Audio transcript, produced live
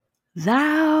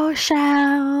Thou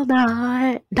shalt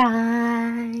not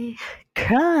die,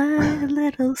 cry,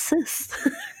 little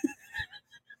sister.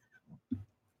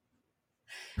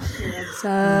 You're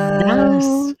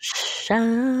Thou obsessed.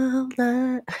 shalt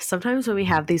not. Sometimes when we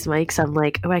have these mics, I'm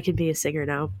like, oh, I can be a singer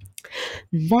now.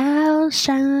 Thou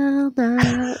shalt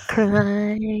not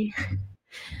cry,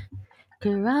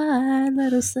 cry,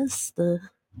 little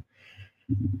sister.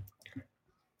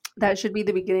 That should be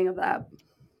the beginning of that.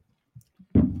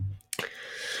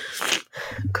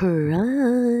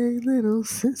 Cry, little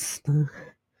sister.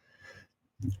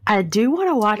 I do want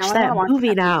to watch Now I that want to watch movie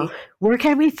that now. movie. Where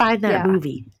can we find that Yeah.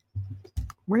 movie?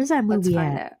 Where's that Let's movie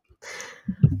find at?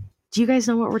 it. Do you guys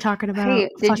know what we're talking about? Hey,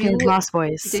 Fucking Lost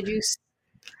Boys.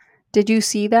 did you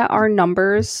see that our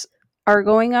numbers are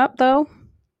going up though?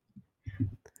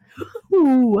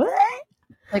 What?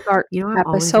 Like our You know, I'm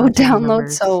always episode watching the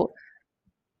downloads. numbers.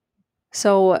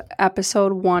 So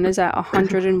episode 1 is at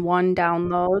 101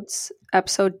 downloads.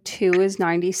 Episode 2 is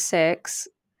 96.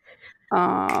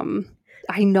 I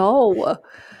know.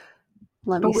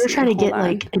 Let But me we're see. trying to Hold get on.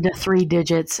 like into 3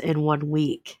 digits in 1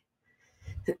 week.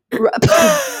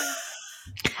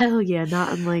 Hell yeah,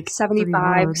 not in like 3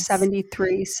 75, months.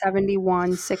 73,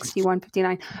 71, 61,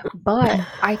 59. But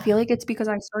I feel like it's because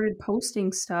I started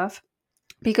posting stuff.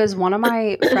 Because one of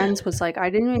my friends was like,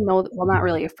 I didn't even know, well, not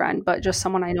really a friend, but just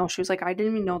someone I know. She was like, I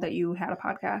didn't even know that you had a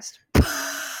podcast.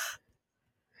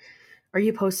 Are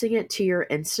you posting it to your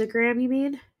Instagram, you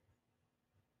mean?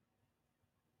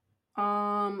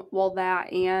 Well,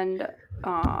 that and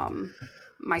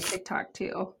my TikTok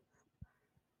too.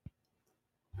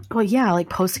 Well, yeah, like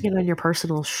posting it on your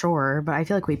personal, sure, but I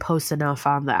feel like we post enough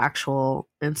on the actual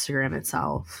Instagram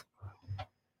itself.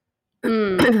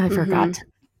 I forgot.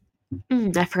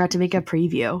 I forgot to make a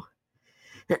preview.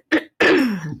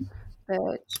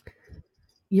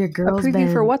 Your A girl's preview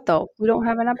been for what though? We don't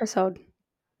have an episode.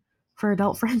 for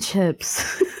adult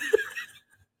friendships.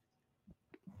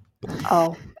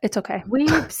 Oh, it's okay.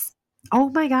 Whoops. Oh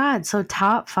my god. So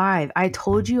top 5. I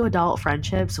told you adult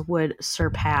friendships would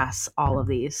surpass all of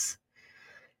these.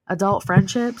 Adult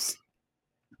friendships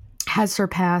has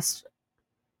surpassed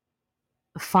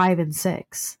 5 and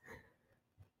 6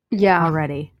 Yeah.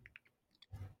 already.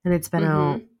 And it's been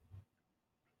out.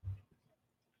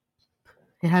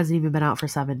 It hasn't even been out for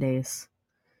 7 days.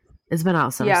 It's been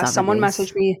out since 7 days.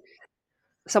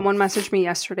 Someone messaged me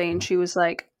yesterday and she was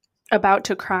like, about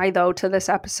to cry though to this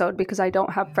episode because I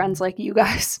don't have friends like you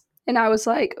guys. And I was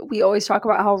like, we always talk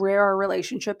about how rare our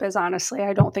relationship is. Honestly,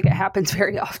 I don't think it happens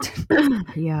very often.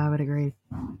 Yeah, I would agree.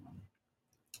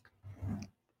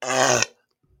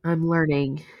 I'm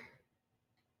learning.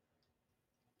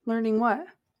 Learning what?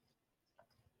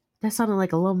 That sounded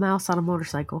like a little mouse on a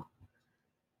motorcycle.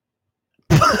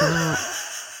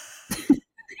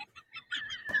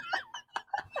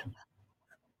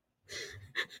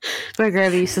 My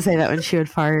grandma used to say that when she would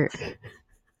fart.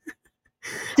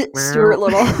 Stuart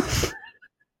Little.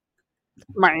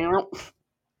 My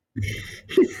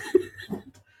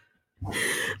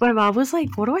mom was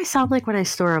like, what do I sound like when I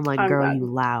snore? I'm like, I'm girl, done. you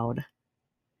loud.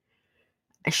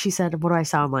 She said, what do I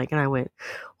sound like? And I went,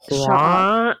 Shut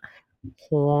up.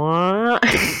 What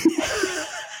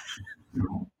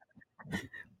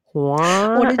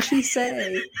What did she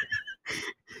say?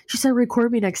 She said,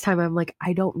 record me next time. I'm like,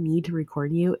 I don't need to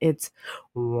record you. It's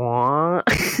what?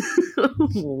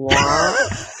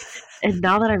 And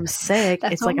now that I'm sick,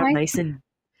 it's like I'm nice and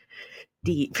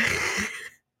deep.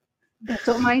 That's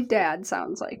what my dad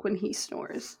sounds like when he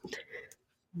snores.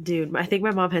 Dude, I think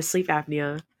my mom has sleep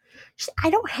apnea. She's like, I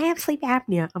don't have sleep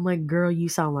apnea. I'm like, girl, you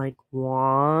sound like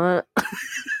what?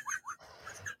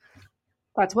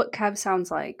 That's what Kev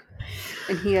sounds like.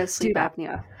 And he has sleep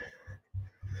apnea.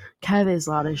 Kev is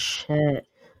loud as shit.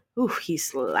 Ooh,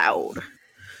 he's loud.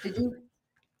 Did you?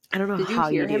 I don't know Did how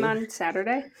you hear you him do. on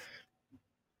Saturday?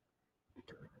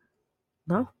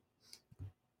 No.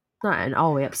 Not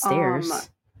all the way upstairs. I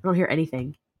don't hear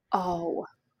anything. Oh.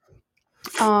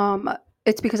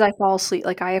 It's because I fall asleep.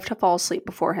 Like, I have to fall asleep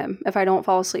before him. If I don't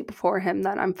fall asleep before him,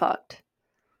 then I'm fucked.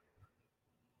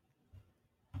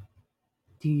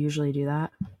 Do you usually do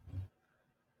that?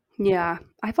 Yeah.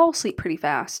 I fall asleep pretty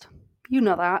fast. You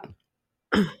know that.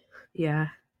 Yeah.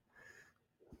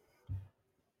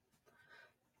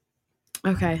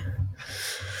 Okay.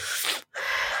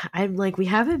 I'm like, we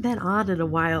haven't been on in a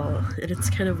while, and it's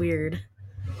kind of weird.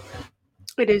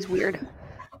 It is weird.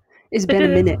 It's been a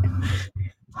minute.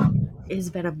 It's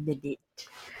been a minute.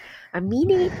 A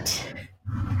minute.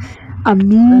 A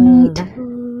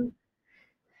minute.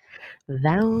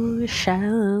 Thou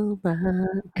shalt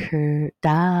not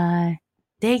die.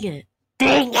 Dang it.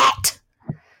 Dang it!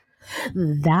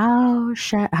 Thou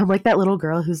shalt. I'm like that little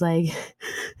girl who's like,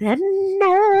 and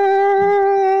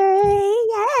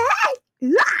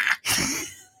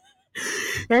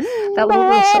That little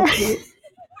girl's so cute.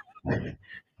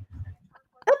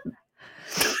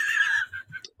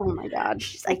 Oh my god.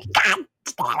 she's like, God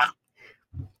damn it.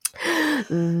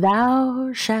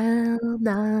 Thou shalt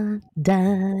not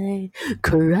die.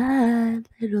 Cry,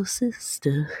 little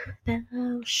sister.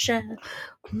 Thou shalt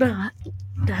not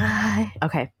die.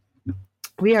 Okay.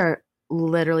 We are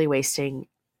literally wasting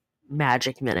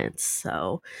magic minutes,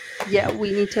 so Yeah,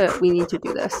 we need to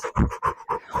do this.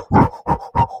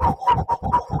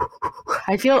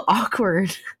 I feel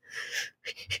awkward.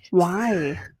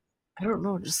 Why? I don't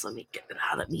know, just let me get it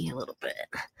out of me a little bit.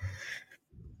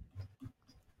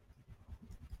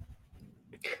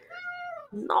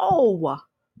 No.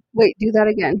 Wait, do that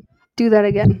again. Do that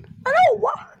again.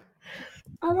 No.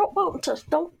 I don't want to.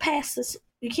 Don't pass this.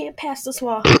 You can't pass this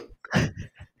wall.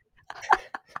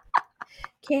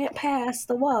 Can't pass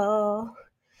the wall.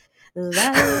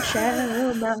 Thou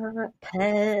shalt not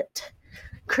pet.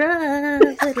 Cry,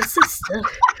 little sister.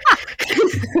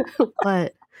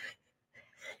 What?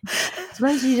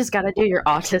 Sometimes you just gotta do your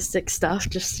autistic stuff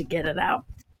just to get it out.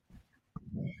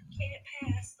 Can't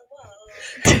pass the wall.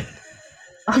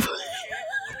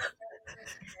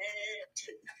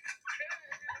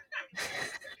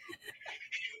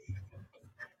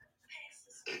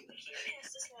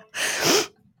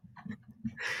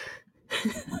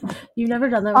 You've never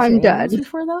done that with I'm your animals dead.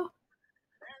 before, though?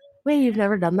 Wait, you've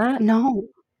never done that? No.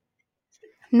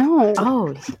 No.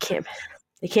 Oh,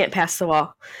 they can't pass the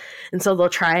wall. And so they'll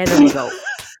try it and they go.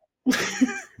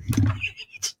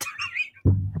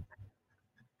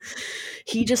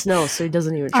 He just knows, so he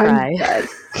doesn't even try. I'm dead.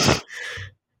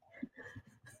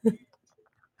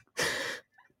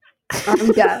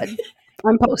 I'm dead.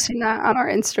 I'm posting that on our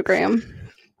Instagram.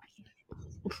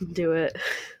 Do it.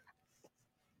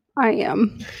 I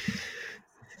am.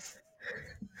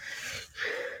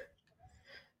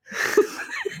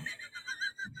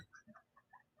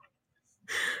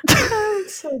 I'm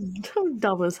so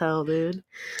dumb as hell, dude.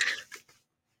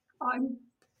 I'm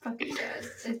fucking dead.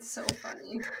 It's so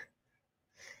funny.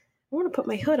 I want to put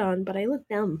my hood on, but I look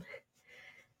dumb.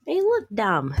 I look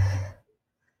dumb.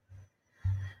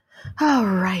 All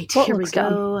right, What here we looks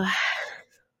dumb? go.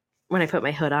 When I put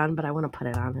my hood on, but I want to put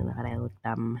it on, and I look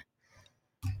dumb.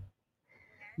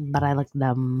 But I look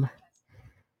dumb.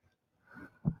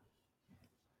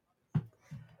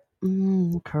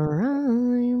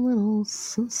 Cry, little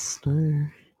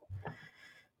sister.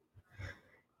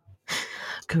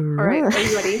 Cry. All right, are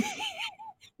you ready?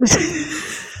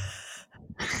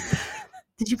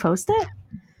 Did you post it?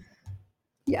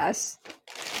 Yes.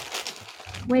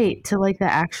 Wait, to like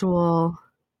the actual.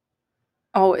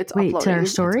 Oh, it's Wait, uploading. to our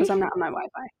story? Because I'm not on my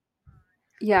Wi-Fi.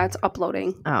 Yeah, it's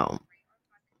uploading. Oh.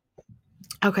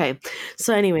 Okay.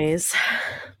 So, anyways.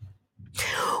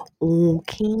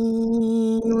 Okay,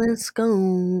 let's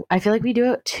go. I feel like we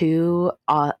do it two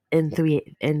in three.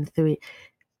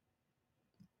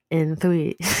 Did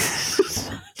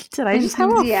I just have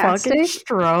a fucking Enthusiastic?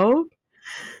 stroke?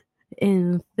 I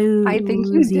think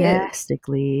you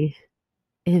did.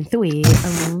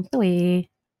 Enthusiastically.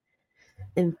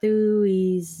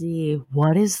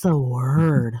 What is the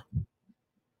word?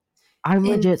 I'm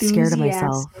legit scared of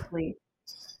myself. Enthusiastically.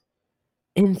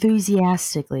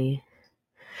 Enthusiastically.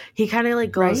 He kind of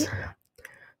like goes, Right?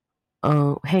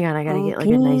 oh, hang on, I gotta get like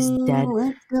a nice dead.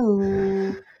 Let's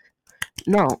go.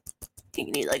 No,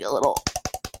 you need like a little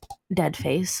dead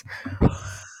face.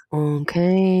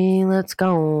 Okay, let's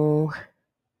go.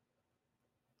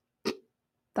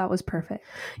 That was perfect.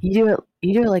 You do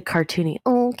it like cartoony.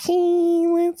 Okay,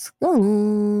 let's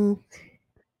go.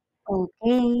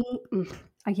 Okay.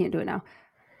 I can't do it now.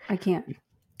 I can't.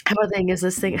 How about thing is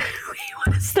this thing? Wait,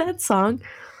 what is that song?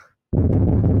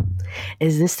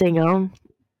 Is this thing on?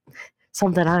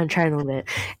 Something I'm trying a little bit.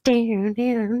 I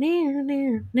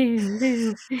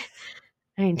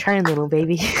ain't trying, little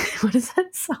baby. What is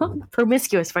that song?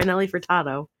 Promiscuous by Nelly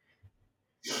Furtado.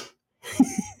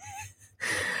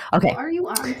 Okay. What are you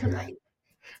on tonight?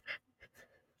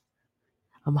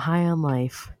 I'm high on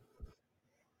life.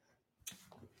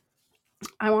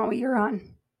 I want what you're on.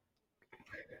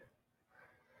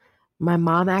 My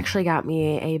mom actually got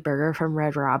me a burger from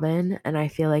Red Robin, and I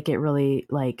feel like it really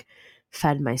like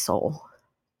fed my soul.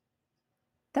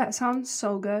 That sounds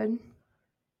so good.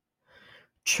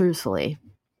 Truthfully.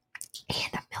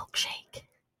 And a milkshake.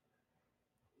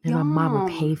 And Yum. my mama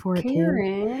paid for it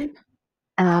Karen. too.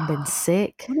 And I've been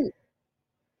sick.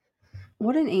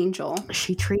 What an angel.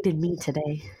 She treated me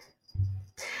today.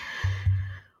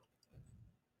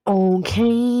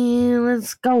 Okay,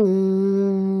 let's go.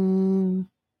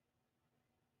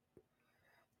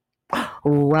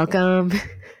 Welcome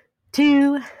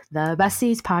to the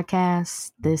Besties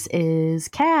podcast. This is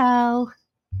Cal.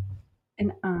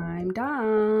 And I'm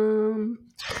Dom.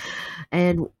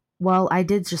 And well, I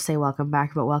did just say welcome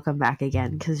back, but welcome back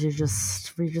again because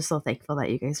we're just so thankful that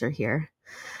you guys are here.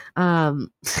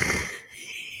 Um,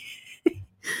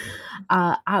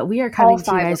 we are All coming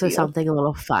to you five guys of with you. something a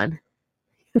little fun.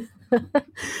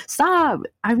 Stop.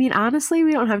 I mean, honestly,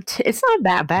 we don't have to. It's not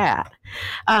that bad.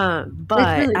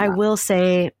 It's But really I not. will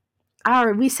say,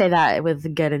 we say that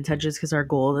with good intentions because our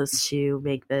goal is to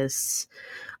make this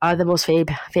the most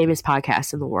famous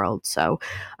podcast in the world. So,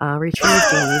 reach for your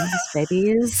dreams,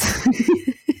 babies.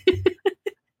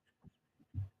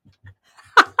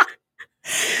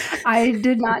 I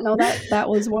did not know that that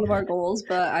was one of our goals,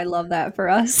 but I love that for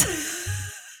us.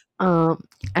 um,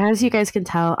 as you guys can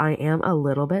tell, I am a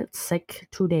little bit sick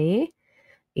today.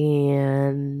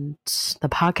 And the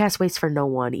podcast waits for no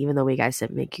one, even though we guys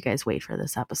didn't make you guys wait for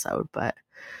this episode. But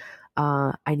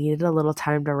I needed a little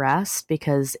time to rest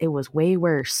because it was way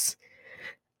worse,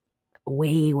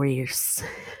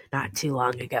 not too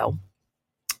long ago.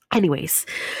 Anyways,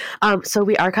 so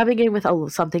we are coming in with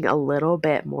something a little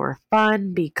bit more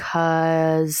fun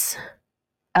because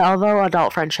although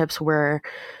adult friendships were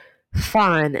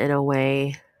fun in a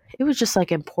way, it was just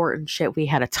like important shit we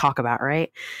had to talk about,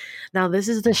 right? Now, this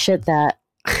is the shit that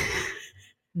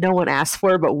no one asked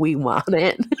for, but we want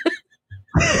it.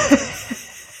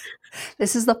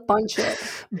 This is the fun shit.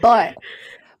 But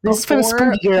This is for the before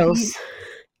spooky girls.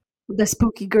 we, the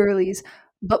spooky girlies,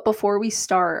 but before we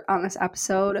start on this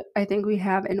episode, I think we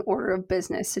have an order of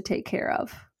business to take care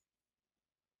of.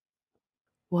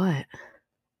 What?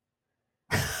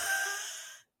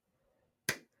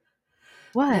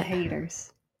 The What?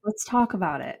 haters. Let's talk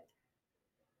about it.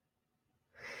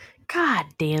 God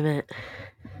damn it.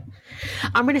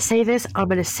 I'm going to say this. I'm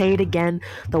going to say it again.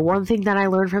 The one thing that I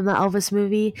learned from the Elvis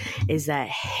movie is that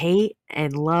hate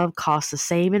and love cost the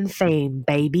same in fame,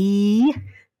 baby.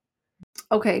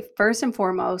 Okay, first and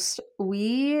foremost,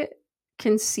 we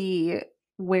can see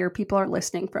where people are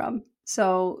listening from.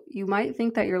 So you might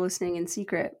think that you're listening in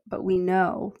secret, but we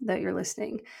know that you're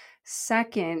listening.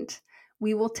 Second,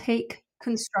 we will take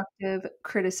constructive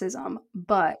criticism,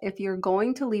 but if you're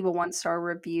going to leave a 1-star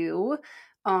review,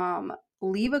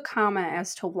 leave a comment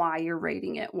as to why you're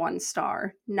rating it 1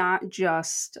 star, not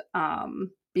just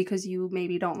because you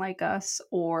maybe don't like us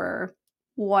or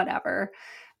whatever.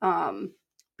 Um,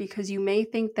 because you may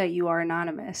think that you are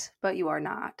anonymous, but you are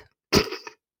not.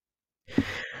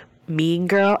 Mean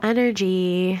girl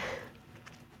energy.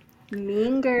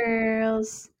 Mean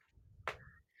girls.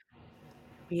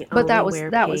 We But only that was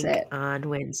wear that was pink it. on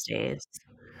Wednesdays.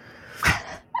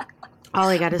 All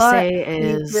I gotta But say we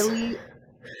is really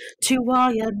to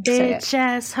all your say it. bitch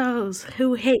ass hoes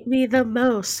who hate me the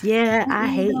most. Yeah, Hate I me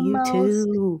hate the you most.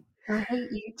 too. I hate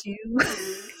you too.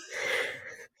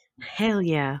 Hell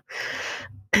yeah.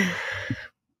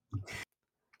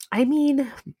 I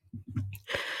mean,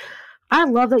 I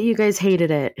love that you guys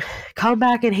hated it. Come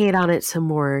back and hate on it some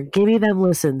more. Give me them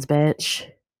listens, bitch.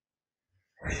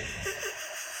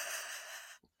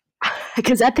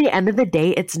 Because at the end of the day,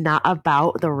 it's not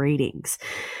about the ratings.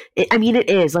 I mean, it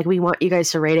is. Like, we want you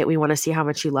guys to rate it. We want to see how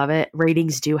much you love it.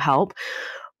 Ratings do help.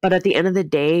 But at the end of the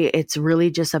day, it's really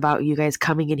just about you guys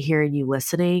coming in here and you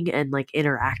listening and like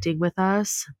interacting with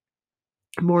us.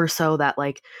 More so that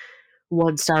like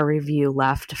 1 star review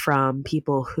left from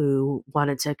people who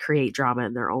wanted to create drama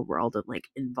in their own world and like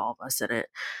involve us in it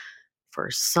for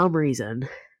some reason.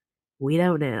 We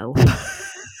don't know.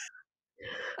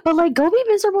 But like, go be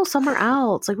miserable somewhere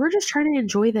else. Like, we're just trying to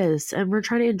enjoy this and we're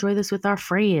trying to enjoy this with our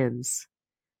friends.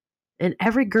 And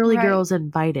every girly girl Right. is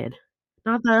invited.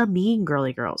 Not the mean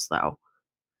girly girls, though.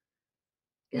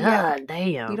 Yeah. God We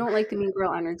damn. don't like the mean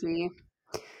girl energy.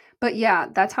 But yeah,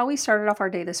 that's how we started off our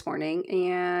day this morning.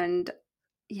 And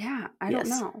yeah, I don't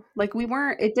Yes. know. Like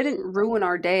it didn't ruin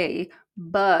our day,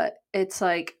 but it's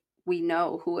like we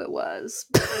know who it was.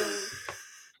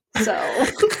 So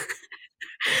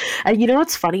And you know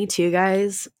what's funny, too,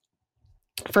 guys?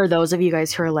 For those of you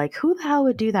guys who are like, who the hell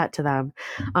would do that to them?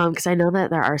 Because I know that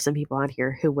there are some people on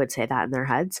here who would say that in their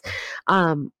heads.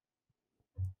 Um,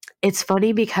 it's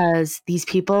funny because these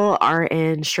people are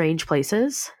in strange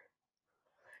places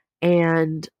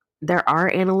and there are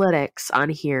analytics on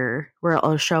here where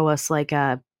it'll show us like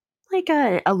a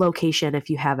location if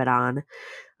you have it on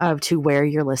of to where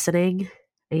you're listening,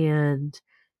 and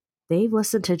they've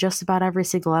listened to just about every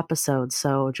single episode,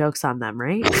 so jokes on them,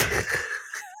 right?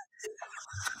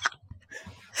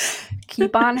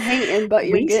 Keep on hating, but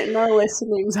you're We getting our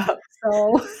listenings up,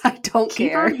 so I don't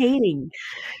keep on care. hating.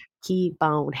 Keep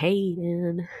on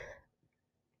hating.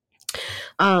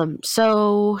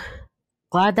 So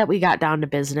glad that we got down to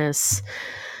business.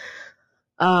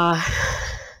 Yeah.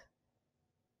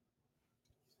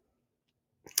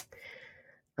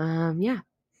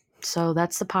 So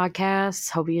that's the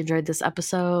podcast. Hope you enjoyed this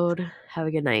episode. Have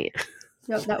a good night.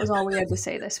 Yep, that was all we had to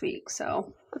say this week.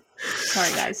 So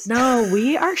sorry, guys. No,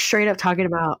 we are straight up talking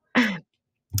about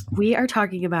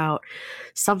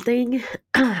something,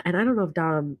 and I don't know if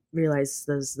Dom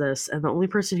realizes this, and the only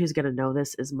person who's gonna know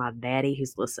this is my daddy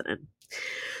who's listening.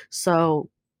 So,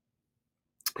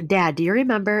 Dad, do you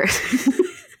remember?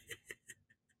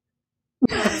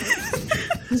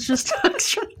 It's just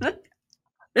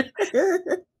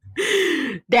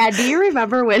Dad, do you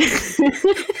remember when?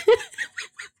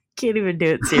 Can't even do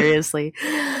it seriously.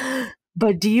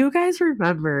 But do you guys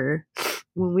remember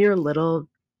when we were little?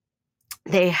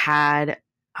 They had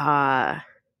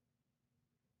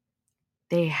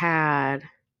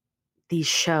these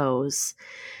shows,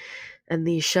 and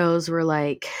these shows were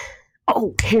like,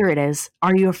 oh, here it is.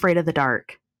 Are You Afraid of the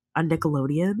Dark on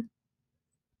Nickelodeon?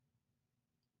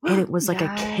 And it was like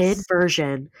a kid Yes.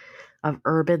 version of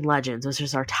Urban Legends, which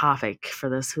is our topic for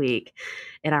this week.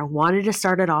 And I wanted to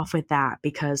start it off with that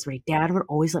because my dad would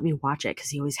always let me watch it because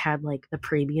he always had like the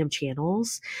premium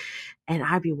channels. And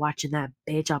I'd be watching that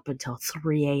bitch up until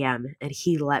 3 a.m. and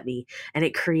he let me. And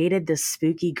it created this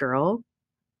spooky girl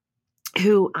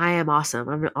who I am awesome.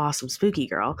 I'm an awesome spooky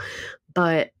girl.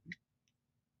 But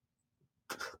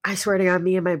I swear to God,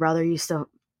 me and my brother used to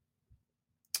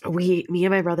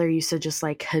just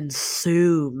like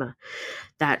consume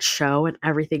that show and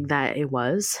everything that it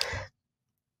was.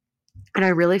 And I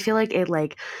really feel like it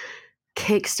like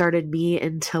kick-started me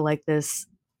into like this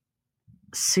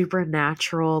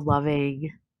supernatural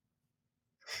loving,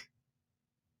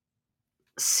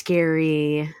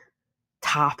 scary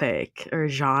topic or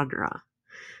genre.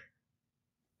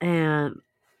 And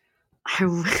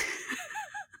I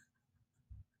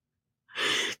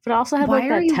but I also had Why like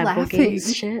are that you temple games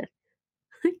laughing? shit.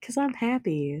 Because I'm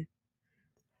happy.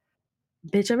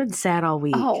 Bitch, I've been sad all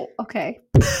week. Oh, okay.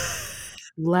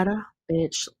 Let a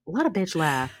bitch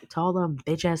laugh to all them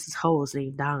bitch asses hoes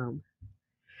named Dom.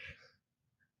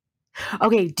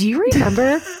 Okay, do you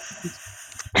remember?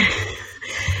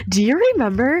 Do you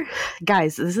remember?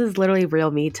 Guys, this is literally real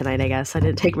me tonight, I guess. I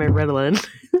didn't take my Ritalin.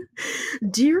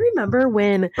 Do you remember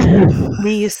when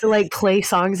we used to like play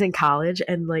songs in college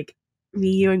and like me,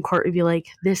 you, and Court would be like,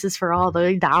 this is for all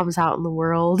the Doms out in the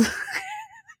world?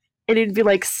 And it'd be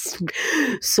like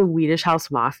Swedish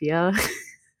House Mafia.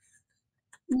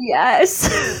 Yes.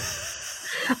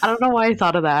 I don't know why I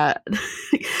thought of that.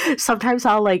 Sometimes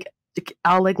I'll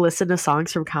listen to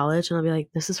songs from college and I'll be like,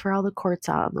 this is for all the courts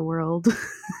out in the world.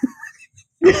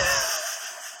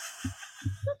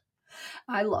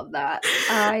 I love that.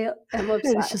 I am And it's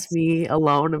just obsessed. me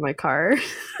alone in my car.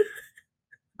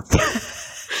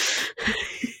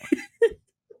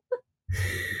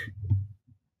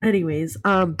 Anyways,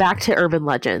 back to urban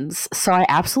legends. So I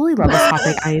absolutely love this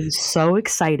topic. I am so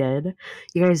excited.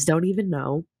 You guys don't even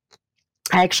know.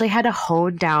 I actually had to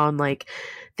hone down like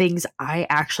things I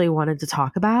actually wanted to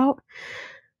talk about.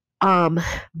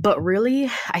 But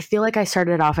really, I feel like I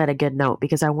started off at a good note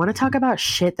because I want to talk about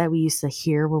shit that we used to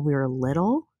hear when we were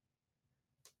little.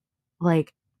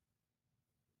 Like,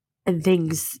 and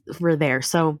things were there.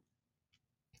 So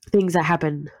things that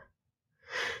happened,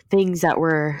 things that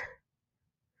were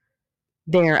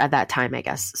there at that time, I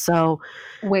guess. So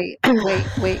Wait.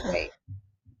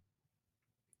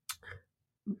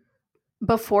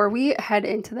 Before we head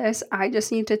into this, I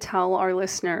just need to tell our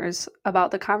listeners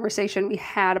about the conversation we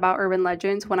had about urban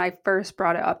legends when I first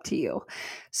brought it up to you.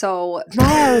 So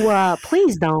no,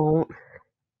 please don't.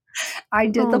 I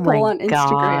did Oh the poll my on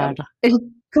Instagram, god.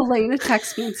 and Galena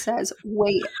texts me and says,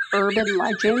 "Wait, urban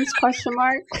legends?" Question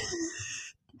mark.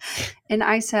 And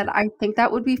I said, "I think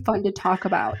that would be fun to talk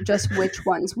about, just which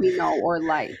ones we know or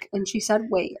like." And she said,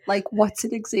 "Wait, like what's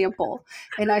an example?"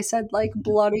 And I said, "Like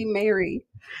Bloody Mary."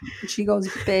 And she goes,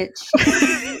 "Bitch."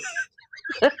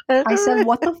 I said,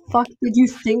 "What the fuck did you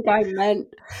think I meant?"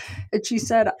 And she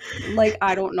said, "Like,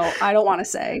 I don't know. I don't want to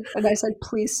say." And I said,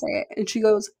 "Please say it." And she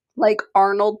goes, "Like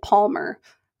Arnold Palmer,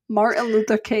 Martin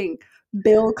Luther King,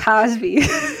 Bill Cosby."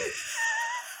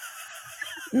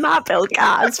 Not Bill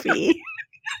Cosby.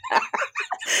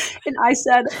 And I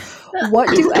said, "What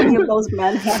do any of those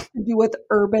men have to do with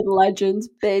urban legends,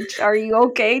 bitch? Are you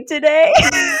okay today?"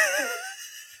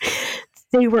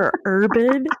 They were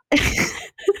urban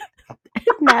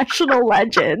national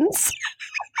legends.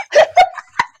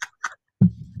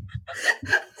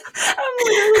 I'm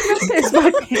literally gonna piss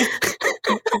my pants.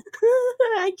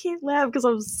 I can't laugh because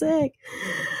I'm sick.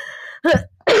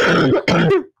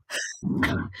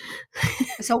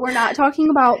 So we're not talking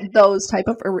about those type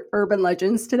of urban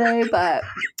legends today, but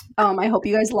I hope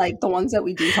you guys like the ones that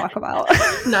we do talk about.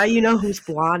 Now you know who's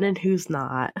blonde and who's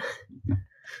not.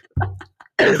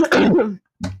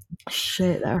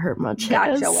 Shit, that hurt my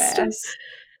Got your chest. ass.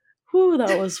 Whew,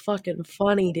 that was fucking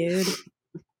funny, dude.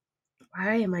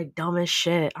 Why am I dumb as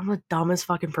shit? I'm the dumbest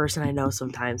fucking person I know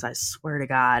sometimes. I swear to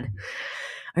God.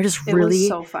 I just It was really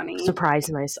so funny. surprise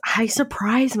myself. I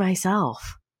surprise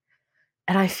myself.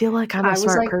 And I feel like I'm a I was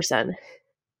smart like, person.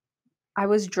 I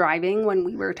was driving when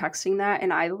we were texting that,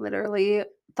 and I literally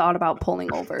thought about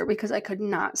pulling over because I could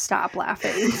not stop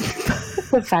laughing.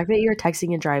 The fact that you're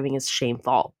texting and driving is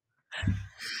shameful.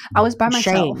 I was by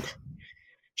Shamed. myself.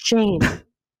 Shame.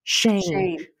 Shame.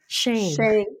 Shame. Shame.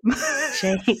 Shame.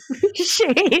 Shame.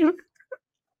 Shame.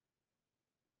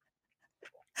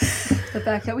 The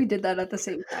fact that we did that at the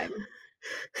same time.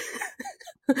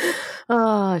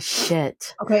 Oh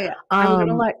shit. Okay, I'm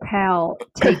gonna let Pal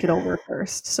take it over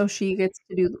first, so she gets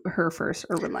to do her first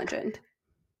urban legend.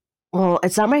 Well,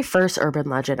 it's not my first urban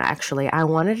legend, actually. I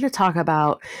wanted to talk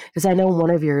about, because I know one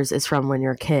of yours is from when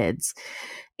you're kids.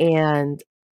 And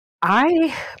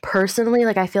I personally,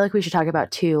 like, I feel like we should talk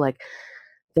about too, like,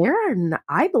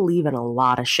 I believe in a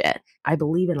lot of shit. I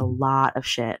believe in a lot of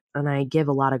shit. And I give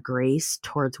a lot of grace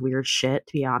towards weird shit,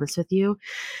 to be honest with you.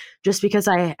 Just because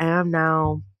I am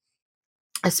now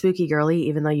a spooky girly,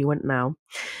 even though you wouldn't know.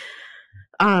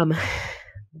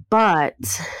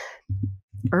 But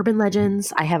urban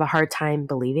legends, I have a hard time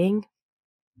believing.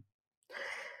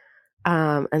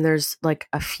 And there's like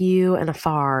a few and a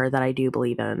far that I do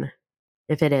believe in,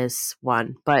 if it is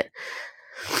one. But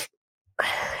I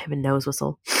have a nose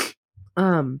whistle.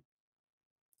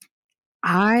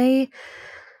 I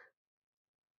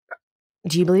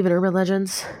Do you believe in urban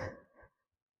legends?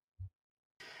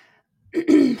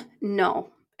 No.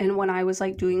 And when I was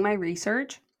like doing my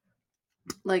research,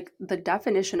 like the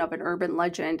definition of an urban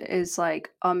legend is like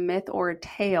a myth or a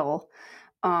tale,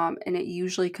 and it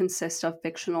usually consists of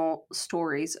fictional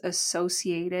stories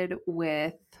associated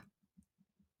with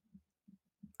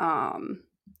um,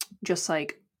 just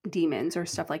like demons or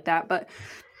stuff like that. But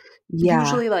Yeah,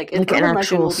 usually, like an like an urban legend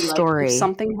actual will be like if story.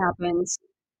 something happens,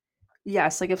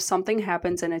 yes, like if something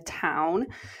happens in a town,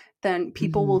 then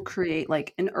people Hmm. will create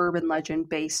like an urban legend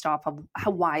based off of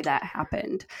why that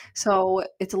happened. So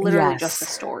it's literally just a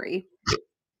Yes. story.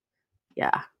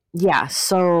 Yeah. Yeah.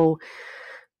 So,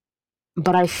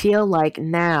 but I feel like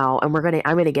now, and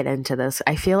I'm gonna get into this.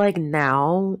 I feel like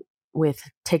now with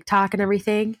TikTok and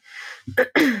everything,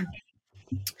 I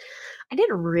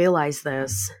didn't realize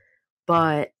this,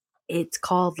 but it's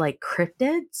called like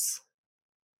cryptids,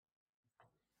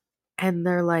 and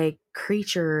they're like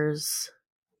creatures.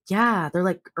 Yeah, they're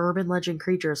like urban legend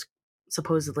creatures,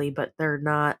 supposedly, but they're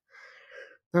not.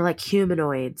 They're like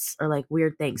humanoids or like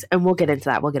weird things. And we'll get into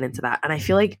that. We'll get into that. And I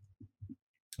feel like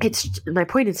my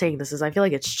point in saying this is I feel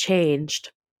like it's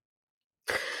changed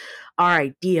our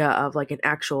idea of like an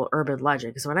actual urban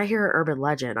legend. Because when I hear urban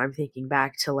legend, I'm thinking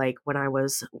back to like when I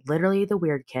was literally the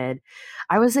weird kid.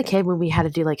 I was a kid when we had to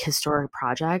do like historic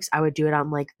projects. I would do it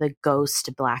on like the ghost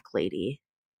black lady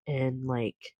in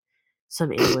like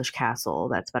some English castle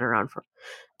that's been around for.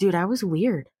 Dude, I was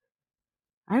weird.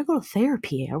 I had to go to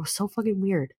therapy. I was so fucking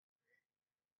weird.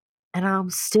 And I'm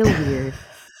still weird.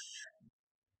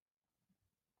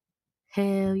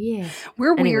 Hell yeah.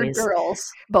 We're weird Anyways,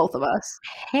 girls, both of us.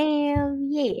 hell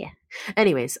yeah.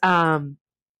 Anyways, I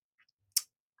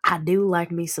do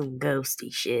like me some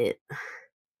ghosty shit.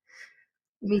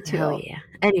 Me Hell too. yeah.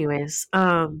 Anyways,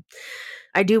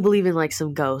 I do believe in like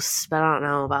some ghosts, but I don't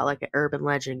know about like an urban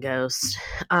legend ghost.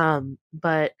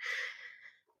 But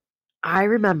I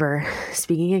remember,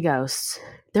 speaking of ghosts,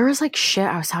 there was like shit.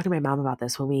 I was talking to my mom about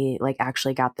this when we like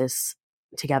actually got this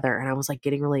together, and I was like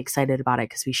getting really excited about it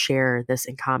because we share this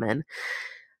in common.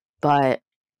 But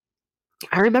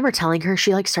I remember telling her,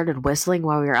 she like started whistling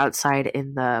while we were outside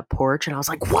in the porch, and I was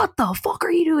like, "What the fuck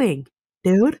are you doing,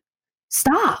 dude?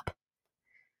 Stop!"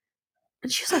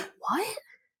 And she was like, "What?"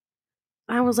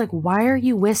 I was like, "Why are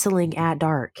you whistling at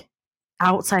dark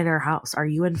outside our house? Are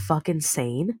you in fucking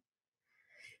sane?"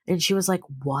 And she was like,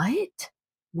 "What?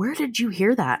 Where did you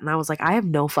hear that?" And I was like, "I have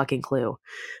no fucking clue."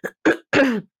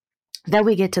 Then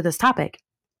we get to this topic.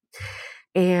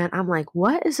 And I'm like,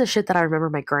 what is the shit that I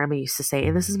remember my grandma used to say?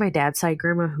 And this is my dad's side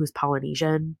grandma, who's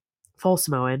Polynesian, full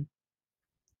Samoan,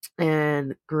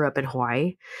 and grew up in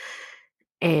Hawaii.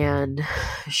 And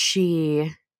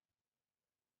she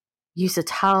used to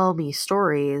tell me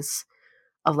stories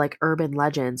of like urban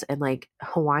legends, and like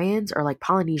Hawaiians or like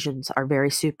Polynesians are very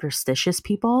superstitious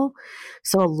people.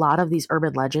 So a lot of these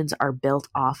urban legends are built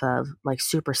off of like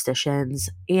superstitions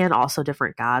and also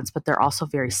different gods, but they're also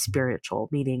very spiritual,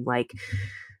 meaning like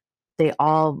they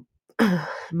all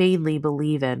mainly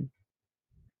believe in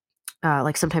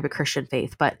like some type of Christian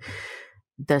faith, but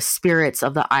the spirits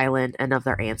of the island and of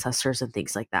their ancestors and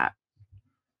things like that.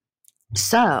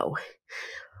 So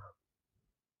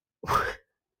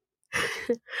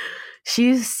she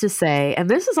used to say, and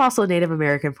this is also Native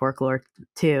American folklore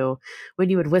too, when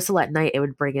you would whistle at night, it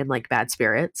would bring in like bad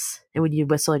spirits. And when you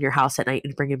whistle in your house at night,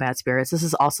 it'd bring in bad spirits. This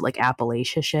is also like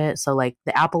Appalachia shit. So, like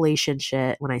the Appalachian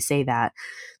shit, when I say that,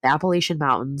 the Appalachian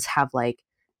Mountains have like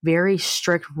very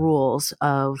strict rules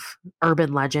of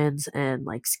urban legends and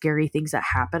like scary things that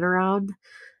happen around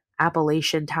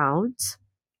Appalachian towns.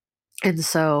 And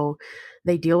so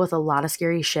they deal with a lot of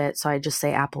scary shit. So I just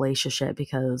say Appalachia shit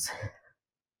because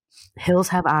hills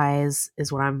have eyes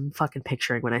is what I'm fucking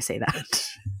picturing when I say that.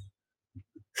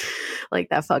 Like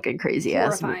that fucking crazy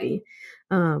ass Horrifying. movie.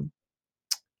 Um,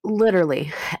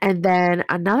 Literally. And then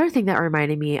another thing that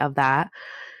reminded me of that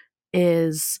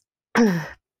is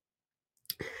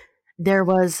there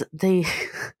was the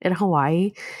in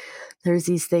Hawaii, there's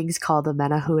these things called the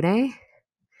menahune,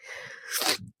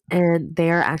 and they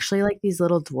are actually like these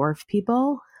little dwarf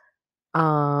people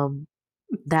um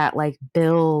that like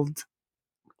build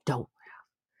don't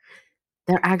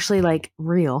they're actually like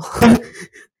real.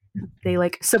 They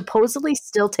like supposedly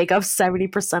still take up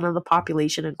 70% of the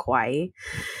population in Kauai,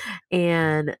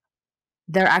 and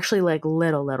they're actually like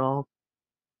little,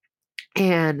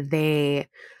 and they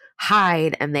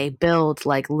hide and they build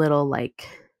like little like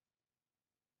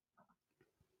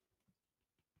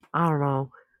I don't know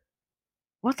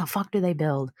what the fuck do they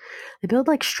build? They build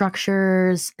like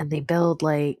structures and they build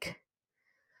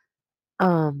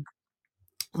um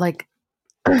like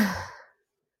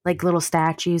like little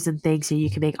statues and things so you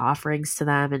can make offerings to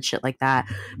them and shit like that.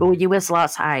 But when you whistle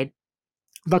outside,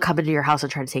 they'll come into your house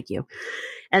and try to take you.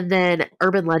 And then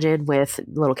urban legend with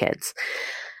little kids.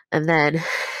 And then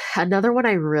another one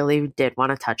I really did want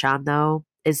to touch on though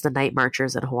is the night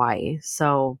marchers in Hawaii.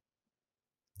 So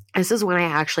this is when I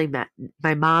actually met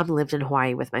my mom lived in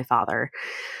Hawaii with my father.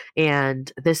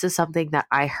 And this is something that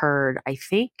I heard, I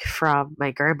think, from my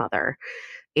grandmother.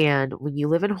 And when you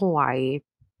live in Hawaii,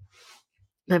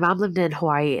 my mom lived in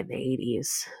Hawaii in the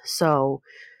 80s. So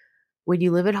when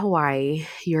you live in Hawaii,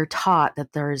 you're taught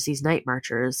that there's these night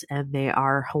marchers and they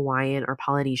are Hawaiian or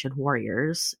Polynesian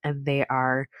warriors and they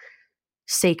are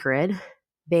sacred.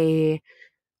 They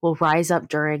will rise up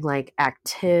during like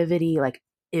activity, like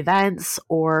events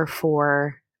or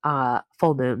for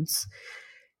full moons.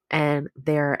 And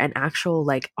they're an actual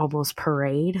like almost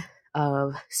parade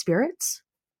of spirits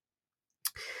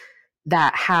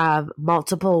that have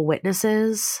multiple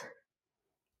witnesses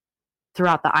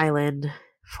throughout the island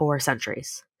for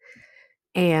centuries.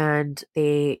 And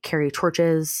they carry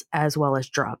torches as well as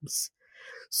drums.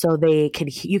 So you can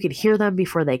hear them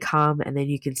before they come, and then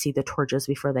you can see the torches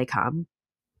before they come.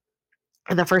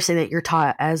 And the first thing that you're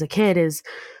taught as a kid is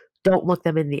don't look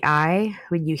them in the eye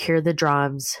when you hear the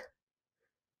drums.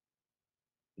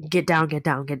 Get down, get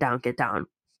down, get down, get down.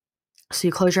 So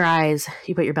you close your eyes,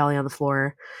 you put your belly on the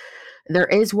floor. There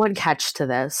is one catch to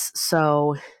this.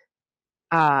 So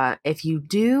if you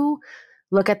do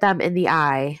look at them in the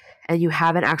eye and you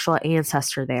have an actual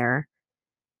ancestor there,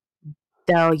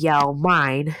 they'll yell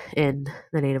mine in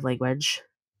the native language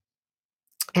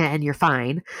and you're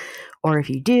fine. Or if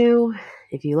you do,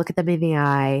 if you look at them in the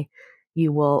eye,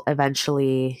 you will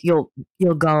eventually you'll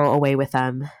go away with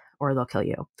them or they'll kill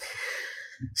you.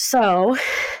 So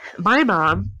my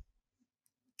mom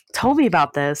told me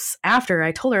about this after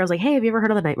I told her. I was like, hey, have you ever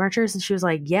heard of the night marchers? And she was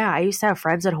like, yeah, I used to have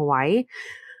friends in Hawaii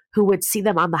who would see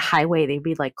them on the highway. They'd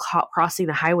be like crossing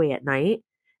the highway at night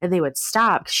and they would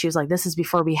stop. She was like, this is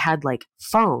before we had like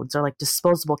phones or like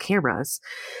disposable cameras.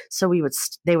 So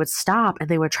they would stop and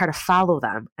they would try to follow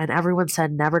them. And everyone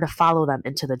said never to follow them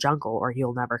into the jungle or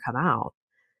you'll never come out.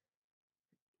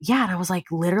 Yeah. And I was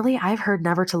like, literally, I've heard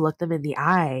never to look them in the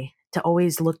eye, to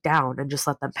always look down and just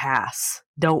let them pass.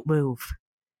 Don't move.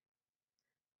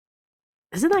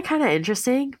 Isn't that kind of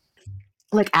interesting?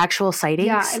 Like actual Yeah,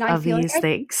 sightings and I of feel like these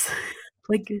things.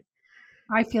 Like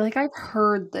I've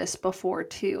heard this before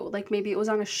too. Like maybe it was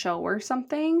on a show or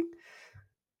something.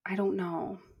 I don't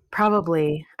know.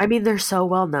 probably. I mean, they're so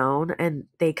well known and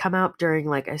they come out during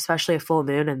like especially a full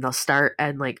moon and they'll start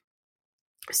and like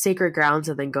sacred grounds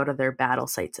and then go to their battle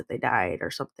sites that they died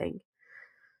or something.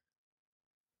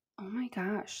 Oh my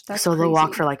gosh, that's So they'll walk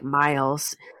for crazy. like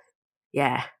miles.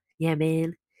 Yeah. Yeah,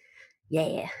 man.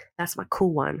 Yeah, that's my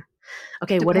cool one.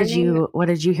 Okay, Depending what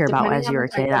did you hear about depending as on you were the a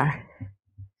type kid? of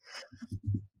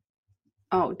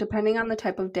depending on the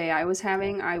type of day I was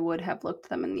having, I would have looked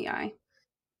them in the eye,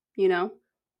 you know?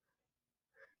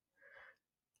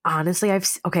 Honestly,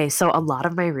 okay, so a lot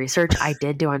of my research I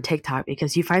did do on TikTok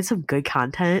because you find some good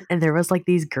content, and there was like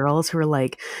these girls who were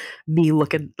like me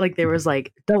looking like there was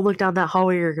like, don't look down that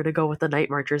hallway, you're gonna go with the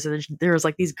night marchers, and then there was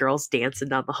like these girls dancing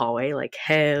down the hallway, like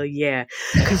hell yeah,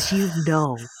 because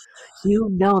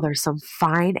there's some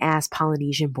fine ass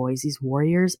Polynesian boys, these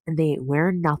warriors, and they ain't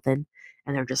wearing nothing,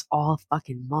 and they're just all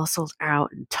fucking muscled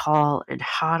out and tall and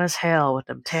hot as hell with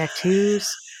them tattoos.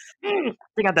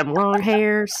 They got them long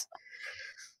hairs.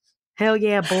 Hell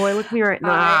yeah, boy. Look me right in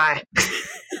the I eye.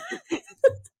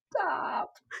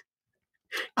 stop.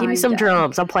 Give me I'm some dead.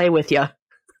 drums. I'll play with you.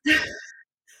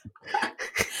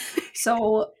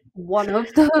 So one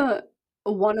of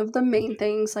the main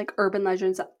things, like urban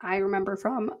legends that I remember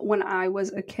from when I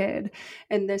was a kid,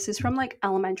 and this is from like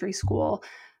elementary school,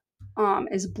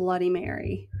 is Bloody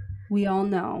Mary. We all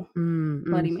know Mm, mm,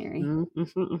 Bloody Mary.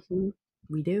 mm,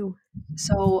 We do.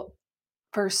 So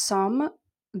for some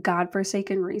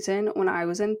godforsaken reason, when I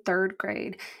was in third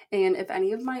grade, and if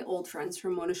any of my old friends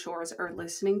from Mona Shores are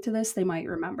listening to this, they might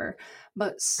remember,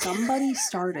 but somebody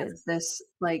started this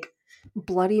like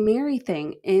Bloody Mary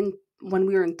thing in when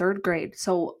we were in third grade.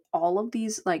 So all of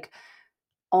these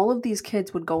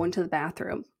kids would go into the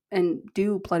bathroom and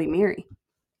do Bloody Mary.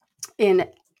 And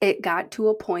it got to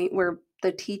a point where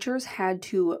the teachers had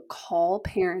to call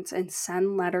parents and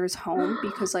send letters home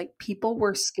because like people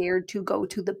were scared to go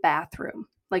to the bathroom.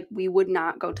 Like we would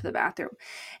not go to the bathroom.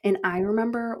 And I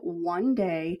remember one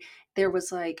day there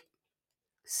was like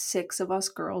six of us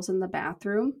girls in the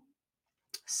bathroom.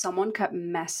 Someone kept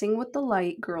messing with the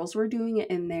light. Girls were doing it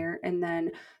in there. And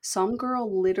then some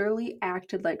girl literally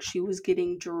acted like she was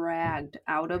getting dragged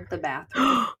out of the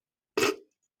bathroom.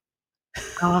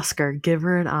 Oscar. Give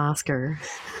her an Oscar.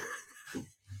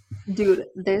 Dude,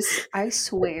 I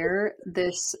swear,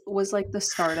 this was like the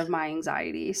start of my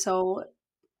anxiety. So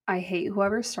I hate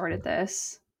whoever started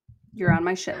this. You're on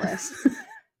my shit list.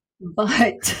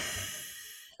 But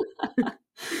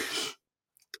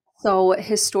so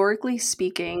historically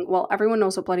speaking, well, everyone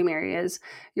knows what Bloody Mary is.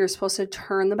 You're supposed to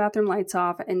turn the bathroom lights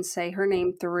off and say her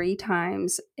name 3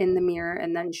 times in the mirror,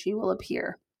 and then she will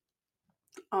appear.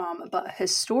 But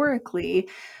historically,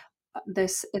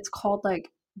 this it's called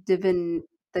like the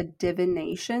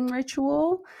divination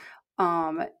ritual,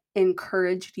 um,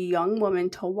 encouraged young women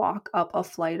to walk up a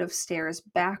flight of stairs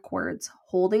backwards,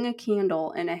 holding a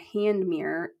candle and a hand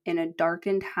mirror in a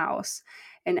darkened house.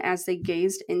 And as they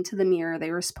gazed into the mirror,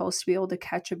 they were supposed to be able to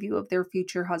catch a view of their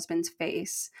future husband's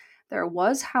face. There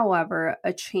was, however,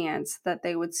 a chance that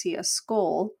they would see a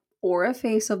skull or a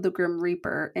face of the Grim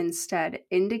Reaper instead,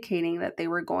 indicating that they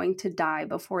were going to die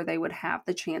before they would have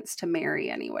the chance to marry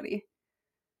anybody.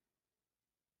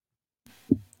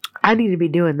 I need to be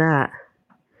doing that.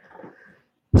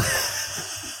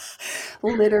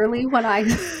 Literally, when I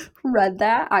read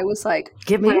that, I was like,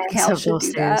 Get my maybe ass Cal up should those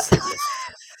do that. stairs.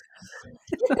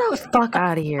 Get the fuck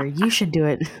out of here. You should do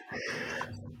it.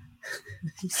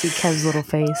 You see Kev's little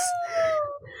face.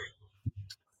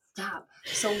 Stop.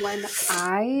 So when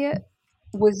I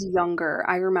was younger,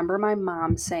 I remember my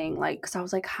mom saying, like, because I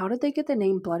was like, how did they get the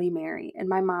name Bloody Mary? And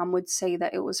my mom would say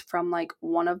that it was from like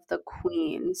one of the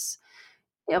queens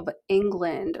of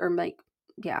England, or like,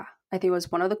 yeah, I think it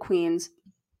was one of the queens.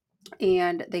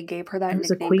 And they gave her that There was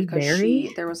a nickname Queen because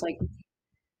Mary? there was like,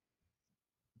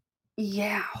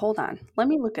 yeah, hold on. Let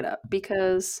me look it up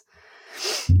because,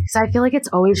 Because I feel like it's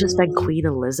always just been mm, Queen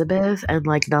Elizabeth and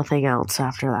like nothing else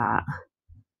after that.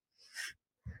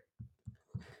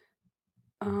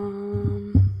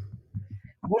 um,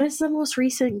 What is the most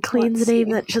recent let's queen's name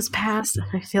see. that just passed?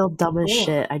 I feel dumb as Oh,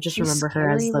 shit. I just she's remember her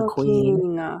as scary the queen.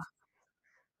 looking.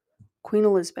 Queen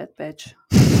Elizabeth, bitch.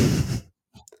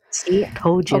 See, I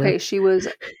told you. Okay, she was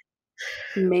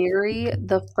Mary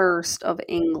the First of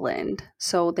England.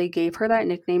 So they gave her that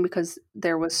nickname because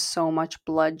there was so much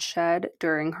bloodshed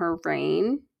during her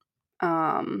reign.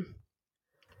 Um,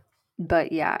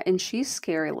 but yeah, and she's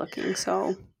scary looking,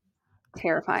 so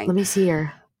terrifying. Let me see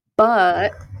her.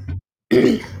 But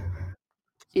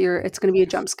it's gonna be a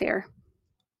jump scare.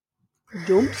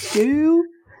 Jump scare.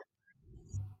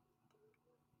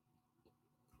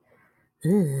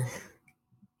 Ugh,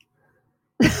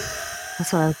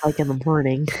 that's what I was like in the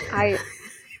morning I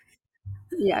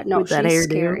Yeah, no, with that she's hairdo.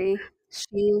 scary.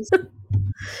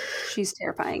 She's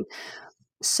terrifying.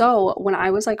 So, when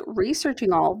I was, like,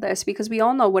 researching all of this because we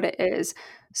all know what it is.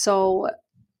 So,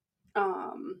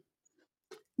 um,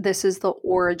 This is the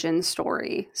origin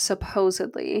story,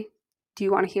 supposedly. Do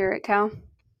you want to hear it, Cal?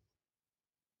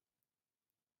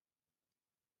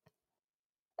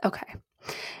 Okay.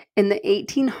 In the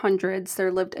 1800s,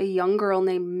 there lived a young girl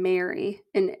named Mary.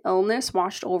 An illness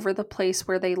washed over the place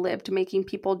where they lived, making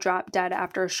people drop dead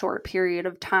after a short period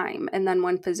of time. And then,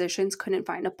 when physicians couldn't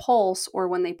find a pulse, or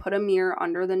when they put a mirror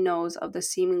under the nose of the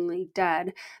seemingly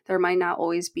dead, there might not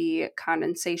always be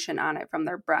condensation on it from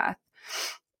their breath.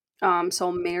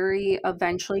 So Mary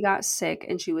eventually got sick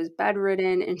and she was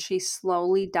bedridden and she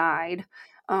slowly died.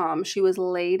 She was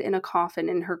laid in a coffin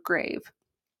in her grave.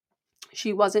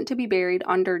 She wasn't to be buried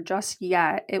under just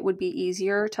yet. It would be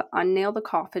easier to unnail the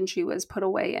coffin she was put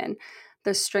away in.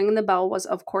 The string and the bell was,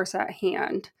 of course, at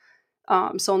hand.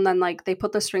 So and then like they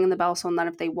put the string in the bell, so and then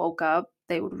if they woke up,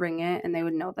 they would ring it and they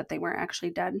would know that they weren't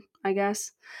actually dead, I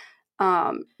guess.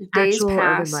 Days Actual urban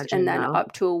passed and legend, then though.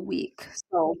 up to a week.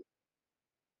 So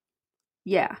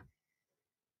yeah.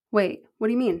 Wait, what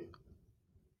do you mean?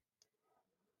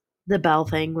 The bell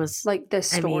thing was, Like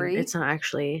this I mean, story? it's not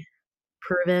actually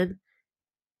proven.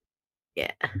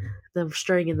 Yeah. The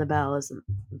string in the bell isn't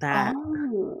that.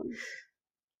 Oh,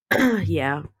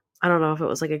 Yeah. I don't know if it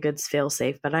was like a good fail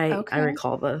safe, but I okay.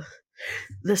 recall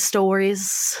the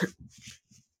stories.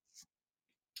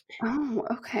 Oh,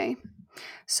 okay.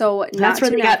 So That's not where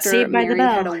soon they got after, saved by the Mary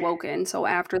had bell. awoken. So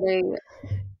after they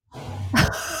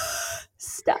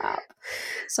stop.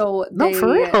 So No, for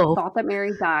they real. thought that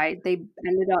Mary died. They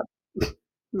ended up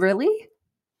really?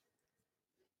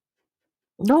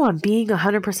 No, I'm being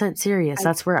 100% serious. I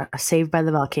That's where Saved by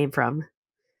the Bell came from.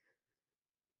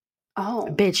 oh,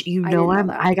 Bitch, you I know didn't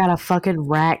know that. I got a fucking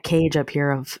rat cage up here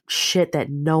of shit that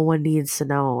no one needs to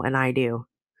know, and I do.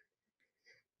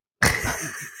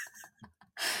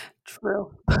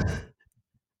 True.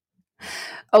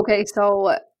 Okay,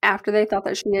 so after they thought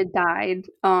that she had died,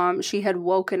 she had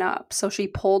woken up. So she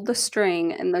pulled the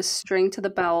string, and the string to the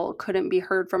bell couldn't be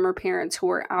heard from her parents who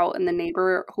were out and the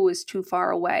neighbor who was too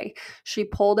far away. She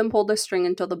pulled and pulled the string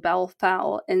until the bell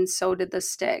fell, and so did the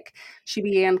stick. She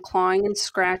began clawing and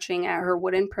scratching at her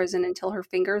wooden prison until her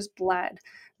fingers bled.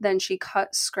 Then she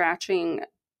cut scratching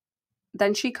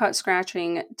then she cut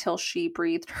scratching till she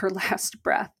breathed her last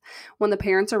breath. When the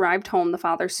parents arrived home, the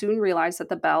father soon realized that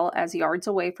the bell, as yards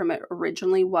away from it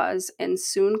originally was, and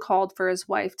soon called for his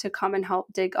wife to come and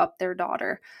help dig up their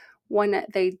daughter. When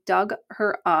they dug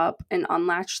her up and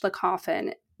unlatched the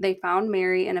coffin, they found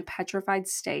Mary in a petrified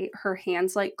state, her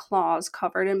hands like claws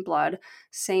covered in blood,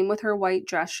 same with her white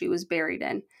dress she was buried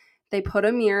in. They put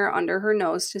a mirror under her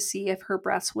nose to see if her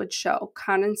breaths would show.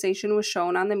 Condensation was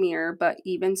shown on the mirror, but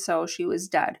even so, she was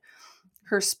dead.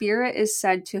 Her spirit is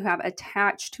said to have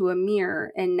attached to a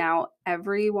mirror, and now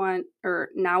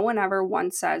whenever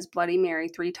one says Bloody Mary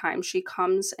 3 times, she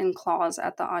comes and claws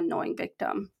at the unknowing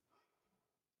victim.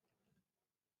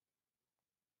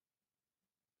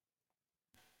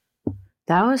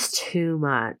 That was too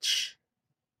much.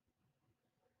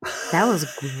 That was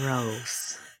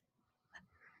gross.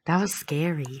 That was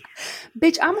scary.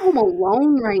 Bitch, I'm home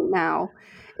alone right now.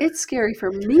 It's scary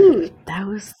for me. That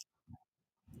was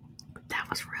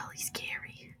really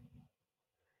scary.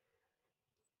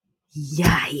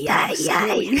 Yeah, That yeah, was yeah.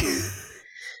 scary.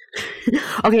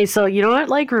 Okay, so you know what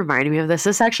like reminded me of this?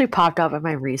 This actually popped up in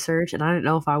my research and I didn't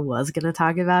know if I was gonna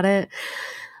talk about it.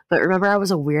 But remember I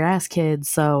was a weird ass kid,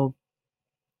 so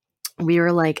we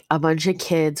were like a bunch of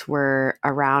kids were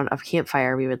around a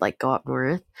campfire. We would like go up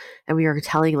north and we were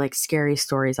telling like scary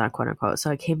stories on quote unquote. So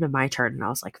it came to my turn and I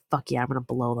was like, fuck yeah, I'm gonna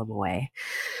blow them away.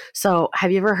 So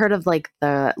have you ever heard of like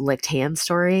the licked hand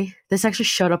story? This actually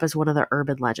showed up as one of the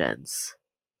urban legends.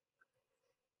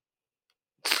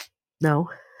 No?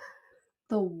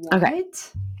 The Okay.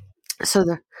 what? So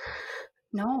the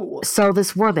No. so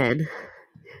this woman,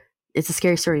 it's a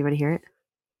scary story. You wanna hear it?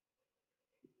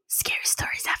 Scary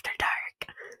stories after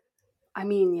dark. I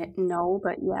mean, no,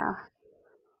 but yeah.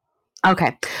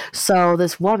 Okay. So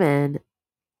this woman,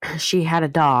 she had a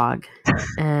dog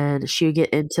and she would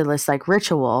get into this like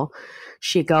ritual.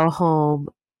 She'd go home,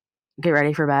 get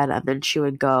ready for bed, and then she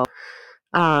would go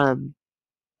um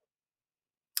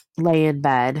lay in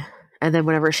bed. And then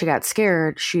whenever she got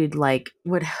scared, she'd like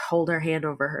would hold her hand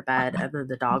over her bed and then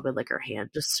the dog would lick her hand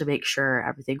just to make sure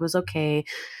everything was okay.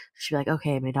 She'd be like,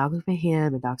 okay, my dog licked my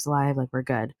hand, my dog's alive, like we're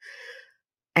good.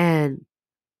 And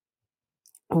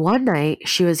one night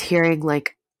she was hearing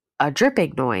like a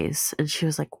dripping noise and she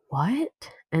was like, what?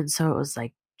 And so it was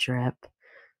like drip,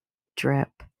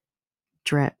 drip,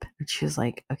 drip. And she was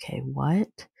like, okay,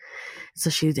 what? So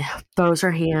she throws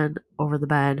her hand over the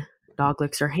bed. Dog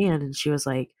licks her hand, and she was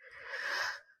like,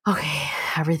 okay,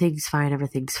 everything's fine,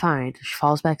 everything's fine. She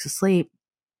falls back to sleep.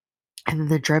 And then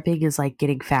the dripping is like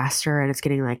getting faster and it's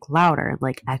getting like louder and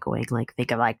like echoing. Like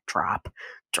think of like drop,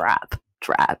 drop,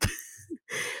 drop.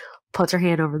 Puts her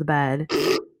hand over the bed,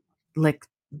 like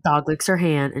dog licks her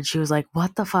hand, and she was like,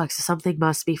 "What the fuck? Something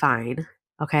must be fine."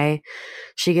 Okay.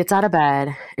 She gets out of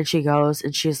bed and she goes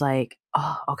and she's like,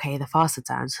 "Oh, okay, the faucet's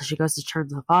on." So she goes to turn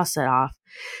the faucet off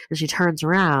and she turns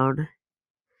around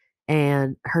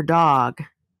and her dog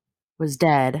was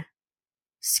dead,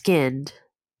 skinned,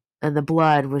 and the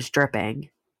blood was dripping.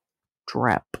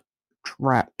 Drip,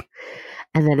 drip.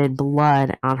 And then in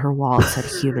blood on her wall it said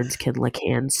humans can lick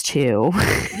hands too.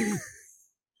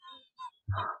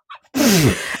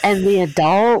 And the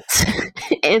adult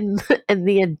in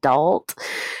the adult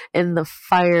in the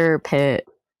fire pit,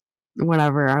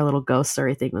 whatever, our little ghost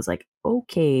story thing was like,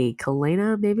 okay,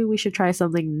 Kalena, maybe we should try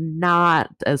something not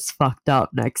as fucked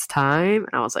up next time.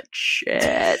 And I was like,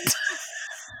 shit.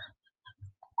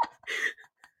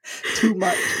 Too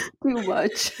much. Too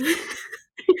much.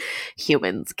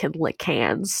 Humans can lick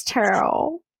hands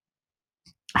too.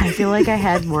 I feel like I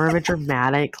had more of a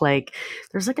dramatic, like,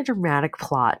 there's like a dramatic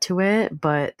plot to it,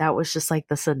 but that was just like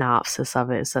the synopsis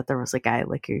of it is that there was a guy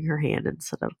licking her hand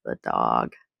instead of the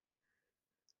dog.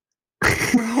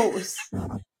 Gross.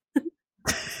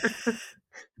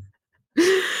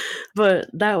 But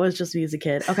that was just me as a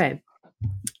kid. Okay.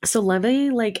 So let me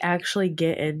like actually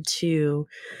get into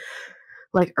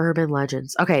like urban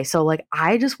legends. Okay, so like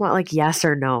I just want like yes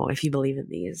or no if you believe in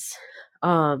these.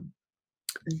 Um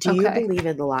do you Okay. believe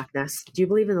in the Loch Ness? Do you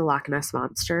believe in the Loch Ness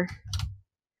monster?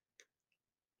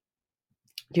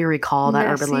 Do you recall that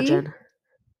urban Nessie? legend?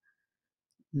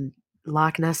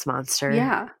 Loch Ness monster.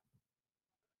 Yeah.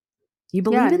 You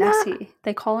Yeah, believe in that? Nessie.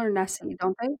 They call her Nessie,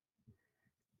 don't they?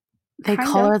 They Kind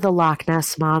call of. her the Loch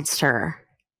Ness monster.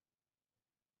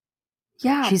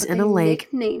 Yeah, She's but in they a lake.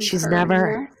 nicknamed She's her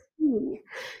never Nessie.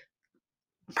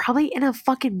 probably in a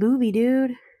fucking movie,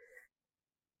 dude.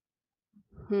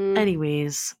 Hmm.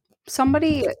 Anyways,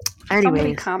 Somebody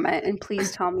somebody anyways, comment and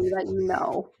please tell me that you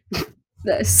know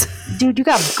this. dude, you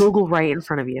got Google right in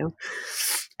front of you.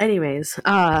 Anyways,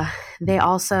 they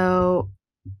also,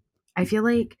 I feel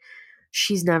like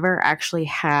she's never actually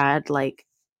had like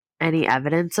any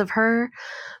evidence of her,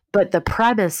 but the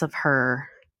premise of her,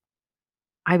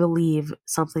 I believe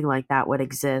something like that would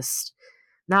exist,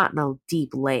 not in a deep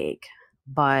lake,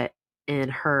 but in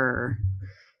her,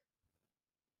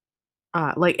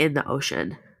 like in the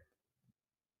ocean.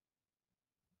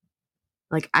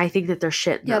 Like I think that there's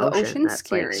shit in the Yeah, the ocean ocean's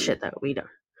that's like scary. shit that we don't.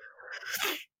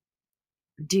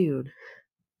 Dude,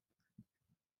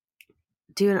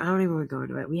 dude, I don't even want to go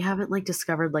into it. We haven't like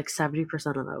discovered like 70%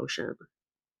 of the ocean.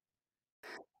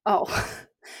 Oh,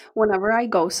 whenever I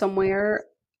go somewhere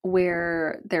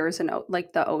where there's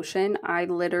like the ocean, I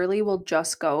literally will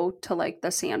just go to like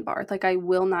the sandbar. Like I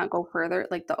will not go further.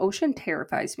 Like the ocean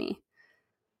terrifies me.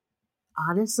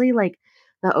 Honestly, like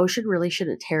the ocean really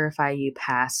shouldn't terrify you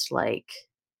past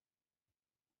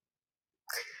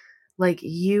like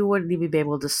you wouldn't even be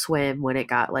able to swim when it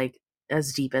got like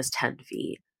as deep as 10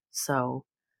 feet. So,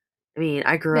 I mean,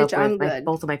 I grew Bitch, up with I'm good.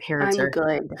 both of my parents I'm are,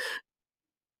 good.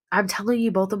 I'm telling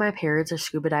you, both of my parents are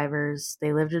scuba divers.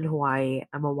 They lived in Hawaii.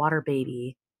 I'm a water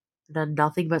baby. I've done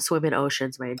nothing but swim in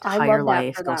oceans my I entire love that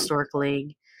life, for go them.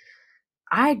 snorkeling.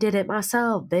 I did it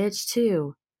myself, bitch,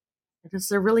 too.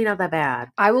 They're really not that bad.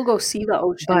 I will go see the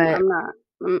ocean. But I'm not.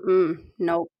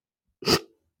 Nope.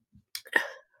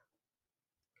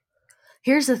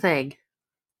 here's the thing,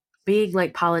 being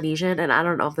like Polynesian, and I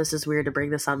don't know if this is weird to bring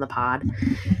this on the pod,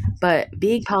 but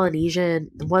being Polynesian,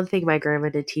 one thing my grandma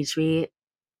did teach me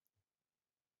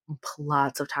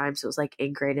lots of times, it was like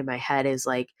ingrained in my head, is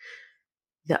like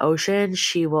the ocean,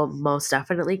 she will most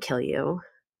definitely kill you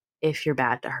if you're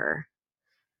bad to her.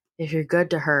 If you're good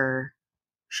to her,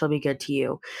 she'll be good to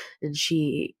you. And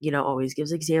she, always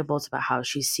gives examples about how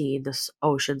she's seen this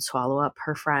ocean swallow up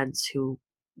her friends who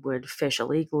would fish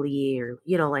illegally or,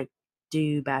 like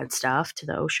do bad stuff to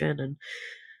the ocean and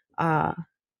uh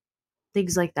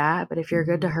things like that. But if you're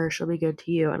good to her, she'll be good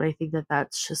to you. And I think that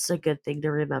that's just a good thing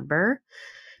to remember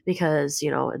because,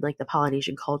 in like the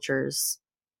Polynesian cultures,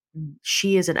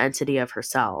 she is an entity of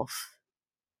herself.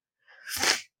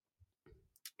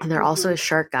 And they're also Hmm. a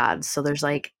shark gods. So there's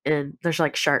like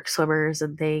shark swimmers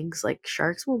and things. Like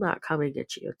sharks will not come and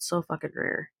get you. It's so fucking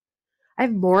rare. I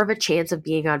have more of a chance of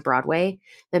being on Broadway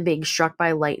than being struck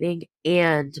by lightning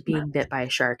and being bit by a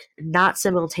shark. Not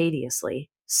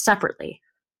simultaneously, separately.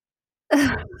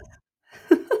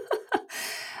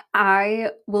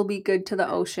 I will be good to the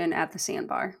ocean at the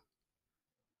sandbar.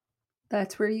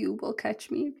 That's where you will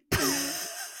catch me. Bitch,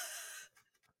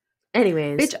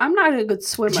 Anyways, I'm not a good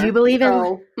do you swimmer. believe in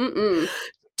So, mm-mm.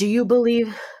 Do you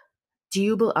believe?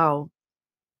 Oh,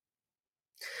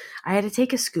 I had to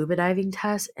take a scuba diving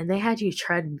test, and they had you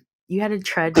tread. You had to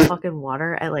tread fucking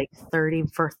water at like 30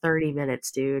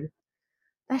 minutes, dude.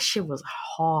 That shit was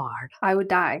hard. I would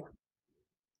die.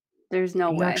 There's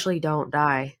no You way. actually don't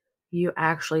die. You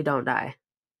actually don't die.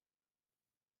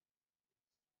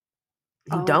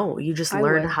 You Oh, don't. You just I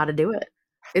learn would. how to do it.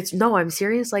 It's no, I'm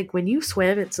serious. Like when you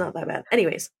swim, it's not that bad.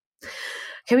 Anyways,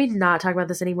 can we not talk about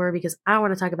this anymore? Because I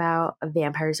want to talk about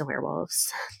vampires and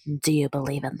werewolves. Do you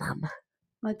believe in them?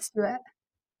 Let's do it.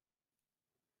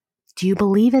 Do you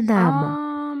believe in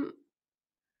them?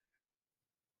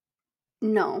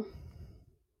 No.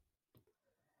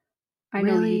 I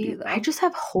know you Really? do I though. just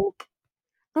have hope.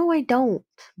 No, I don't.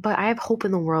 But I have hope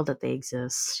in the world that they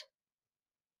exist.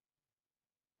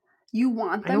 You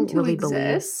want I them don't to really believe.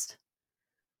 exist?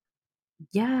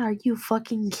 Yeah, are you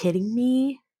fucking kidding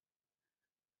me?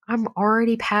 I'm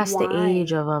already past the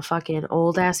age Why? of a fucking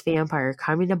old ass vampire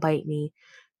coming to bite me,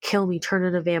 kill me, turn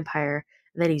into a vampire,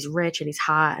 and then he's rich and he's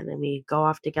hot, and then we go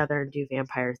off together and do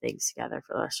vampire things together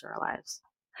for the rest of our lives.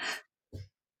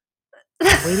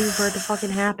 I'm waiting for it to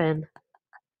fucking happen.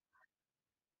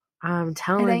 I'm It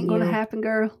telling ain't gonna you. happen,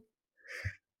 girl.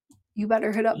 You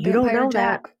better hit up You don't Vampire know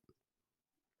that. Jack.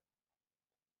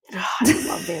 Ugh, I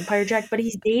love Vampire Jack, but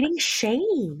he's dating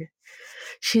Shane.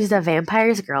 She's the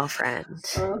vampire's girlfriend.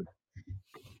 Uh,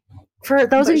 For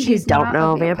those of but you who she's don't not a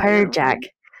know, Vampire vampire, Jack. right?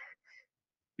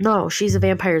 No, she's a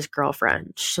vampire's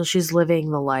girlfriend. So she's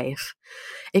living the life.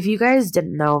 If you guys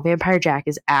didn't know, Vampire Jack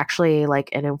is actually like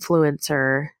an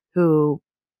influencer who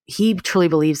he truly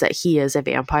believes that he is a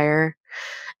vampire.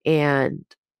 And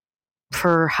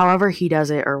for however he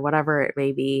does it or whatever it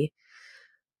may be,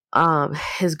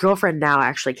 his girlfriend now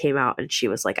actually came out and she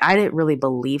was like, I didn't really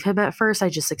believe him at first. I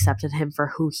just accepted him for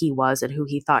who he was and who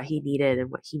he thought he needed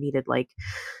and what he needed. Like,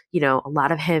 a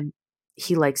lot of him,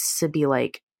 he likes to be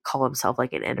like, call himself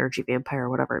like an energy vampire or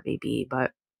whatever it may be.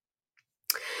 But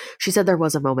she said there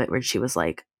was a moment when she was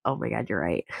like, oh my God, you're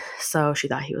right. So she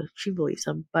believes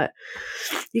him. But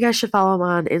you guys should follow him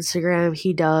on Instagram.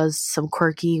 He does some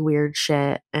quirky, weird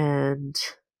shit. And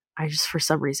I just, for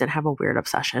some reason, have a weird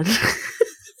obsession.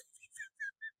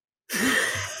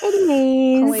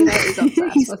 Anyways, Helena is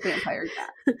obsessed he's with Vampire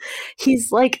Jack.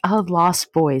 he's like a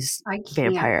Lost Boys I can't.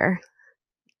 vampire.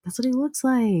 That's what he looks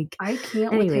like. I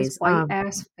can't with his Anyways, white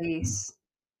ass face.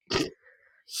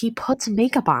 he puts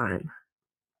makeup on.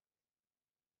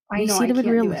 I You know seen I him in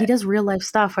can't real. do He it. does real life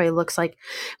stuff. Where he looks like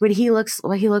what he looks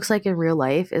like in real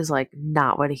life is like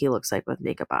not what he looks like with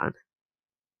makeup on.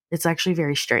 It's actually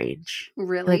very strange. He like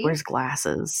Really? wears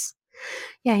glasses.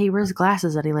 Yeah, he wears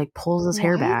glasses and he like pulls his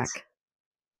hair What? back.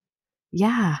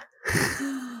 Yeah,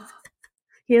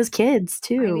 he has kids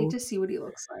I need too. to see what he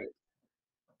looks like.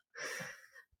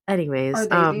 Anyways, Are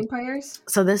they vampires?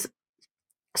 so this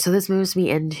moves me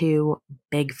into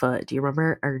Bigfoot. Do you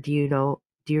remember or do you know?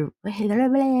 Do you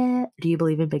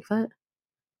believe in Bigfoot?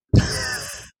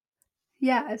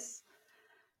 Yes.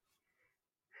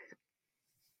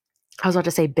 I was about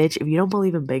to say, bitch, if you don't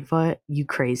believe in Bigfoot, you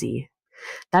crazy.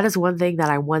 That is one thing that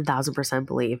I 1000%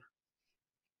 believe.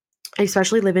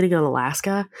 Especially living in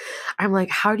Alaska. I'm like,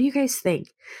 how do you guys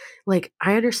think? Like,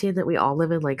 I understand that we all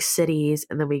live in like cities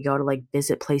and then we go to like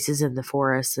visit places in the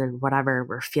forest and whatever, and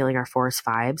we're feeling our forest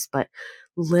vibes, but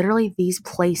literally these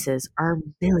places are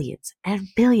millions and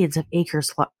billions of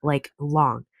acres like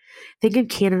long. Think of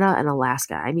Canada and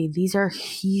Alaska. I mean, these are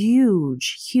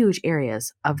huge, huge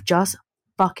areas of just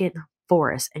fucking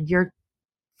forest. And you're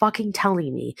fucking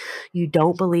telling me you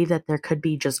don't believe that there could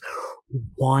be just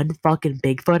one fucking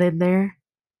Bigfoot in there?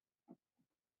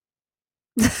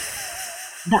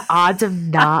 The odds of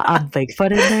not a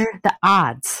Bigfoot in there? The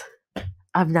odds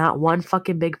of not one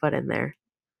fucking Bigfoot in there.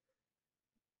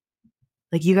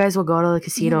 Like, you guys will go to the You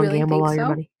casino and really gamble think all your so?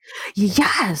 money?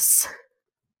 Yes,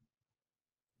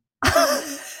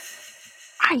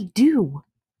 I do.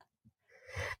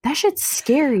 That shit's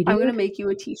scary, I'm gonna dude. make you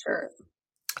a t-shirt.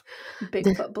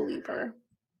 Bigfoot believer.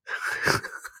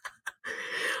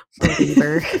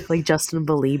 Belieber, like Justin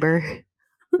Belieber.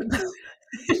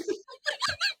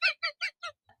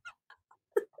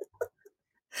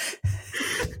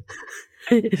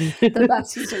 The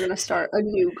besties are gonna start a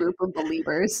new group of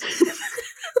believers.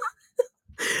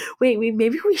 Wait,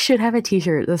 maybe we should have a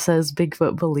T-shirt that says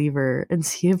Bigfoot Believer and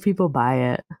see if people buy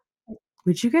it.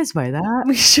 Would you guys buy that?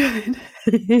 We should.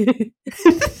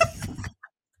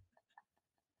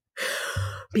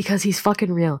 because he's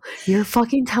fucking real. You're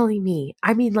fucking telling me.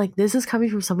 I mean, like, this is coming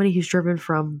from somebody who's driven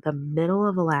from the middle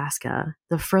of Alaska,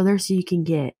 the furthest you can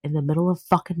get in the middle of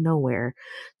fucking nowhere,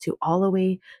 to all the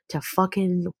way to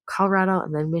fucking Colorado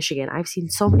and then Michigan. I've seen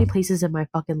so many places in my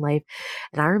fucking life.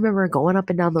 And I remember going up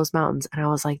and down those mountains and I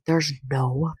was like, there's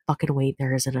no fucking way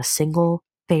there isn't a single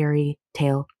fairy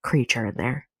tale creature in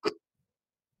there.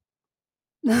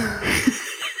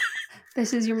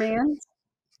 This is your man's?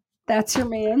 That's your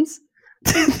man's?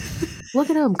 Look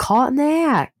at him, caught in the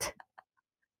act.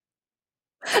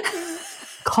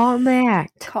 Caught in the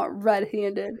act. Caught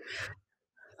red-handed.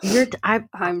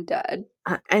 I'm dead.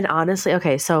 And honestly,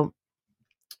 okay, so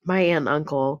my aunt and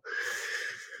uncle,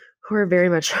 who are very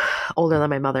much older than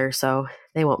my mother, so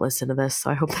they won't listen to this, so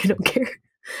I hope they don't care.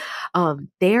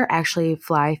 They are actually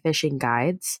fly fishing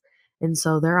guides, and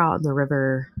so they're out in the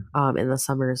river in the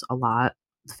summers a lot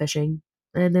fishing,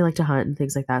 and they like to hunt and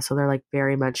things like that. So they're like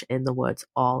very much in the woods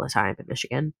all the time in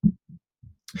Michigan.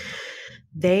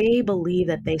 They believe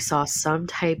that they saw some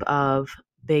type of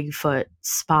Bigfoot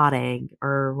spotting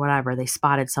or whatever. They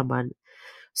spotted someone.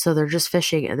 So they're just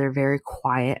fishing and they're very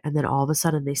quiet. And then all of a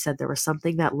sudden they said there was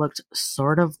something that looked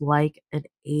sort of like an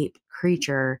ape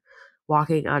creature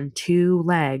walking on two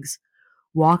legs,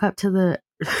 walk up to the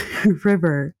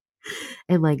river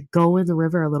and like go in the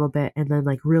river a little bit and then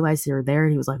like realize they were there.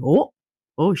 And he was like,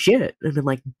 oh shit. And then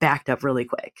like backed up really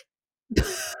quick.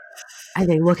 And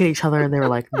they look at each other and they were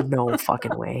like, no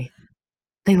fucking way.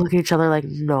 They look at each other like,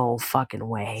 no fucking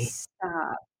way.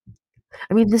 Stop.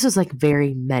 I mean, this was like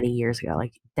very many years ago,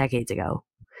 like decades ago.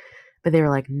 But they were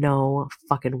like, no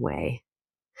fucking way.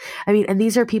 I mean, and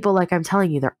these are people, like I'm telling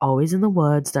you, they're always in the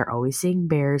woods. They're always seeing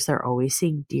bears. They're always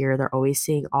seeing deer. They're always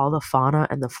seeing all the fauna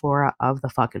and the flora of the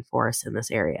fucking forest in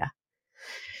this area.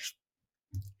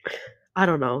 I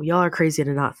don't know. Y'all are crazy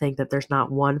to not think that there's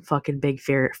not one fucking big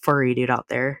furry dude out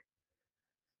there.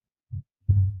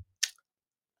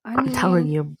 I'm telling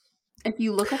you. If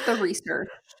you look up the research,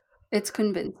 it's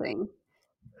convincing.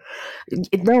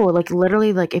 No, like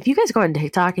literally, like if you guys go on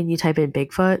TikTok and you type in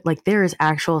Bigfoot, like there is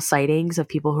actual sightings of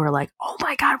people who are like, oh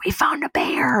my God, we found a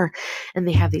bear. And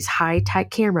they have these high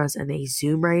tech cameras and they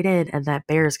zoom right in. And that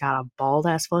bear's got a bald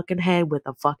ass fucking head with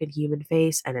a fucking human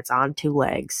face and it's on two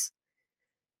legs.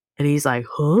 And he's like,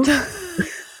 huh?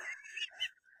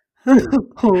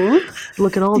 Huh?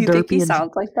 Looking all Do you think he derpy and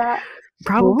sounds like that?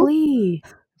 probably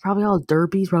all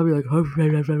derpy. He's probably like, oh, blah,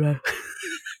 blah, blah, blah.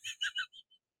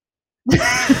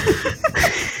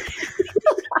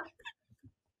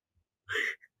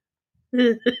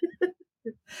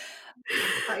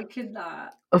 I could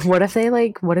not. What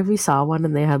if we saw one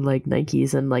and they had like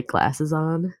Nikes and like glasses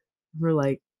on? We're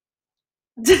like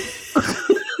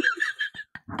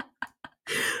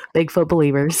Bigfoot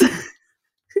believers.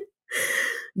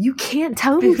 You can't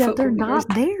tell me that they're not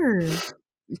there.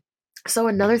 So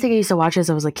another thing I used to watch as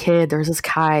I was a kid, there was this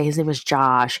guy, his name was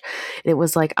Josh. And it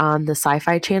was like on the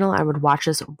Sci-Fi Channel. I would watch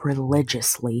this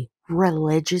religiously. And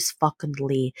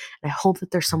I hope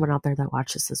that there's someone out there that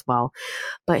watches this as well.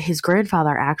 But his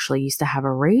grandfather actually used to have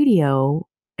a radio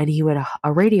and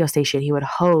a radio station. He would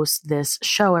host this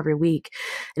show every week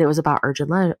and it was about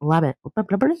urban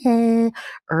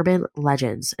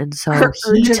legends. And so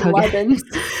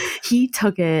he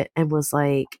took it and was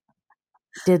like,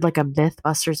 did like a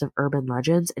Mythbusters of urban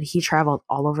legends, and he traveled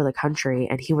all over the country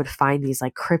and he would find these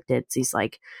like cryptids, these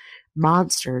like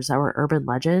monsters that were urban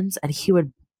legends, and he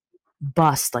would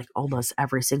bust like almost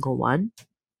every single one.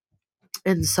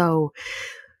 And so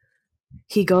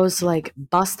he goes to like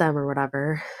bust them or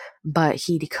whatever, but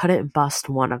he couldn't bust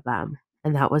one of them,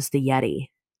 and that was the Yeti.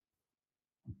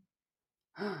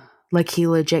 Like he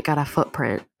legit got a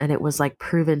footprint and it was like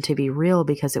proven to be real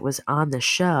because it was on the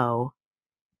show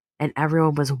and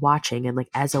everyone was watching and like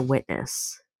as a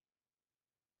witness.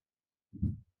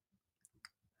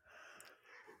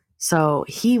 So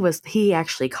he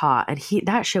actually caught, and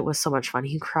that shit was so much fun.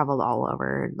 He traveled all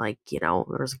over and like, you know,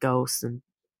 there was ghosts and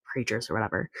creatures or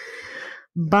whatever.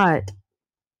 But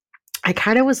I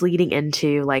kind of was leading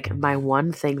into like my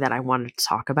one thing that I wanted to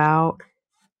talk about.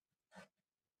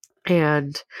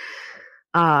 And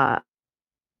that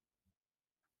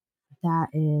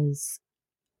is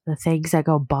the things that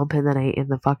go bump in the night in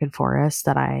the fucking forest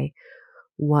that I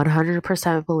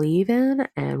 100% believe in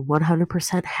and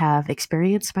 100% have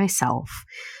experienced myself.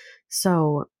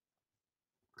 So,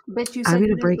 but you said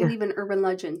you didn't believe in urban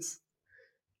legends.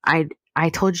 I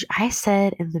told you, I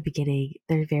said in the beginning,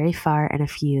 they're very far and a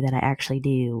few that I actually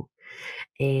do.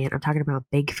 And I'm talking about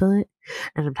Bigfoot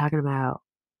and I'm talking about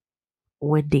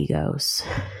Wendigos.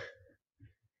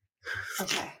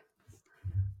 Okay.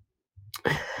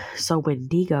 So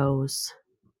Wendigos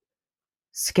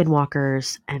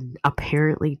skinwalkers, and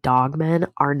apparently dogmen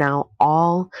are now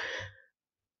all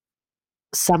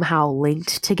somehow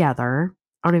linked together.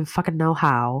 I don't even fucking know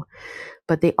how,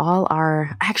 but they all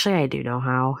are. Actually, I do know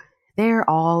how. They're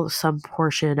all some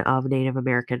portion of Native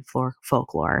American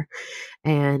folklore.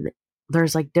 And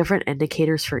there's like different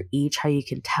indicators for each, how you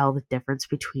can tell the difference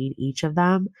between each of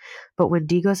them. But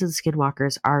Wendigos and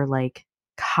Skinwalkers are like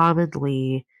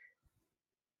commonly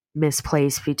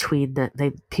misplaced between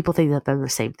people think that they're the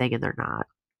same thing and they're not.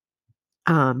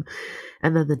 Um,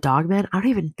 and then the Dogman, I don't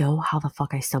even know how the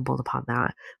fuck I stumbled upon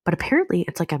that, but apparently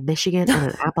it's like a Michigan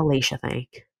and an Appalachia thing.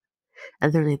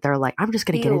 And they're like, I'm just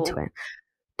gonna get into Ew. it.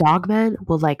 Dogmen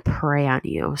will like prey on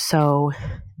you, so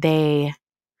they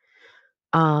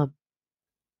um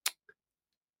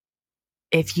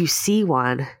if you see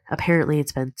one, apparently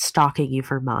it's been stalking you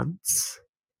for months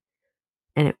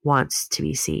and it wants to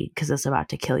be seen because it's about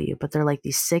to kill you. But they're like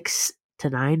these 6 to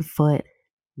 9 foot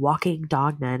walking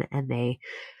dogmen and they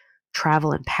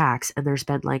travel in packs. And there's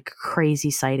been like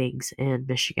crazy sightings in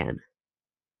Michigan.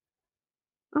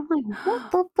 I'm like,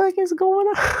 what the fuck is going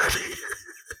on?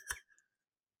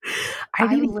 I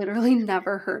didn't I've even literally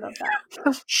never heard of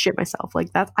that. shit myself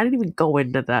like that. I didn't even go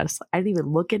into this. I didn't even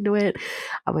look into it.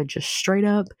 I went just straight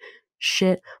up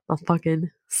shit my fucking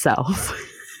self.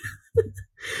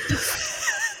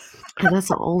 And that's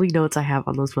the only notes I have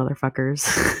on those motherfuckers.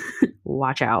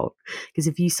 Watch out. Because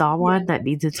if you saw Yeah, one, that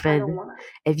means I don't want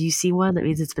if you see one, that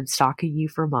means it's been stalking you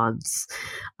for months.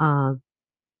 Um,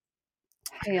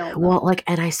 to. Hell well, no. like,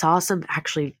 and I saw some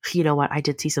actually, you know what? I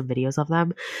did see some videos of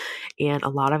them, and a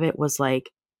lot of it was like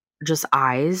just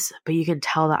eyes, but you can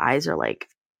tell the eyes are like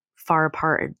far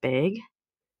apart and big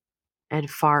and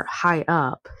far high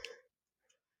up.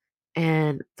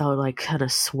 And they'll like kind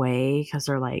of sway because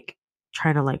they're like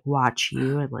trying to like watch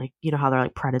you and like you know how they're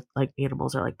like like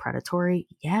animals are like predatory.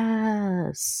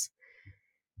 Yes,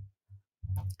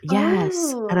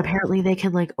 and Oh apparently they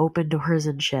can like open doors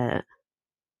and shit.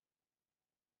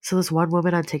 So this one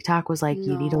woman on TikTok was like,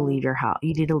 you need to no. leave your house,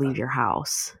 you need to leave your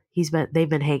house. They've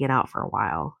been hanging out for a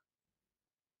while.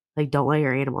 Like, don't let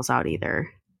your animals out either.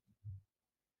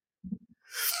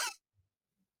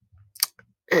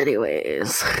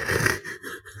 Anyways.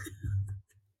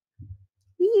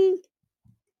 Eek,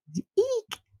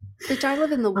 eek. Bitch, I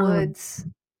live in the um woods.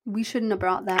 We shouldn't have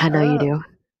brought I that know you up. do.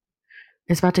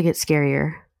 It's about to get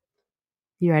scarier.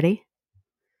 You ready?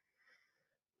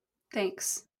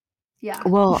 Thanks. Yeah.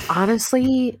 Well,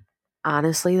 honestly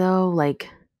though, like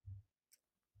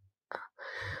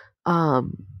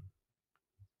um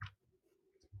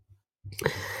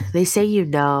they say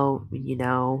when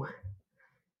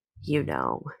you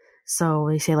know. So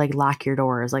they say like lock your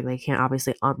doors, like they can't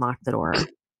obviously unlock the door.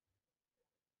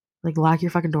 Like lock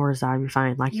your fucking doors down, you're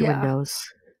fine. Lock your Yeah.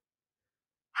 windows.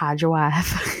 Hide your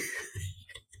wife.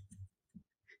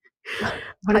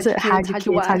 What is Hide it? your kids, Hide your hide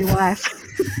your kids, hide your wife. wife.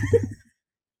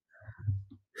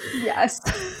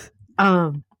 Yes.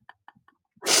 um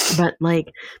but like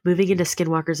moving into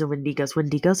skinwalkers and wendigos.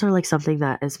 Wendigos are like something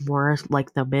that is more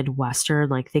like the Midwestern,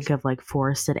 like think of like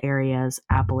forested areas,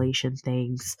 Appalachian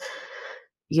things,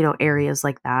 areas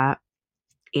like that.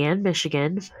 And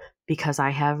Michigan, because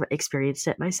I have experienced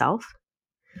it myself.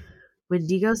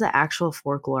 Wendigo's the actual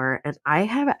folklore, and I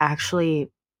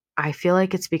feel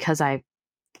like it's because I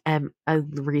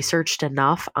researched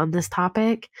enough on this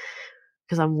topic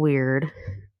because I'm weird.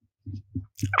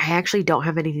 I actually don't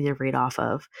have anything to read off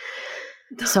of.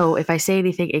 So if I say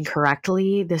anything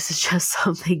incorrectly, this is just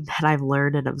something that I've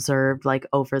learned and observed like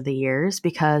over the years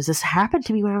because this happened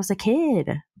to me when I was a kid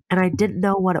and I didn't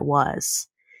know what it was.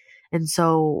 And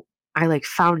so I like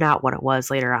found out what it was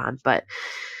later on. But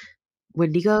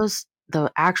Wendigos,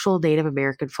 the actual Native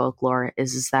American folklore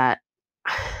is that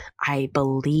I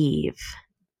believe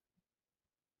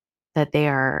that they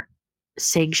are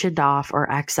sanctioned off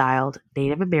or exiled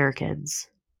Native Americans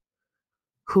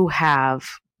who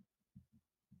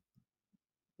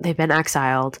they've been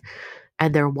exiled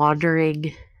and they're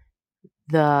wandering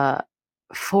the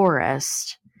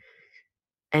forest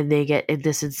and they get in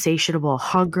this insatiable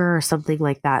hunger or something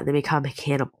like that. They become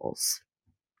cannibals.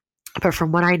 But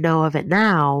from what I know of it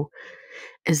now,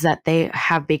 is that they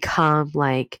have become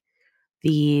like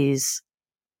these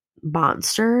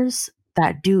monsters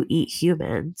that do eat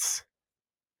humans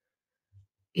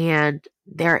and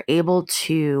they're able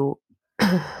to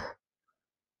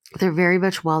they're very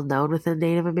much well known within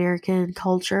Native American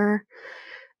culture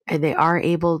and they are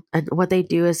able and what they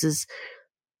do is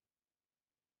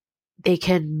they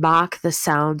can mock the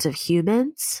sounds of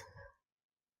humans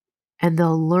and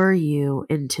they'll lure you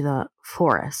into the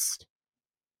forest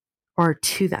or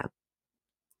to them.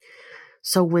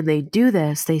 So when they do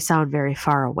this, they sound very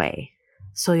far away.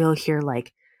 So you'll hear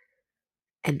like,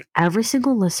 and every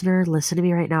single listener, listen to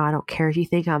me right now. I don't care if you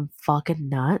think I'm fucking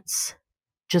nuts.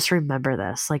 Just remember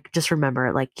this. Like, just remember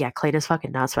it. Like, yeah, Clayton is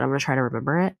fucking nuts, but I'm going to try to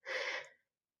remember it.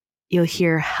 You'll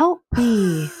hear, help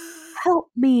me, help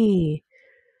me.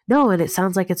 No, and it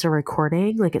sounds like it's a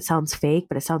recording. Like, it sounds fake,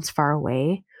 but it sounds far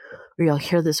away. Or you'll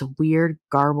hear this weird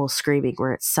garble screaming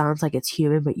where it sounds like it's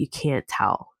human, but you can't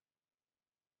tell.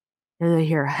 And you'll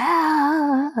hear,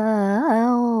 help.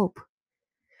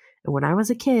 And when I was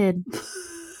a kid,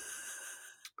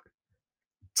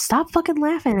 stop fucking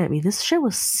laughing at me. This shit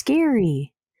was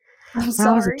scary. I'm When I was a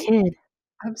sorry. kid, I'm when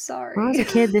I was sorry. a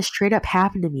kid, this straight up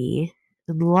happened to me.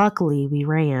 And luckily, we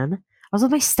ran. I was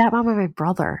with my stepmom and my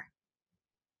brother.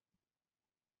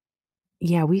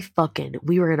 Yeah, we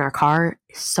were in our car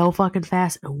so fucking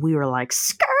fast, and we were like,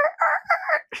 skirt.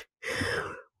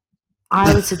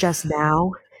 I would suggest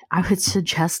now, I would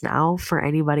suggest now for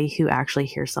anybody who actually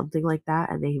hears something like that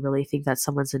and they really think that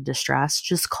someone's in distress,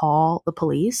 just call the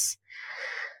police.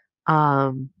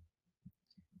 Um,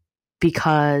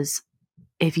 because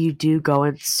if you do go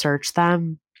and search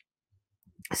them,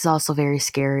 it's also very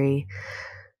scary.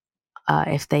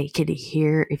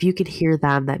 If you can hear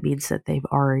them, that means that they've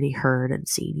already heard and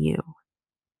seen you.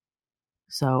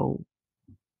 So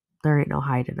there ain't no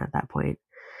hiding at that point.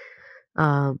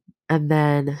 Um, and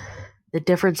then the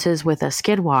differences with a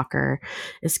skinwalker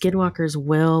is skinwalkers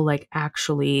will like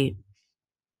actually,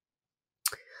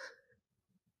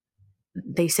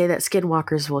 they say that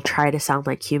skinwalkers will try to sound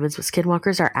like humans, but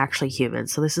skinwalkers are actually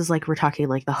humans. So this is like we're talking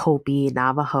like the Hopi,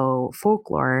 Navajo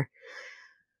folklore,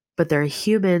 but they're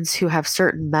humans who have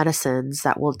certain medicines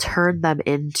that will turn them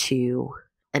into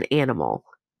an animal.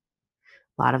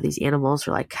 A lot of these animals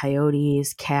are like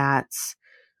coyotes, cats,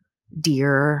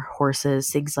 deer, horses,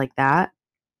 things like that.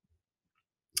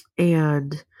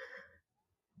 And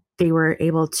they were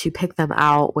able to pick them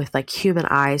out with like human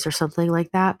eyes or something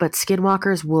like that. But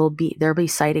skinwalkers there'll be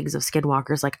sightings of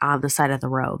skinwalkers like on the side of the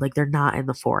road. Like they're not in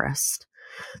the forest.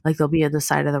 Like they'll be on the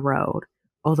side of the road.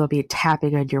 Or they'll be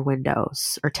tapping on your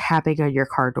windows or tapping on your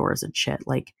car doors and shit.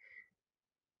 Like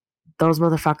those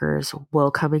motherfuckers will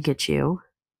come and get you.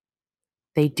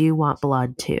 They do want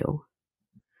blood too.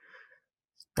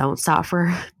 Don't stop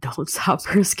for don't stop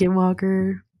for a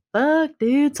skinwalker. Fuck,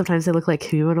 dude. Sometimes they look like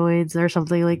humanoids or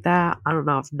something like that. I don't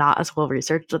know. I've not as well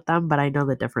researched with them, but I know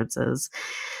the differences.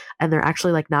 And they're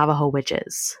actually like Navajo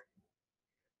witches.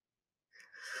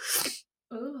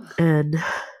 Ugh. And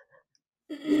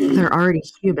they're already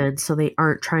human, so they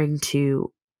aren't trying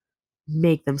to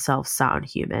make themselves sound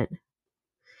human.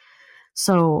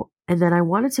 So, and then I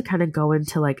wanted to kind of go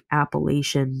into like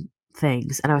Appalachian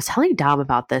things. And I was telling Dom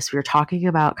about this. We were talking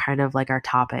about kind of like our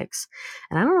topics.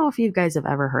 And I don't know if you guys have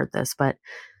ever heard this, but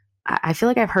I feel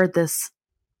like I've heard this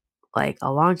like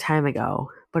a long time ago,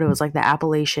 but it was like the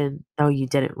Appalachian no you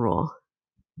didn't rule.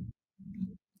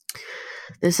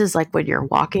 This is like when you're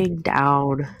walking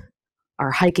down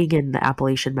or hiking in the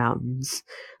Appalachian Mountains.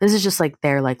 This is just like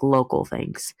their like local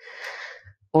things.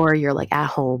 Or you're like at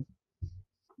home.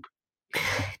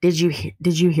 Did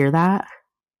you hear that?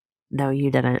 No,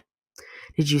 you didn't.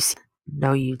 Did you see?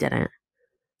 No, you didn't.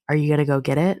 Are you going to go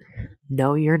get it?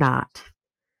 No, you're not.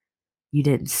 You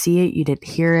didn't see it, you didn't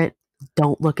hear it.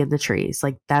 Don't look in the trees.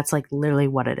 Like that's like literally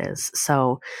what it is.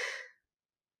 So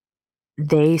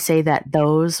they say that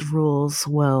those rules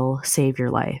will save your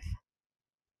life.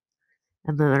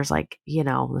 And then there's like,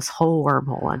 this whole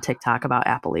wormhole on TikTok about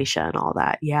Appalachia and all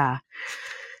that. Yeah.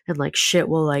 And like shit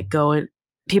will like go and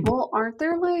people. Well, aren't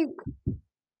there like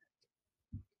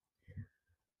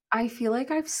I feel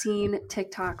like I've seen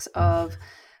TikToks of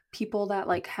people that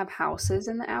like have houses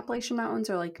in the Appalachian Mountains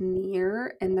or like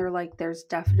near, and they're like, there's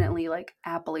definitely like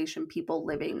Appalachian people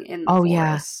living in the Oh,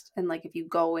 yeah. forest. And like, if you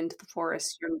go into the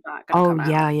forest, you're not going to Oh,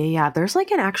 come yeah. out. Yeah. Yeah. There's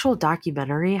like an actual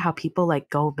documentary how people like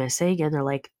go missing and they're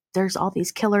like, there's all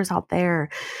these killers out there.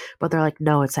 But they're like,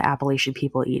 no, it's the Appalachian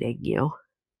people eating you.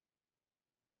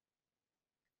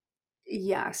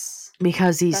 Yes,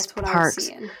 Because that's what I've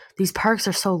seen. these parks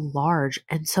are so large.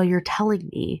 And so you're telling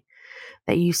me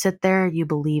that you sit there and you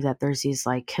believe that there's these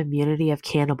like community of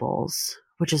cannibals,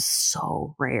 which is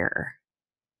so rare.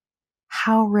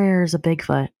 How rare is a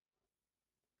Bigfoot?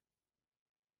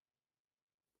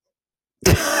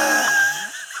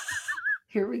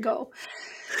 Here we go.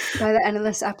 By the end of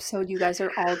this episode, you guys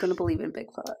are all going to believe in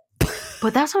Bigfoot.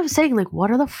 But that's what I'm saying. Like,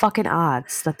 what are the fucking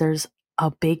odds that there's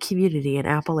a big community in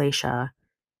Appalachia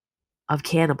of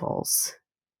cannibals?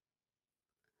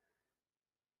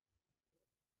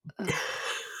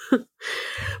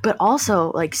 But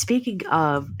also, like, speaking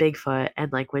of Bigfoot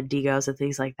and like Wendigos and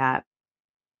things like that,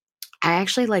 I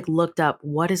actually like looked up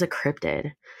what is a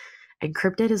cryptid. And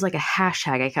cryptid is like a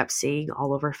hashtag I kept seeing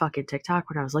all over fucking TikTok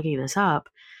when I was looking this up.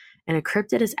 And a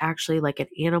cryptid is actually like an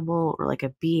animal or like a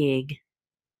being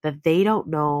that they don't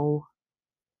know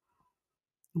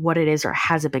what it is or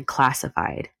hasn't been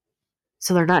classified.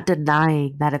 So they're not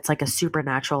denying that it's like a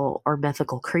supernatural or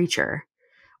mythical creature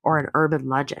or an urban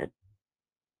legend.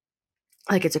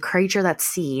 Like it's a creature that's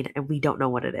seen and we don't know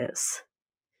what it is.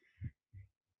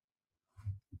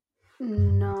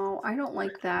 No, I don't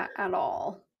like that at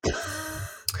all.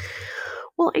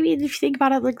 Well, I mean, if you think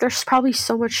about it, like there's probably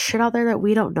so much shit out there that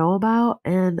we don't know about,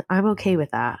 and I'm okay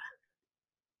with that.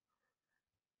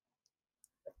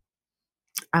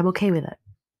 I'm okay with it.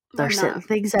 I'm There's certain not.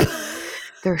 things that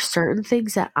there's certain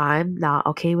things that I'm not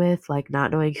okay with, like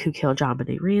not knowing who killed John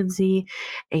Benet Ramsey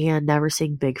and never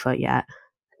seeing Bigfoot yet,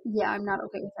 Yeah, I'm not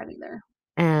okay with that either.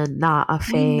 and not a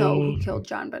We know who Fae. killed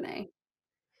John Bonet.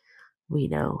 We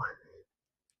know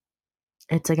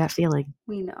it's a gut feeling.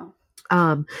 We know.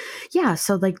 Um, yeah,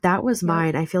 so like that was Yep.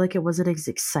 mine. I feel like it wasn't as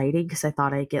exciting because I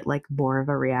thought I'd get like more of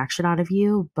a reaction out of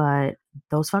you, but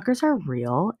those fuckers are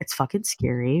real. It's fucking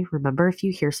scary. Remember, if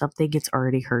you hear something, it's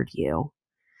already heard you.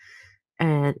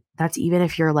 And that's even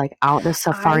if you're like out in a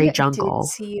safari I did jungle.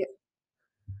 see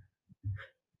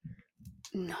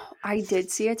No, I did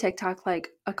see a TikTok like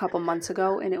a couple months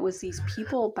ago, and it was these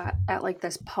people at like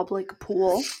this public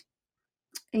pool,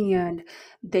 and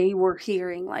they were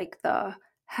hearing like the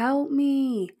help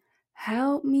me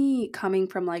coming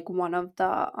from like one of the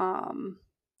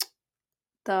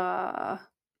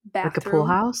Like a pool bathroom,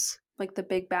 house. like the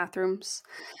big bathrooms.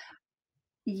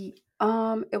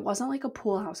 It wasn't like a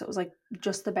pool house. It was like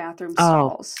just the bathroom Oh,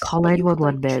 stalls, call but you could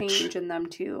 911, like bitch. change in them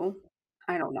too.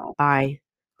 I don't know. Bye.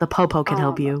 The popo can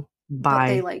help Um, you. but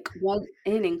they Bye. like went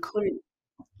in and couldn't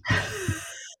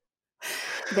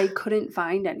they couldn't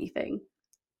find anything.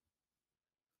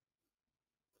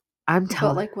 I'm But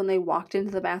telling. like when they walked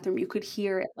into the bathroom, you could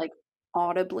hear it like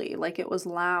audibly, like it was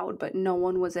loud, but no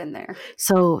one was in there.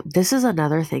 So this is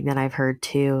another thing that I've heard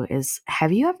too is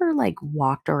have you ever like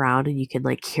walked around and you can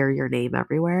like hear your name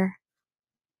everywhere?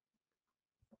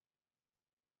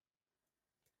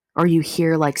 Or you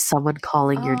hear like someone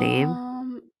calling your name?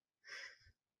 Um,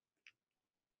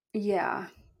 yeah.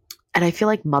 And I feel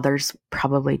like mothers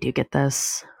probably do get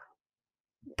this,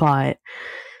 but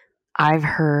I've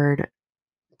heard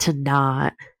to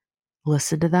not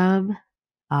listen to them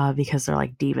because they're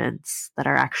like demons that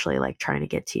are actually like trying to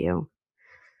get to you.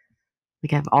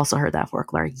 Like I've also heard that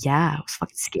folklore. Yeah, it was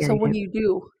fucking So scary, what dude. do you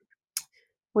do?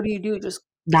 What do you do? Just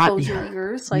Not close you your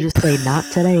ears? just say not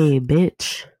today,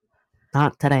 bitch.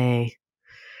 Not today.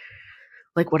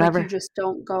 Like Like you whatever. just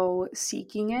don't go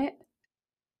seeking it?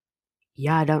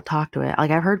 Yeah, don't talk to it.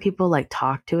 Like I've heard people like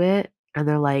talk to it and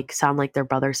they're like sound like their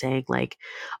brother saying like,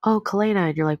 "Oh, Kalena,"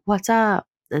 and you're like, "What's up?"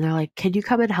 And they're like, "Can you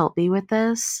come and help me with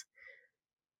this?"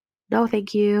 No,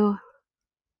 thank you.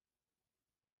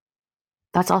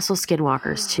 That's also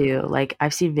skinwalkers too. Like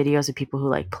I've seen videos of people who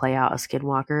like play out a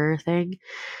skinwalker thing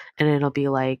and it'll be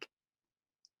like,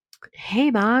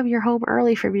 "Hey mom, you're home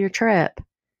early from your trip."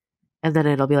 And then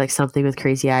it'll be like something with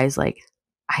crazy eyes like,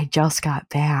 "I just got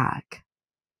back."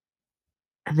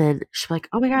 And then she's like,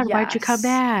 "Oh my god, why'd you come Yes.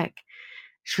 back?"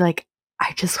 She's like,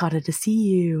 "I just wanted to see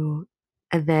you."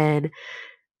 And then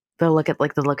they'll look at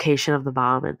like the location of the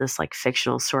bomb in this like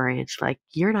fictional story and she's like,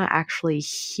 "You're not actually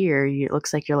here. It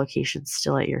looks like your location's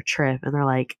still at your trip." And they're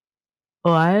like,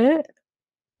 "What?"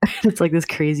 It's like this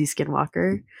crazy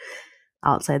skinwalker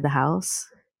outside the house.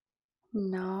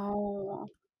 No.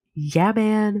 Yeah,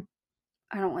 man.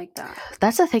 I don't like that.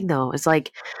 That's the thing though. It's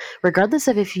like, regardless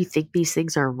of if you think these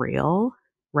things are real,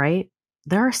 right?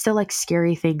 There are still like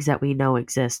scary things that we know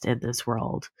exist in this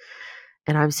world.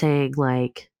 And I'm saying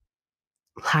like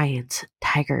lions,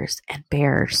 tigers, and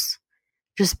bears.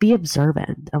 Just be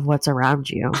observant of what's around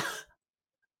you.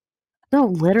 No,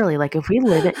 literally, like if we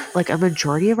live it, like a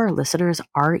majority of our listeners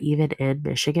are even in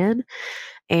Michigan,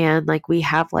 and like we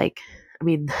have like, I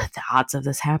mean, the odds of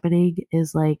this happening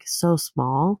is like so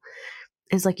small.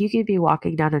 Is like you could be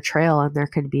walking down a trail and there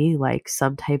could be like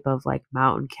some type of like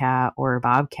mountain cat or a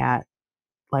bobcat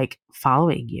like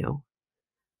following you.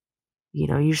 You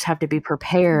know, you just have to be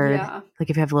prepared. Yeah. Like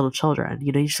if you have little children,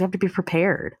 you know, you just have to be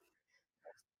prepared.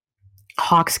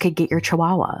 Hawks could get your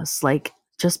chihuahuas. Like,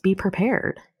 just be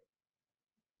prepared.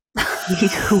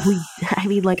 I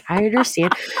mean, like, I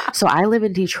understand. So I live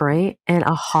in Detroit, and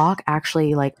a hawk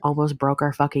actually, like, almost broke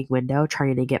our fucking window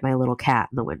trying to get my little cat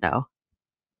in the window.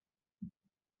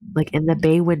 Like, in the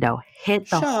bay window. Hit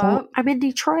the Shut whole. up. I'm in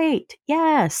Detroit.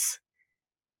 Yes.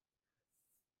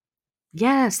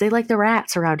 Yes, they like the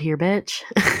rats around here, bitch.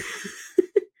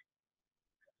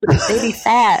 They be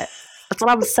fat. That's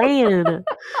what I'm saying.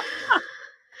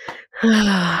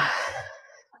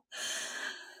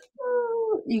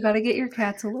 You got to get your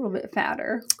cats a little bit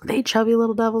fatter. They chubby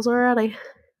little devils already.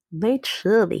 They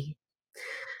chubby.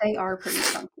 They are pretty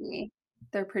chunky.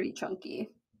 They're pretty chunky.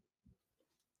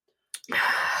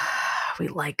 We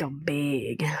like them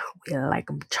big. We like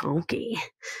them chunky.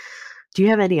 Do you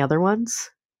have any other ones?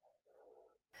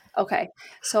 Okay,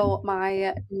 so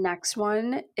my next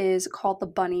one is called The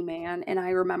Bunny Man, and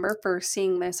I remember first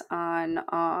seeing this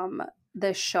on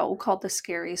this show called The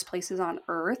Scariest Places on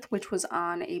Earth, which was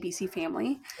on ABC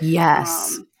Family,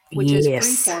 Yes. which is Yes.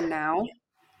 Freeform now.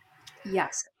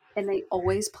 Yes, and they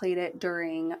always played it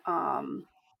during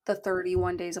the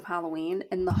 31 days of Halloween,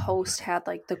 and the host had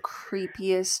like the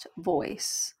creepiest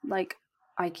voice. Like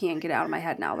I can't get it out of my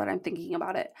head now that I'm thinking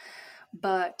about it.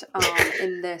 But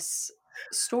in this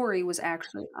story was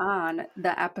actually on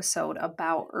the episode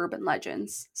about urban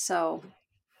legends. So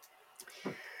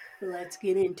let's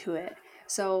get into it.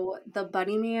 So the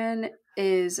Bunny Man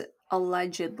is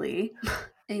allegedly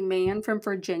a man from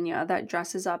Virginia that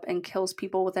dresses up and kills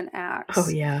people with an Oh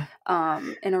axe. yeah.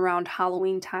 And around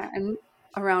Halloween time,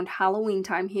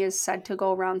 he is said to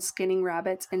go around skinning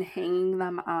rabbits and hanging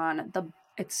them on the.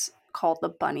 It's called the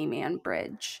Bunny Man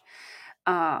Bridge.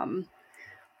 Um,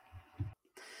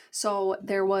 so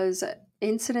there was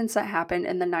incidents that happened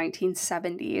in the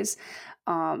 1970s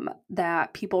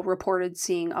that people reported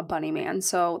seeing a bunny man.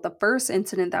 So the first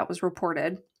incident that was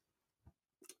reported,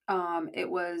 it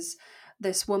was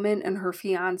this woman and her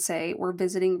fiance were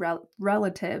visiting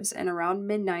relatives, and around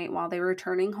midnight, while they were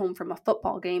returning home from a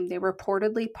football game, they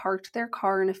reportedly parked their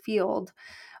car in a field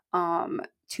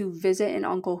to visit an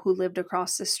uncle who lived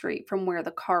across the street from where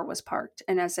the car was parked.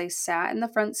 And as they sat in the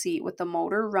front seat with the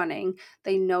motor running,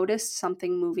 they noticed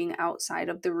something moving outside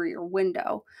of the rear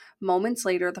window. Moments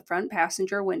later, the front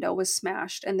passenger window was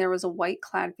smashed, and there was a white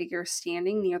clad figure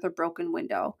standing near the broken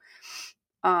window.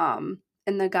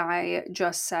 And the guy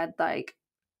just said, like,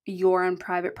 you're on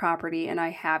private property and I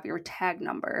have your tag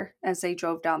number as they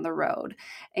drove down the road.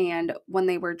 And when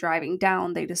they were driving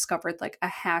down, they discovered like a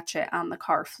hatchet on the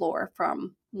car floor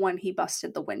from when he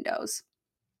busted the windows.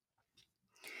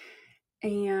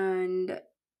 And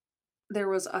there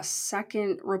was a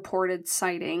second reported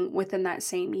sighting within that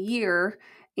same year,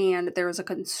 and there was a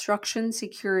construction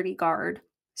security guard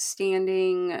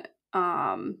standing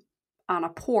on a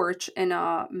porch, and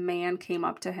a man came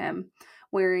up to him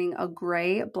wearing a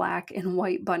gray, black, and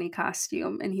white bunny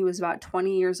costume, and he was about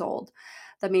 20 years old.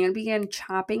 The man began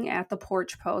chopping at the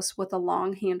porch post with a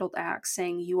long handled axe,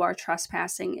 saying, "You are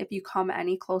trespassing. If you come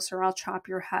any closer, I'll chop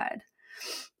your head."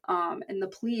 And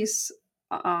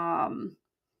um,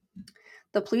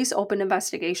 the police opened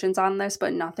investigations on this,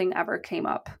 but nothing ever came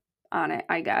up on it,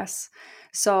 I guess.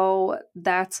 So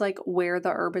that's like where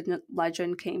the urban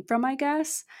legend came from, I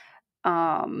guess.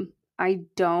 I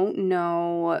don't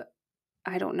know.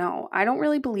 I don't know. I don't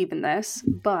really believe in this,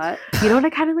 but You know what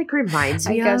it kind of like reminds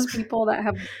I me of? guess people that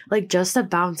have Like just to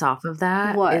bounce off of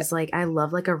that is what? like I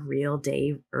love like a real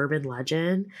day urban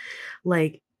legend.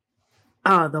 Like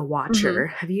The Watcher.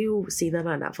 Hmm. Have you seen that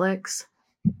on Netflix?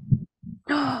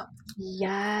 That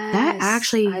Yes, I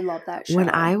actually love that when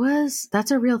show. I was that's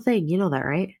a real thing. You know that,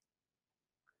 right?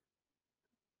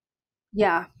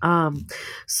 Yeah. Um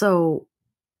so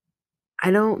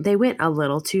I don't they went a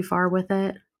little too far with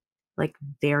it, like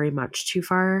very much too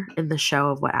far in the show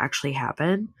of what actually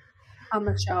happened. On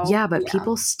the show. Yeah, but Yeah.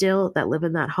 people still that live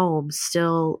in that home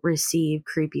still receive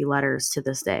creepy letters to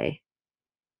this day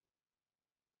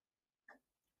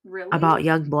Really? about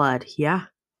young blood. Yeah,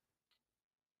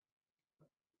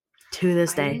 to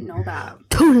this I day. didn't know that.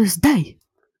 To this day.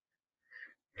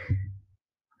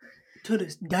 To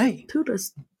this day. To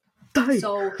this day.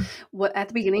 So, what at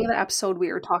the beginning of the episode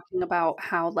we were talking about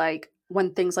how like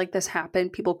when things like this happen,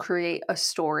 people create a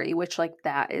story, which like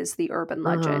that is the urban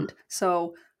Uh-huh. legend.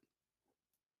 So,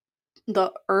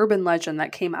 the urban legend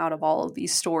that came out of all of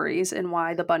these stories and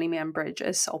why the Bunnyman Bridge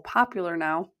is so popular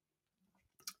now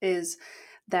is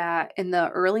that in the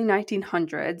early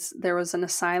 1900s, there was an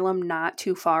asylum not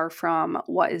too far from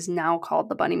what is now called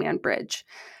the Bunnyman Bridge.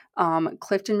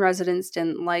 Clifton residents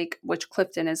didn't like, which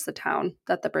Clifton is the town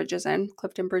that the bridge is in,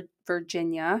 Clifton,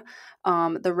 Virginia.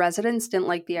 The residents didn't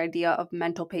like the idea of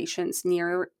mental patients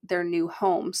near their new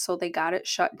home, so they got it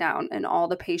shut down, and all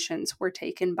the patients were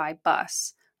taken by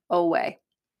bus away.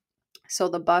 So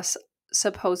the bus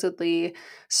supposedly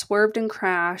swerved and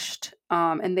crashed,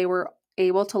 and they were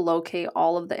able to locate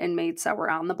all of the inmates that were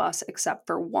on the bus except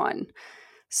for one.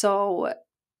 So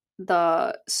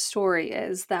the story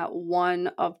is that one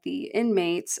of the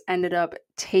inmates ended up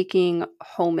taking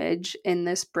homage in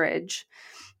this bridge,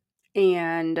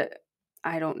 and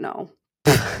I don't know,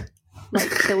 like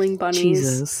killing bunnies,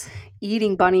 Jesus.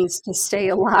 eating bunnies to stay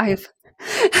alive.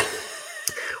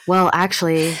 Well,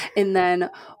 actually, And then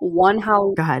one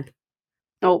how go ahead.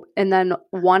 oh, and then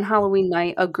one Halloween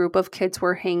night, a group of kids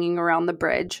were hanging around the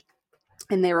bridge,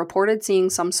 and they reported seeing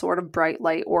some sort of bright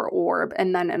light or orb,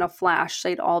 and then in a flash,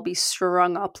 they'd all be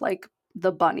strung up like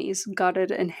the bunnies,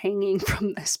 gutted and hanging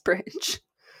from this bridge.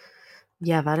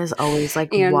 Yeah, that is always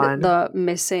like And one.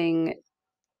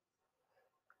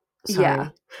 yeah,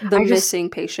 Sorry. the I just, missing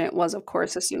patient was, of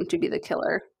course, assumed to be the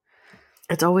killer.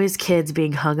 it's always kids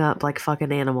being hung up like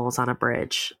fucking animals on a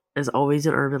bridge. Is always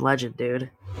an urban legend, dude.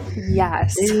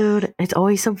 Yes. Dude, it's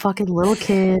always some fucking little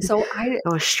kid So I,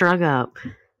 that was strung up.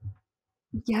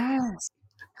 yes.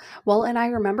 Well, and I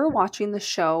remember watching the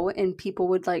show, and people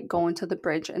would like go into the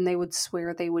bridge and they would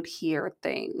swear they would hear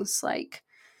things like,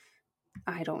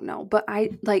 I don't know, but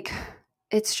I like,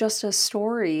 it's just a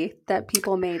story that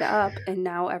people made up, and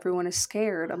now everyone is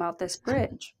scared about this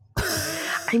bridge.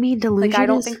 I mean, Like, I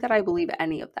don't think that I believe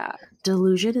any of that.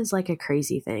 delusion is like a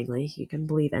crazy thing. Like you can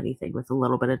believe anything with a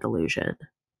little bit of delusion.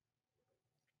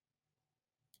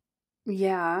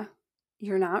 Yeah,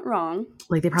 you're not wrong.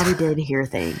 Like they probably did hear We're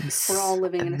things all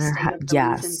living in in a their state head. of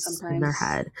delusion Yes, in their sometimes.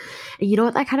 head. And you know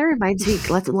what? That kind of reminds me.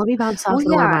 Let me bounce Well, off of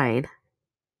one of yeah. mine.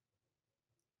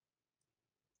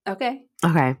 Okay.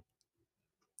 Okay,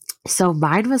 so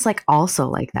mine was like also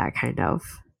like that kind of.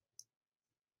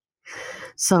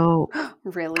 So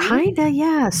Really? kinda,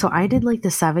 yeah. So I did like the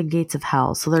seven gates of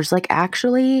hell. So there's like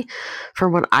actually,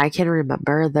 from what I can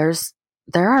remember,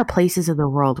 there are places in the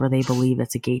world where they believe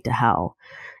it's a gate to hell.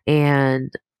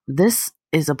 And this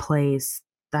is a place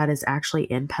that is actually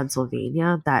in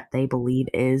Pennsylvania that they believe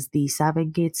is the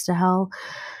seven gates to hell.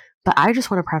 But I just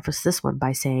want to preface this one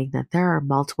by saying that there are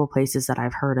multiple places that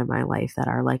I've heard in my life that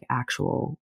are like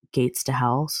actual gates to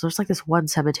hell. So there's like this one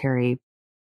cemetery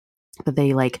that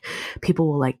they like, people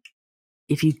will like,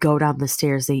 if you go down the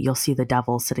stairs, you'll see the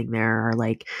devil sitting there, or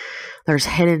like there's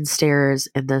hidden stairs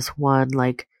in this one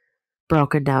like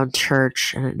broken down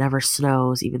church, and it never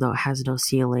snows even though it has no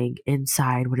ceiling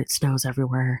inside when it snows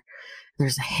everywhere.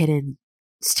 There's a hidden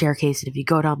staircase, and if you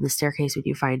go down the staircase when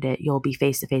you find it, you'll be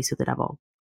face to face with the devil.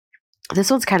 This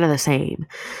one's kind of the same.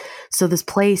 So this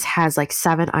place has like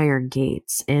seven iron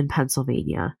gates in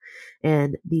Pennsylvania,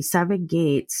 and these seven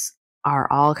gates are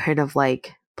all kind of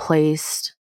like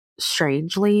placed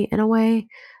strangely in a way,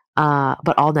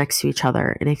 but all next to each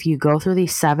other. And if you go through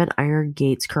these seven iron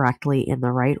gates correctly in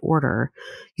the right order,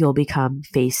 you'll become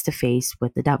face to face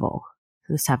with the devil,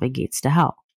 the seven gates to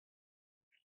hell.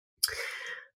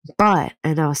 But,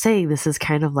 and I was saying this is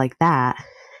kind of like that.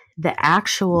 The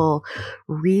actual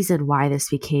reason why this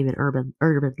became an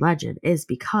urban legend is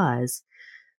because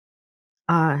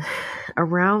uh,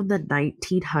 around the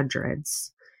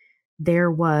 1900s, there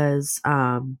was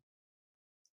um,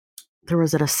 there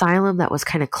was an asylum that was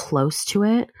kind of close to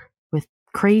it with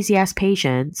crazy ass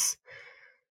patients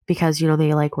because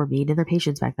they like were mean to their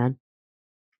patients back then.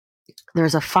 There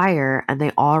was a fire and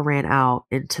they all ran out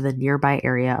into the nearby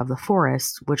area of the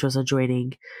forest, which was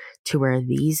adjoining to where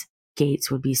these gates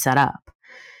would be set up.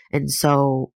 And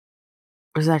so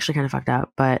it was actually kind of fucked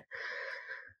up, but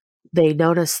they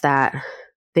noticed that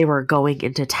they were going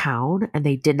into town and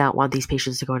they did not want these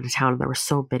patients to go into town. And there were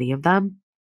so many of them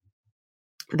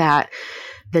that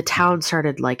the town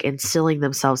started like instilling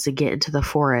themselves to get into the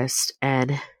forest,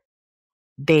 and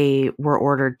they were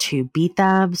ordered to beat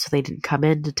them so they didn't come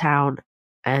into town,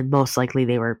 and most likely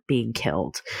they were being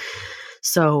killed.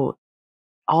 So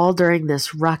all during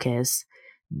this ruckus,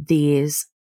 these,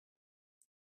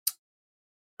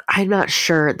 I'm not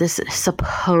sure, this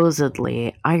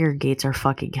supposedly iron gates are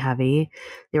fucking heavy.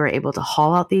 They were able to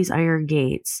haul out these iron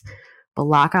gates,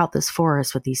 block out this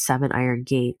forest with these seven iron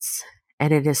gates.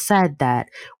 And it is said that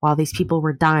while these people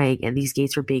were dying and these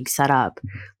gates were being set up,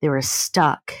 they were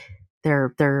stuck.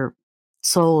 Their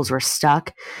souls were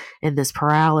stuck in this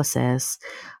paralysis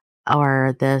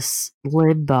or this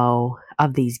limbo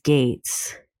of these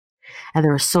gates. And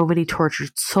there were so many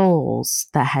tortured souls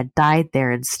that had died there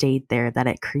and stayed there that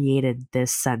it created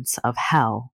this sense of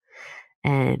hell.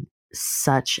 And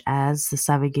such as the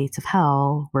seven gates of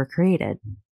hell were created.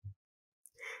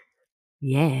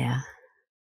 Yeah.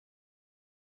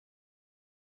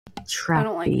 I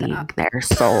don't like Trapping that. their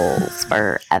souls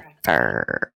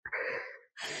forever.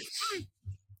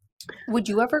 Would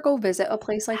you ever go visit a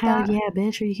place like Hell that? yeah,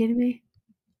 bitch. Are you kidding me?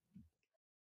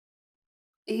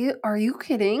 Are you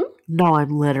kidding? No, I'm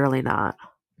literally not.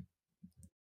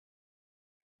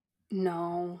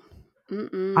 No. I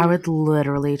Mm-mm. would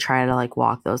literally try to like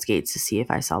walk those gates to see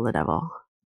if I saw the devil.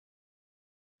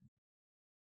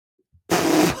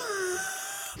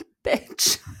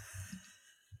 Bitch.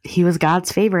 He was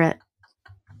God's favorite.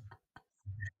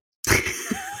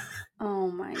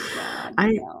 Oh my God,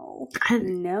 I, no. I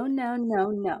No, no, no,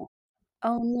 no.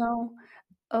 Oh no.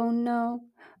 Oh no.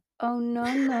 Oh no,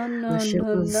 no, The no, shit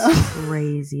no, was no.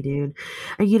 crazy, dude.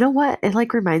 And you know what? It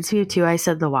like reminds me of too. I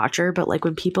said The Watcher, but like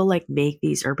when people like make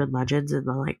these urban legends and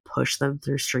then like push them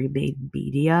through streaming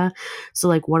media. So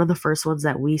like one of the first ones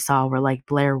that we saw were like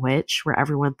Blair Witch, where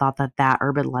everyone thought that that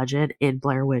urban legend in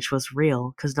Blair Witch was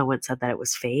real because no one said that it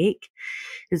was fake.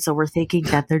 And so we're thinking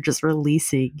that they're just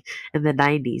releasing in the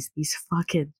 90s these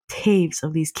fucking tapes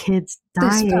of these kids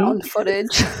This dying, found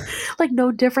footage. like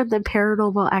no different than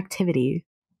paranormal activity.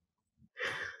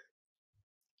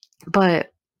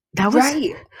 But that was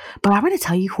Right. but I'm gonna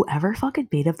tell you, whoever fucking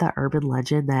made up that urban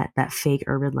legend, that fake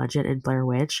urban legend in Blair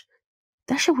Witch,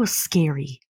 that shit was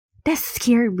scary. That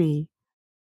scared me.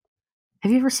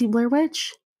 Have you ever seen Blair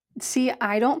Witch? See,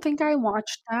 I don't think I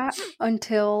watched that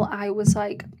until I was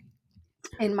like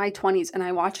in my 20s, and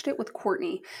I watched it with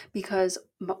Courtney because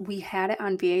we had it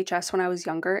on VHS when I was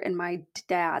younger, and my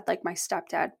dad, like my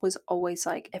stepdad, was always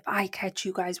like, if I catch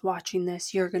you guys watching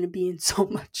this, you're going to be in so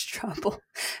much trouble.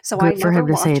 So I Good for never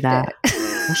him to say watched that.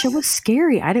 it. That shit was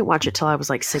scary. I didn't watch it till I was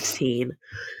like 16.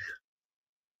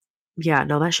 Yeah,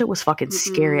 no, that shit was fucking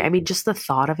scary. I Mm-mm. mean, just the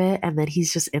thought of it, and then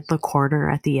he's just in the corner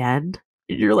at the end.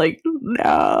 And you're like,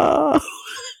 no.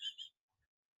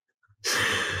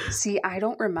 See, I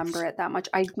don't remember it that much.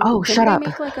 I Oh, didn't shut they up.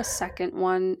 make like a second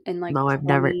one in like No, I've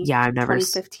never, yeah,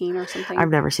 2015 or I've something?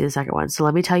 never seen the second one. So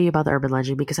let me tell you about the urban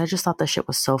legend because I just thought this shit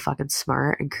was so fucking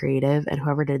smart and creative. And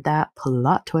whoever did that,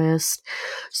 plot twist.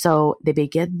 So they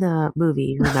begin the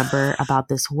movie, remember, about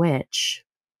this witch.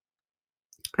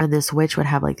 And this witch would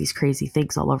have like these crazy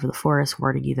things all over the forest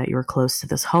warning you that you were close to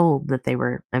this home that they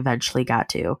were eventually got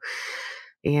to.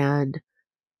 And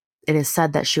it is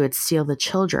said that she would steal the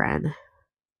children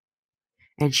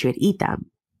and she would eat them.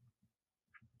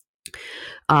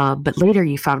 But later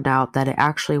you found out that it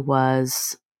actually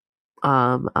was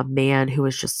a man who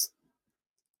was just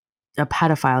a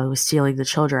pedophile who was stealing the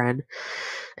children,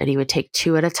 and he would take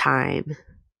two at a time.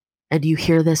 And you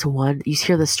hear the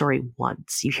story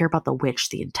once. You hear about the witch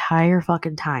the entire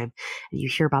fucking time. And you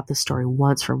hear about this story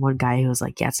once from one guy who was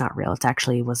like, yeah, it's not real. It's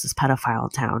actually was this pedophile in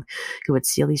town who would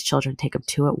steal these children, take them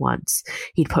two at once.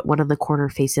 He'd put one in the corner,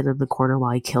 face it in the corner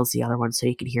while he kills the other one so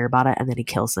you can hear about it. And then he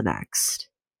kills the next.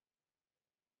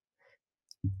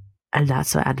 And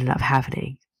that's what ended up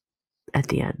happening at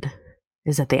the end.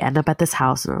 Is that they end up at this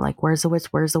house and they're like, where's the witch?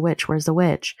 Where's the witch? Where's the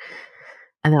witch?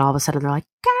 And then all of a sudden they're like,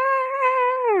 ah!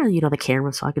 You know, the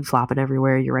camera's fucking flopping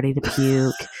everywhere. You're ready to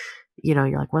puke. You know,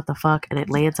 you're like, what the fuck? And it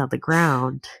lands on the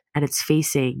ground and it's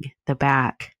facing the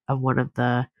back of one of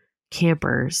the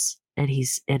campers. And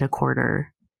he's in a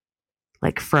corner,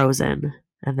 like frozen.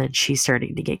 And then she's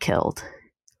starting to get killed.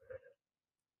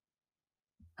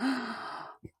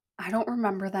 I don't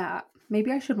remember that.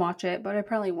 Maybe I should watch it, but I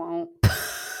probably won't.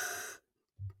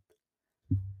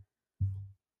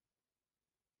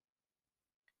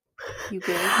 You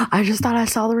good? I just thought I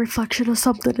saw the reflection of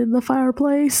something in the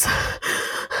fireplace.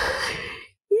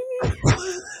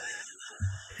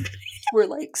 We're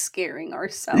like scaring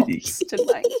ourselves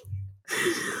tonight.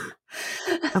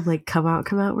 I'm like, come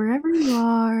out wherever you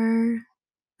are.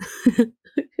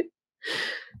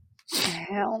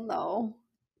 Hell no.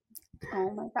 Oh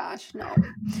my gosh, no.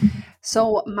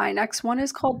 So my next one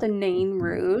is called the Nain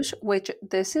Rouge, which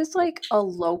this is like a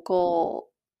local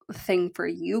thing for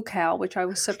you, Cal, which I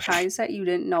was surprised that you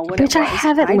didn't know what it Bitch, I was.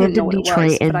 haven't I didn't lived know in what it Detroit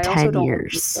was, but in I also 10 don't live in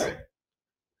years. Detroit.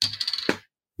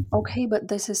 Okay, but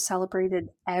this is celebrated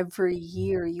every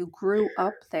year. You grew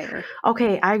up there.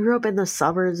 Okay, I grew up in the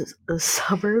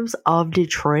suburbs of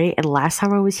Detroit, and last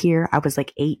time I was here, I was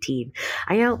like 18.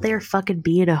 I out there fucking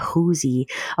being a hoozy,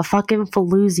 a fucking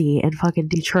faloozy in fucking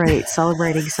Detroit,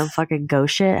 celebrating some fucking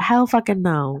ghost shit. Hell fucking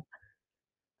no.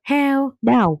 Hell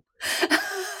no.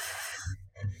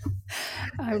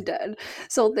 I'm dead.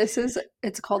 So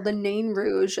it's called the Nain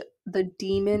Rouge, the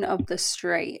Demon of the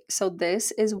Strait. So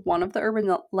this is one of the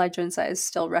urban legends that is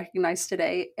still recognized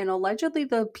today. And allegedly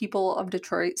the people of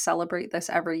Detroit celebrate this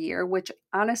every year, which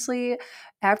honestly,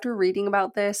 after reading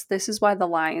about this, this is why the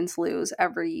Lions lose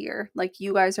every year. Like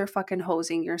you guys are fucking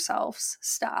hosing yourselves.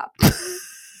 Stop.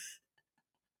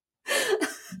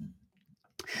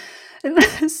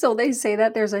 So they say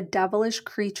that there's a devilish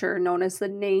creature known as the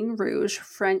Nain Rouge,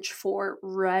 French for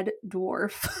red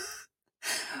dwarf,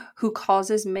 who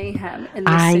causes mayhem in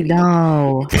the I city.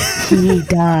 know. He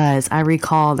does. I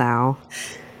recall now.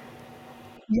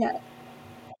 Yeah.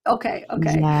 Okay,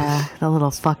 okay. Yeah, the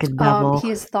little fucking devil.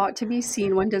 He is thought to be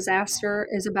seen when disaster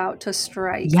is about to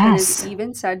strike and is Yes.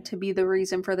 even said to be the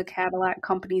reason for the Cadillac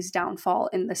Company's downfall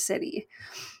in the city.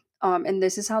 And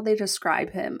this is how they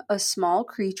describe him: a small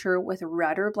creature with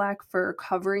red or black fur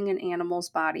covering an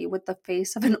animal's body, with the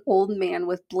face of an old man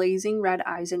with blazing red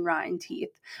eyes and rotten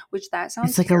teeth, which that It's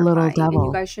sounds like a little terrifying. And you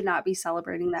devil. guys should not be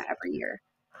celebrating that every year.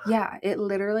 Yeah, it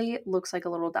literally looks like a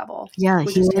little devil, Yeah,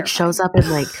 which he is like shows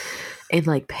terrifying. up in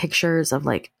like pictures of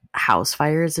like house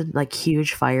fires and like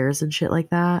huge fires and shit like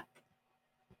that.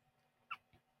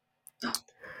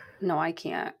 No, I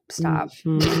can't. Stop.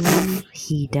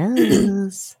 He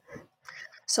does.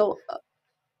 So,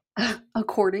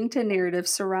 according to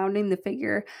narratives surrounding the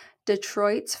figure,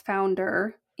 Detroit's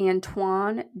founder,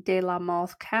 Antoine de la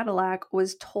Mothe Cadillac,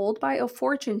 was told by a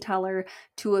fortune teller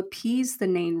to appease the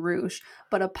Nain Rouge,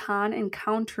 but upon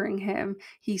encountering him,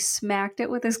 he smacked it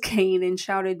with his cane and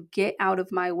shouted, "Get out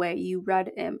of my way, you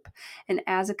red imp." And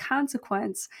as a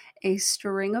consequence, a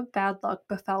string of bad luck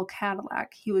befell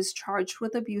Cadillac. He was charged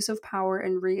with abuse of power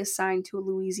and reassigned to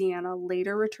Louisiana,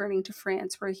 later returning to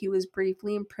France, where he was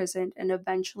briefly imprisoned and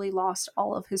eventually lost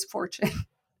all of his fortune.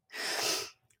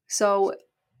 So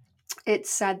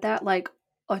it's said that like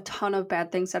a ton of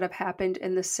bad things that have happened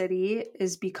in the city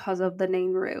is because of the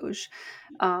Nain Rouge.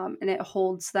 And it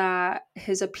holds that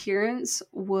his appearance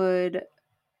would,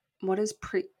 what is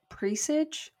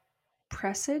presage?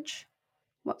 Presage?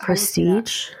 How do you say that?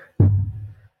 Prestige.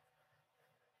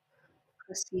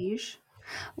 Prestige.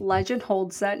 Legend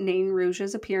holds that Nain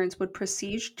Rouge's appearance would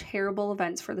presage terrible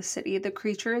events for the city. The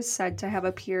creature is said to have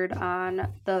appeared on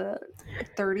the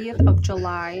 30th of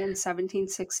July in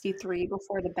 1763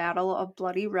 before the Battle of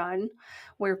Bloody Run,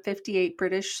 where 58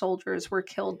 British soldiers were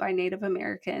killed by Native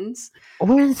Americans.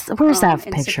 Where's that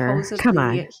And picture? Come supposedly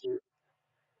on. he.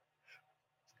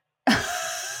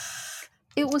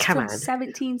 It was Come from on.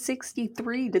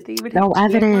 1763. Did they even No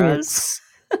have cameras? evidence.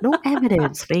 No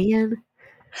evidence, man.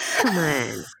 Come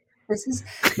on.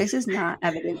 This is not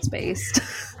evidence based.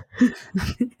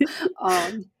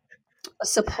 um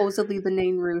Supposedly, the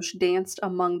Nain Rouge danced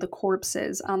among the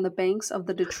corpses on the banks of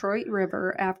the Detroit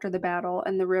River after the battle,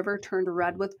 and the river turned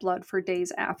red with blood for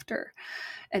days after.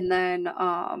 And then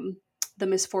the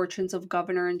misfortunes of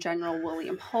Governor and General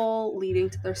William Hull, leading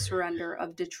to the surrender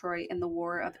of Detroit in the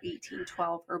War of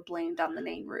 1812, are blamed on the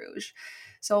Nain Rouge.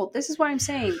 So, this is why I'm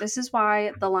saying this is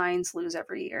why the Lions lose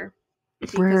every year,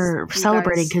 because We're you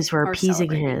celebrating guys because we're are appeasing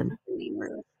celebrating him. the Nain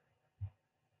Rouge.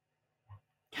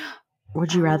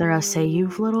 Would you rather us say you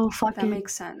Oh, little that fucking?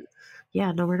 makes sense.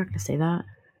 Yeah, no, we're not gonna say that.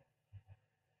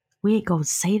 We ain't gonna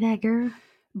say that, girl.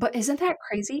 But isn't that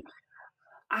crazy?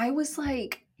 I was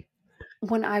like,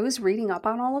 when I was reading up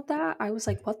on all of that, I was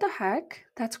like, what the heck?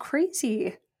 That's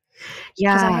crazy.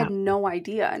 Because I Yeah, had no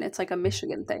idea. And it's like a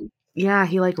Michigan thing. yeah.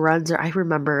 He like runs. I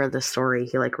remember the story.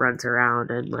 He like runs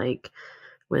around and like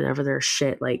whenever there's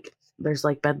shit, like there's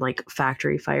like been like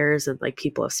factory fires and like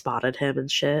people have spotted him and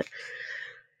shit.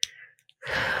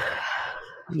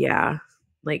 Yeah,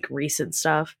 like recent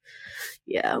stuff.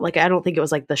 Yeah, like I don't think it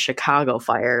was like the Chicago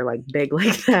fire, like big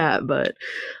like that, but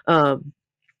um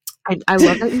I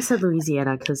love that you said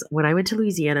Louisiana because when I went to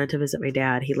Louisiana to visit my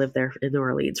dad, he lived there in New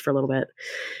Orleans for a little bit.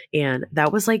 And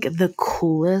that was like the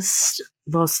coolest,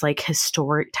 most like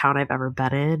historic town I've ever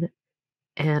been in.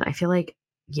 And I feel like,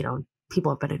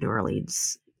 people have been in New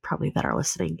Orleans probably that are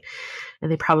listening.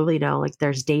 And they probably know like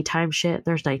there's daytime shit,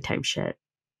 there's nighttime shit.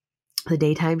 The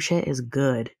daytime shit is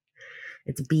good.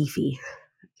 It's beefy.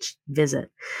 Visit.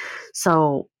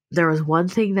 So there was one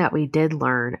thing that we did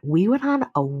learn. We went on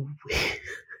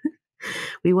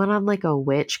like a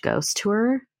witch ghost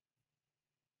tour.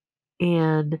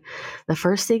 And the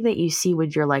first thing that you see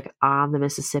when you're like on the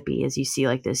Mississippi is you see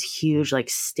like this huge like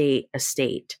state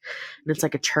estate. And it's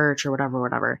like a church or whatever,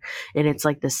 whatever. And it's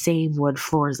like the same wood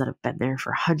floors that have been there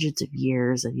for hundreds of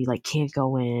years and you like can't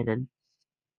go in and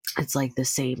it's like the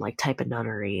same like type of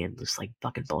nunnery and just like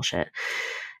fucking bullshit.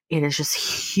 And it's just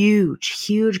huge,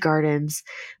 huge gardens.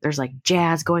 There's like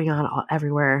jazz going on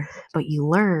everywhere. But you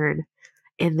learn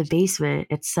in the basement,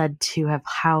 it's said to have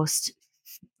housed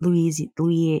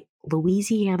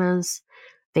Louisiana's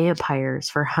vampires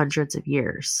for hundreds of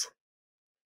years.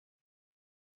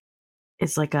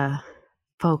 It's like a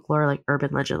folklore, like urban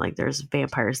legend, like there's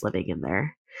vampires living in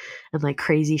there. And like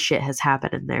crazy shit has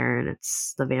happened in there, and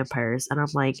it's the vampires. And I'm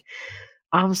like,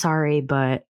 I'm sorry,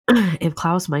 but if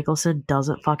Klaus Michelson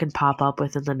doesn't fucking pop up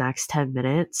within the next 10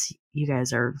 minutes, you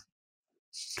guys are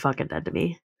fucking dead to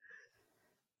me.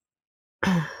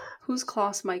 Who's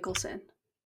Klaus Michelson?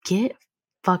 Get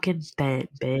fucking bent,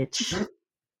 bitch.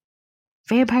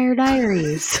 Vampire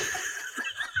Diaries.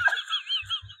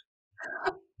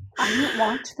 I didn't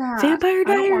watch that. Vampire I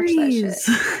don't watch that shit. Diaries.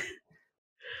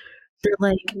 They're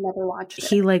like, I've never watched it.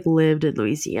 he like lived in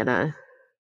Louisiana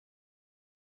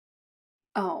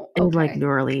Oh, in like okay. New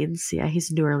Orleans. Yeah,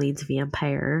 he's a New Orleans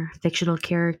vampire, fictional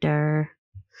character.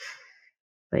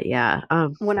 But yeah,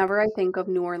 Whenever I think of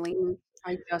New Orleans,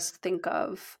 I just think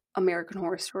of American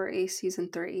Horror Story season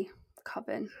 3,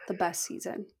 Coven, the best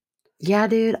season. yeah,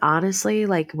 dude. Honestly,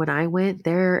 like when I went,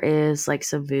 there is like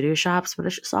some voodoo shops, but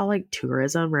it's just all like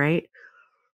tourism, right?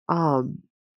 Um,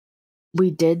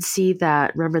 we did see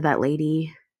that. Remember that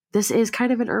lady? This is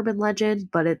kind of an urban legend,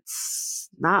 but it's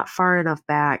not far enough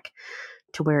back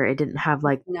to where Not, it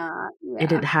yeah.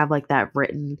 didn't have like that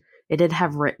written. It did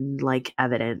have written like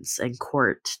evidence and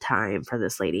court time for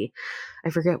this lady. I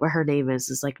forget what her name is.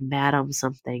 It's like Madam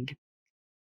something,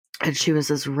 and she was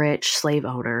this rich slave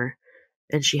owner,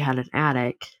 and she had an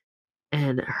attic,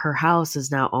 and her house is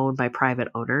now owned by private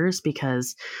owners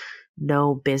because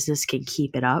no business can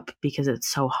keep it up because it's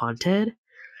so haunted.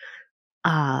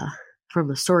 uh from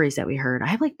the stories that we heard, I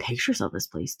have like pictures of this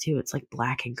place too. It's like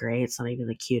black and gray. It's not even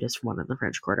the cutest one in the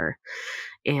French Quarter.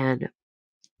 And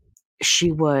she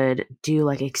would do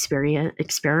like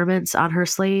experiments on her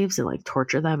slaves and like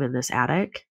torture them in this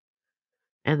attic,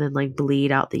 and then like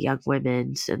bleed out the young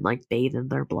women and like bathe in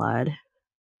their blood.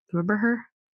 Remember her?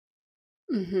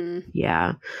 Mhm.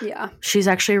 Yeah, Yeah. she's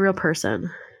actually a real person.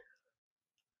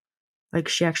 Like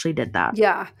she actually did that.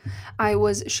 Yeah.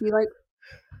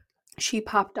 She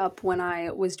popped up when I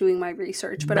was doing my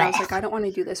research, but I was like, I don't want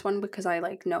to do this one because I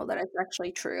like know that it's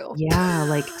actually true. Yeah,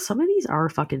 like some of these are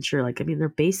fucking true. Like, I mean, they're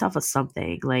based off of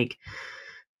something. Like,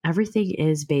 everything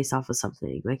is based off of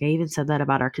something. Like, I even said that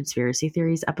about our conspiracy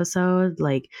theories episode.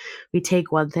 Like, we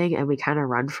take one thing and we kind of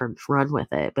run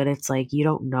with it, but it's like you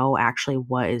don't know actually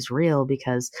what is real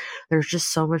because there's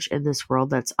just so much in this world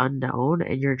that's unknown,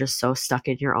 and you're just so stuck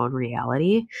in your own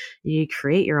reality. You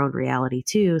create your own reality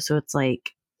too, so it's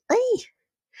like, "Ay."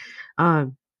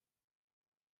 um,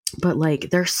 but like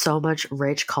there's so much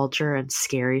rich culture and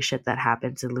scary shit that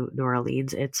happens in New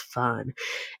Orleans. It's fun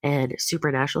and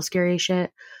supernatural scary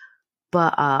shit,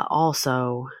 but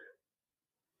also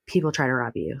people try to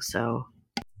rob you, so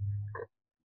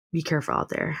be careful out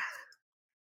there.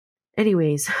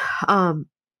 Anyways, um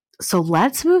so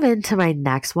let's move into my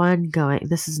next one. Going,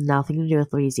 this has nothing to do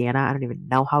with Louisiana. I don't even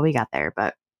know how we got there,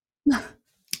 but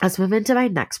let's move into my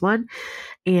next one.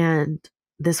 And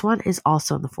this one is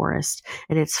also in the forest.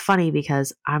 And it's funny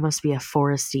because I must be a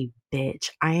foresty bitch.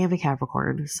 I am a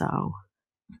Capricorn, so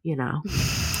you know,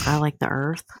 I like the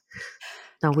earth.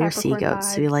 No, we're sea Capricorn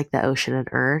goats, so we vibes. like the ocean and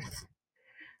earth.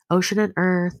 Ocean and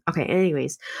earth. Okay,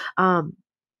 anyways. Um,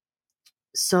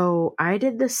 so I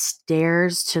did the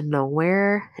stairs to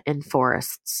nowhere in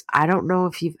forests. I don't know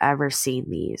if you've ever seen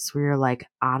these. We were like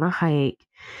on a hike,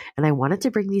 and I wanted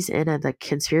to bring these in as a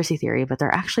conspiracy theory, but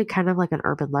they're actually kind of like an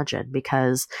urban legend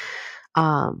because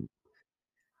um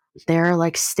there are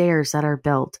like stairs that are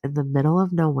built in the middle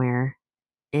of nowhere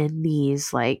in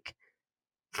these like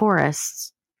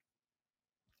forests,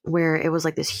 where it was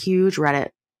like this huge Reddit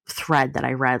thread that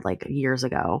I read like years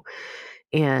ago.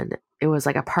 And it was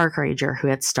like a park ranger who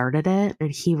had started it.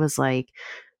 And he was like,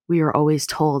 we were always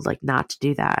told like not to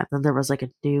do that. And then there was like a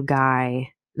new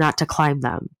guy, not to climb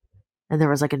them. And there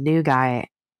was like a new guy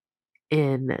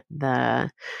in the,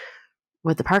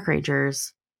 with the park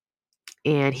rangers.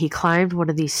 And he climbed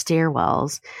one of these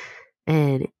stairwells,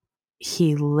 and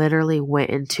he literally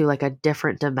went into like a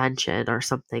different dimension or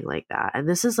something like that. And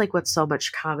this is like what's so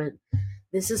much common.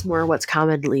 This is more what's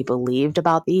commonly believed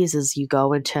about these is you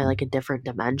go into like a different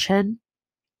dimension.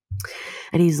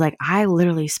 And he's like, I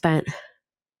literally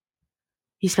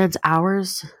he spends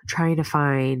hours trying to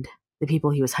find the people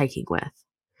he was hiking with.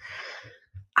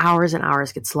 Hours and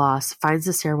hours, gets lost, finds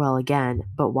the stairwell again,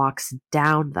 but walks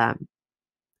down them.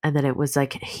 And then it was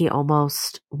like he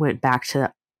almost went back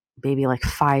to maybe like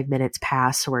 5 minutes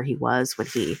past where he was when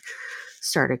he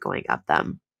started going up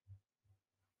them.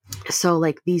 So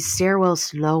like these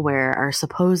stairwells to nowhere are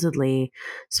supposedly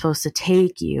supposed to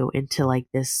take you into like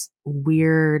this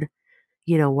weird,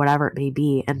 whatever it may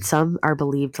be. And some are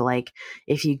believed to like,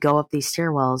 if you go up these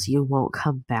stairwells, you won't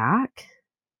come back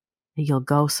and you'll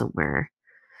go somewhere.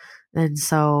 And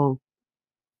so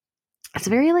it's a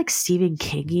very like Stephen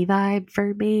Kingy vibe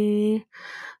for me.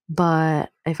 But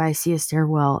if I see a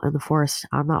stairwell in the forest,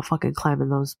 I'm not fucking climbing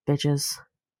those bitches.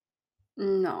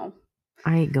 No,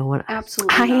 I ain't going.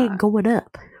 absolutely I ain't not. going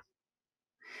up.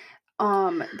 That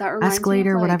reminds me of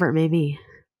Escalator, like whatever it may be.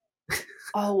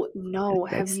 Oh, no.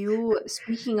 Have Nice. you,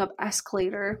 speaking of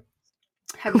escalator,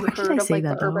 have you Why did I heard of, say like, the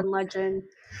that though? urban legend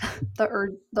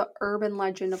the urban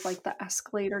legend of, like, the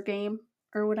escalator game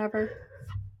or whatever?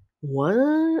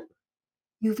 What?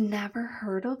 You've never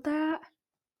heard of that?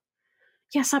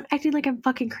 Yes, I'm acting like I'm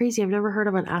fucking crazy. I've never heard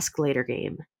of an escalator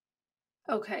game.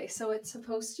 Okay, so it's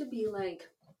supposed to be, like,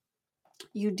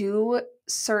 you do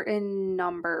certain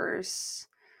numbers.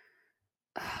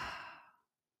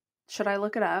 Should I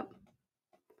look it up?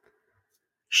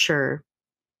 Sure.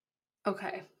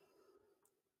 Okay.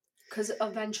 Because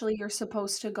eventually you're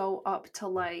supposed to go up to,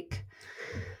 like,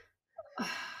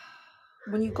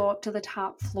 when you go up to the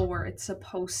top floor, it's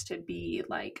supposed to be,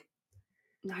 like,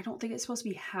 I don't think it's supposed to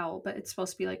be hell, but it's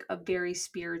supposed to be, like, a very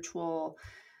spiritual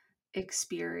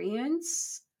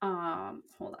experience.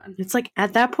 Hold on. It's like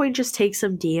at that point, just take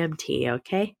some DMT,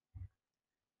 okay?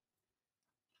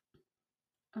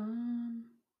 Um,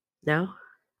 No?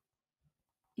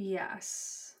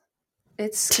 yes.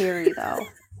 It's scary though.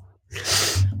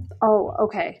 Oh,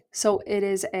 okay. So it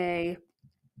is and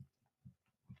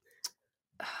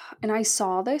I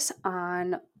saw this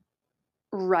on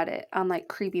Reddit on like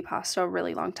creepypasta a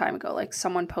really long time ago. Like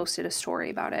someone posted a story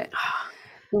about it.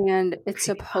 And it's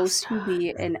supposed to Creepypasta. be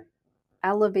an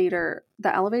elevator.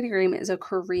 The elevator game is a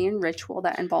Korean ritual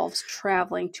that involves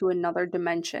traveling to another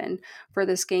dimension. For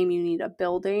this game, you need a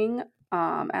building,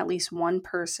 at least one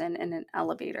person, and an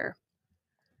elevator.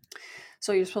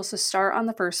 So you're supposed to start on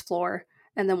the first floor,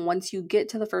 and then once you get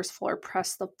to the first floor,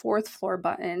 press the fourth floor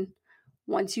button.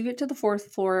 Once you get to the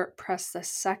fourth floor, press the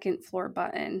second floor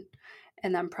button,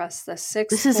 and then press the This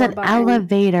sixth is floor an button.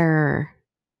 elevator.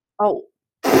 Oh.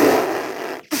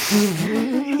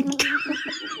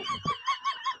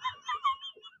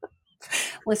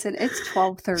 Listen, it's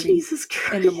 12:30 Jesus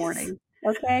in the Christ. morning,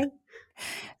 okay?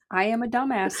 I am a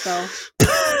dumbass, though.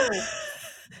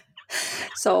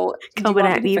 So, do you coming want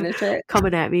me at to me, finish it?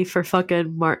 coming at me for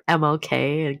fucking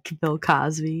MLK and Bill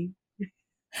Cosby.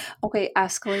 Okay,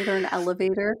 escalator and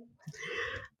elevator.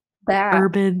 That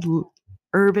Urban,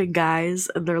 urban guys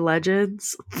and their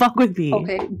legends. Fuck with me.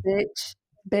 okay,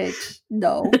 bitch,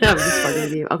 no. I'm just fucking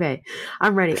with you. Okay,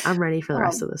 I'm ready. I'm ready for the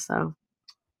rest Um, of this though.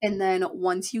 and then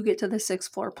once you get to the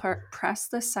sixth floor, press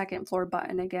the second floor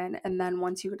button again. And then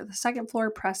once you get to the second floor,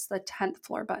 press the 10th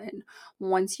floor button.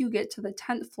 Once you get to the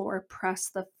 10th floor, press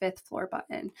the fifth floor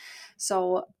button.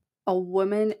 So,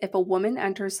 if a woman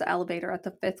enters the elevator at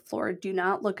the fifth floor, do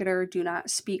not look at her, do not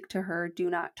speak to her, do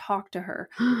not talk to her.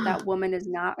 That woman is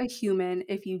not a human.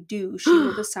 If you do, she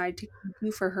will decide to keep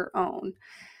you for her own.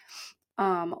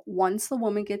 Once the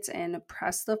woman gets in,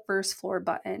 press the first floor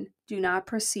button. Do not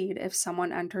proceed if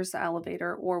someone enters the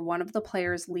elevator or one of the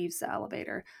players leaves the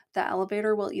elevator. The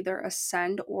elevator will either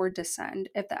ascend or descend.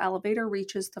 If the elevator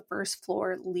reaches the first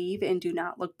floor, leave and do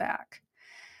not look back.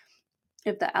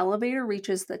 If the elevator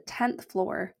reaches the 10th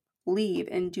floor, leave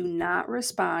and do not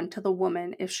respond to the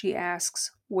woman if she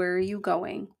asks, "Where are you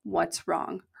going? What's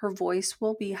wrong?" Her voice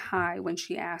will be high when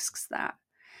she asks that.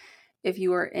 If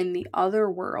you are in the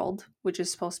other world, which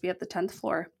is supposed to be at the 10th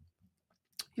floor,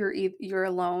 you're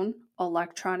alone.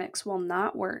 Electronics will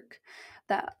not work.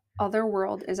 That other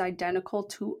world is identical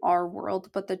to our world,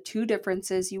 but the two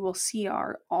differences you will see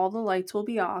are all the lights will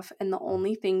be off, and the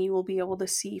only thing you will be able to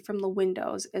see from the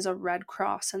windows is a red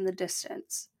cross in the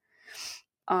distance.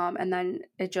 And then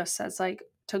it just says, like,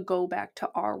 to go back to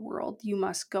our world, you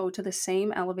must go to the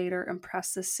same elevator and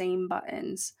press the same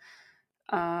buttons.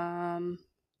 Um,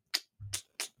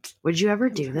 Would you ever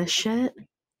I'm do trying this to shit?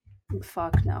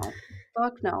 Fuck no.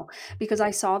 Fuck no. Because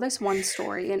I saw this one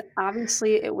story, and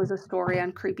obviously it was a story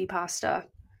on creepypasta.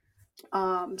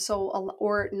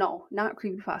 Or no, not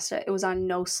creepypasta. It was on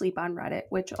No Sleep on Reddit,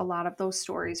 which a lot of those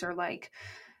stories are like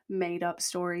made up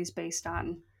stories based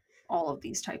on all of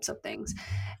these types of things.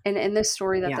 And in this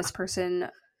story that Yeah. this person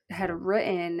had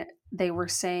written, they were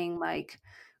saying like,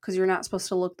 because you're not supposed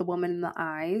to look the woman in the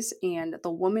eyes, and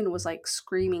the woman was like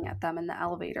screaming at them in the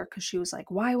elevator because she was like,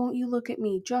 "Why won't you look at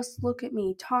me? Just look at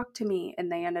me, talk to me."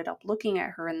 And they ended up looking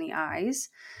at her in the eyes.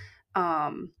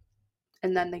 Um,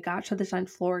 and then they got to the 10th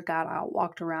floor, got out,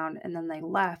 walked around, and then they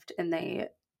left. And they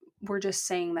were just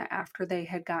saying that after they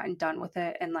had gotten done with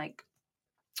it and like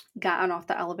gotten off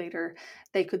the elevator,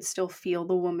 they could still feel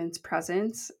the woman's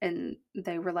presence. And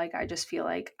they were like, "I just feel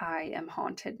like I am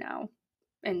haunted now,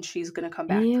 and she's going to come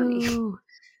back for me." Ew.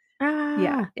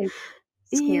 Yeah, Ah. it's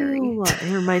scary. Ew.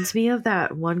 It reminds me of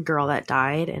that one girl that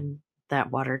died in that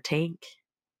water tank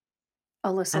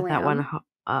Alyssa at that one.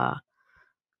 Lamb.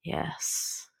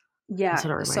 Yes. That's Yeah. what it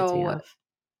reminds me So, of.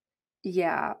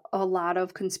 yeah, a lot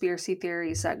of conspiracy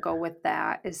theories that go with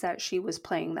that is that she was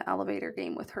playing the elevator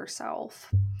game with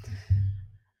herself.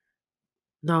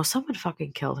 No, someone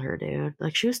fucking killed her, dude.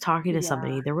 Like she was talking to Yeah.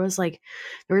 somebody. There was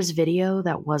video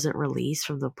that wasn't released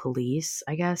from the police,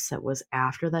 I guess, that was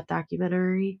after that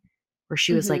documentary where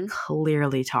she was like Mhm.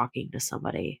 clearly talking to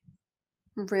somebody.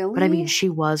 But I mean, Really? she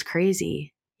was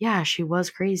crazy. Yeah, she was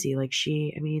crazy. Like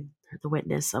I mean, the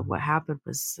witness of what happened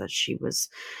was that she was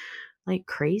like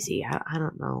crazy. I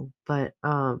don't know, but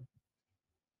I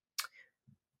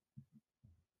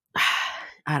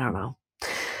don't know.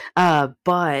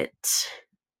 But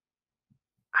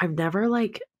I've never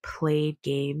like played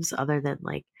games other than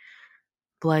like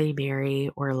Bloody Mary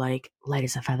or like light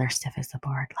as a feather, stiff as the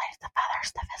board, light as a feather,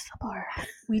 stiff as the Yeah. board.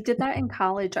 We did that in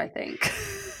college, I think,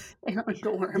 in our Did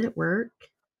dorm. it work?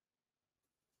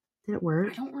 Did it I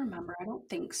work? don't remember. I don't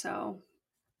think so.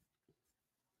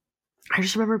 I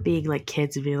just remember being like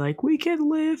kids and being like, we can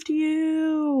lift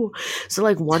you. So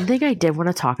like one thing I did want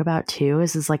to talk about too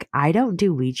is like I don't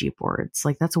do Ouija boards.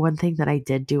 Like that's one thing that I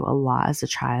did do a lot as a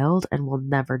child and will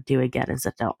never do again as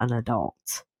an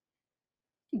adult.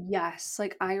 Yes,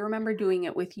 like, I remember doing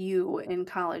it with you in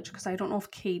college because I don't know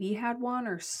if Katie had one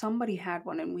or somebody had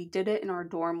one, and we did it in our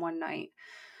dorm one night,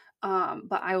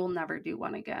 but I will never do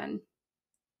one again.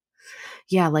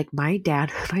 Yeah, like my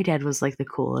dad was like the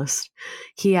coolest.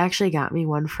 He actually got me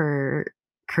one for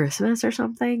Christmas or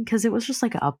something because it was just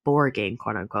like a board game,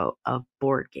 quote unquote, a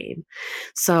board game.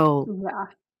 So Yeah.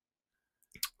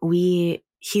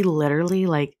 he literally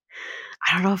like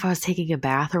I don't know if I was taking a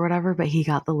bath or whatever, but he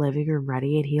got the living room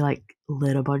ready and he like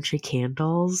lit a bunch of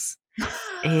candles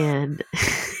and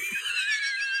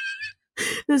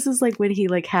this is like when he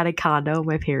like had a condo.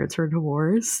 My parents were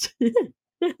divorced.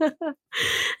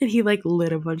 And he like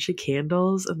lit a bunch of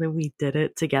candles and then we did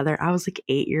it together. I was like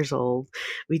 8 years old.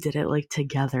 We did it like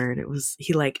together and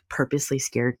he like purposely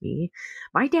scared me.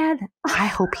 My dad, I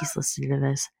hope he's listening to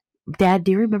this. Dad,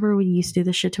 do you remember when you used to do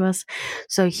this shit to us?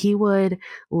 So he would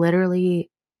literally,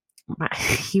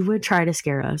 he would try to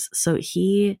scare us.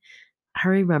 I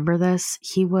remember this.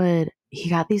 He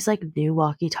got these like new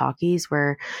walkie talkies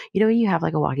where, when you have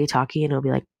like a walkie talkie and it'll be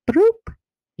like, boop,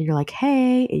 and you're like,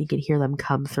 hey, and you can hear them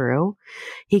come through.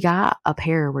 He got a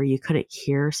pair where you couldn't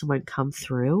hear someone come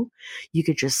through. You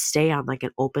could just stay on like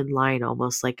an open line,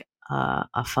 almost like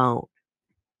a phone.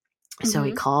 So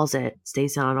he Mhm. calls it,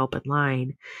 stays on an open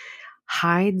line,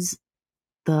 hides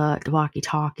the walkie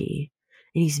talkie,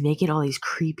 and he's making all these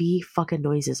creepy fucking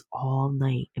noises all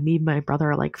night. And me and my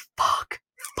brother are like, fuck,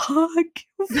 we're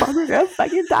gonna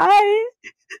fucking die.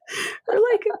 We're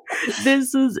like,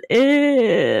 this is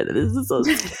it. This is so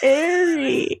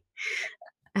scary.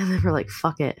 And then we're like,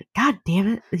 fuck it. God damn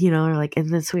it. We're like, and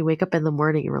then so we wake up in the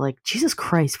morning and we're like, Jesus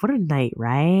Christ, what a night,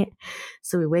 right?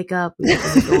 So we wake up, we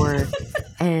open the door,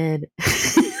 and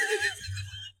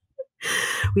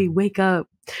we wake up,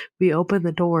 we open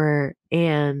the door,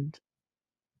 and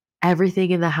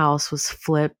everything in the house was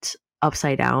flipped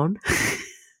upside down.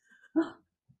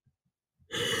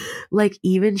 Like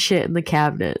even shit in the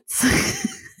cabinets.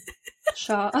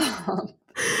 Shut up.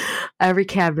 Every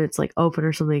cabinet's like open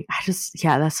or something.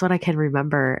 Yeah, that's what I can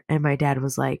remember. And my dad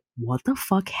was like, what the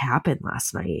fuck happened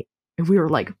last night? And we were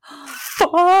like,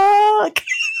 fuck.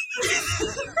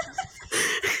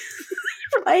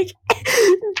 We're like,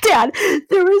 Dad,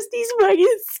 there was these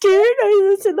fucking scary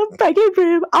noises in the fucking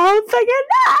room all fucking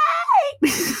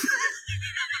night.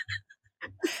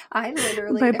 I My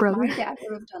literally if brother, my dad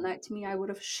would have done that to me, I would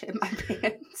have shit my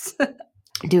pants.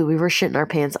 dude, we were shitting our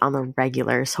pants on the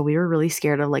regular. So we were really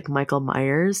scared of like Michael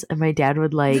Myers. And my dad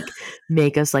would like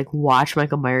make us like watch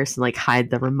Michael Myers and like hide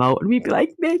the remote. And we'd be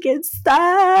like, make it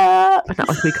stop. But not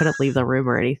like we couldn't leave the room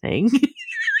or anything.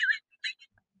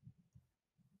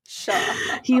 Shut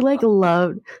He like up.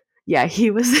 loved, yeah, he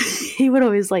would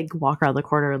always like walk around the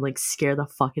corner and like scare the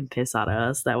fucking piss out of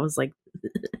us. That was like,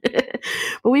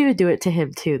 but we would do it to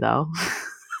him too, though.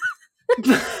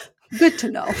 Good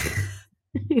to know.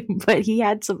 But he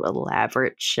had some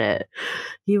elaborate shit.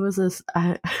 He was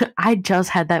I just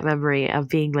had that memory of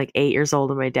being like 8 years old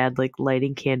and my dad like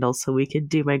lighting candles so we could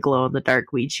do my glow in the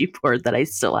dark Ouija board that I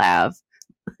still have.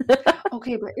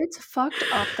 Okay, but it's fucked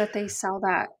up that they sell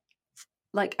that,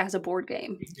 like, as a board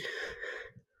game.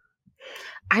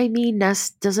 I mean,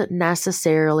 doesn't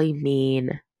necessarily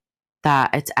mean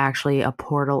that it's actually a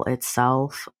portal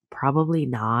itself. Probably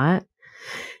not.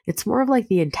 It's more of like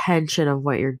the intention of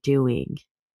what you're doing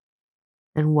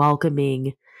and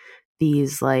welcoming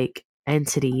these like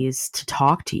entities to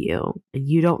talk to you. And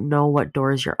you don't know what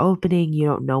doors you're opening, you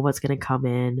don't know what's going to come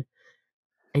in,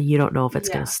 and you don't know if it's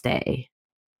going Yeah. to stay.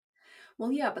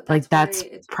 Well, yeah, but Like that's why that's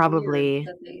it's weird probably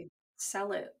that they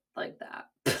sell it like that.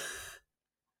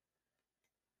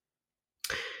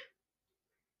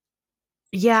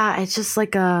 Yeah, it's just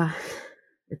like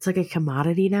it's like a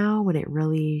commodity now when it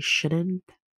really shouldn't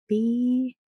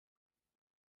be.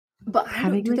 But I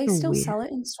don't Having do like they a still weird. sell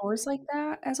it in stores like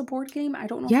that as a board game? I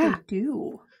don't know if they Yeah,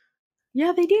 do.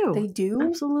 yeah, they do. They do?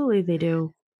 Absolutely, they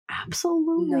do. No.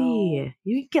 Absolutely.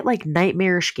 You can get like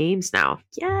nightmarish games now.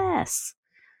 Yes.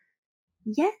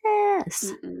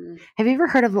 Yes. Mm-mm. Have you ever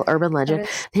heard of the urban That legend?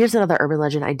 is Here's another urban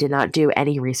legend I did not do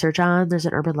any research on. There's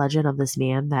an urban legend of this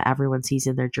man that everyone sees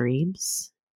in their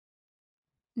dreams.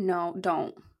 no,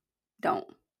 don't. Don't.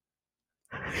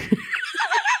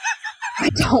 I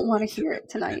don't wanna hear it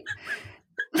tonight.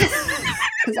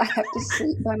 Because I have to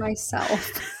sleep by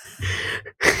myself.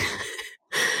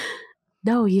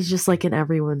 No, he's just like in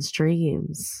everyone's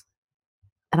dreams.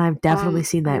 And I've definitely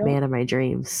seen I that don't man in my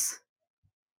dreams.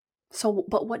 so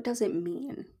but what does it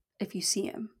mean if you see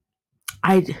him?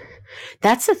 I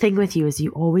That's the thing with you is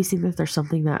you always think that there's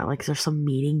something that like there's some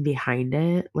meaning behind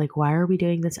it. Like why are we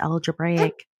doing this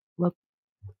algebraic look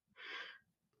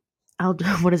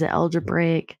what is it?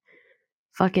 Algebraic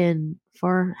fucking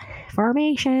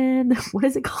formation. What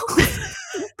is it called?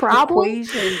 Problem?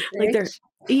 Equation, Like they're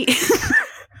bitch.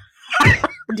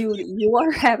 Dude, you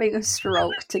are having a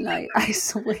stroke tonight, I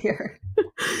swear.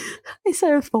 I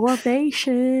said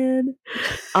formation.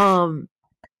 Um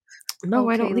no,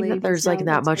 I don't Okay, think that ladies, there's now like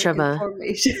that let's much get of a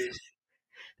information.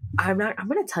 I'm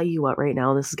gonna tell you what right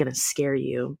now, this is gonna scare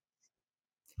you.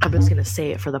 I'm just gonna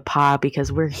say it for the pod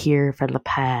because we're here for the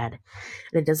pod.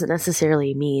 And it doesn't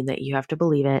necessarily mean that you have to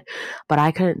believe it, but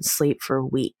I couldn't sleep for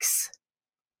weeks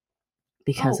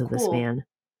because Oh, of this cool. man.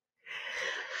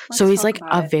 So Let's he's talk like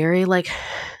about a it. very like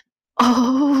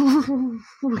oh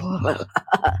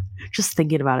just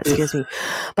thinking about it scares me.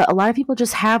 But a lot of people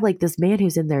just have like this man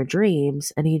who's in their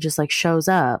dreams and he just like shows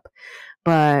up.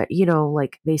 But you know,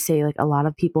 like they say like a lot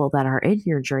of people that are in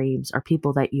your dreams are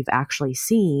people that you've actually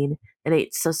seen. And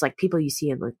it's just like people you see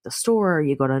in like the store, or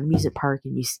you go to an amusement park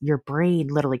and your brain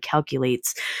literally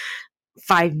calculates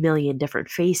 5 million different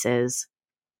faces.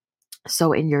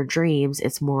 So in your dreams,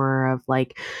 it's more of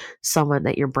like someone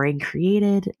that your brain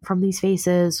created from these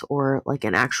faces or like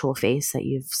an actual face that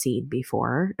you've seen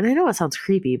before. And I know it sounds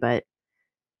creepy, but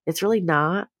it's really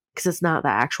not because it's not the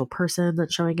actual person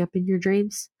that's showing up in your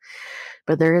dreams.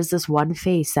 But there is this one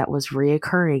face that was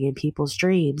reoccurring in people's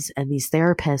dreams, and these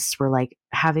therapists were like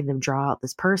having them draw out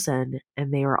this person,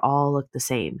 and they were all look the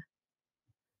same.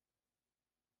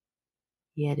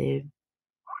 Yeah, dude.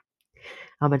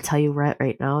 I'm gonna tell you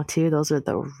right now, too. Those are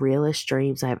the realest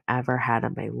dreams I've ever had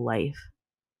in my life.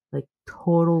 Like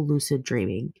total lucid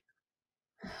dreaming.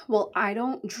 Well, I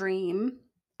don't dream.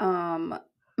 Um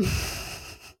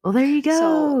Well, there you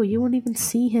so go. You won't even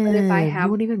see but if I him. You have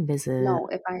won't even visit. no,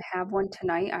 if I have one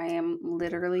tonight, I am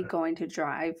literally going to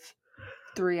drive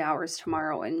 3 hours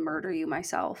tomorrow and murder you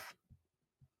myself.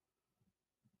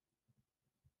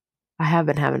 I have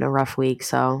been having a rough week,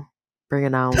 so bring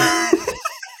it on.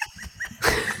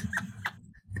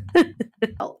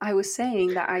 Well, I was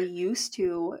saying that I used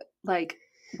to like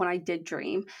when I did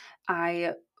dream,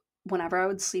 I whenever I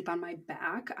would sleep on my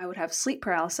back, I would have sleep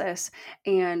paralysis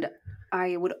and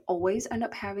I would always end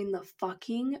up having the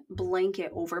fucking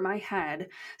blanket over my head.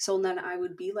 So then I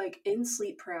would be like in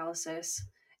sleep paralysis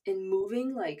and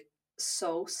moving like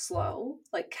so slow.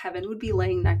 Like Kevin would be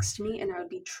laying next to me and I would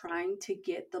be trying to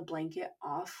get the blanket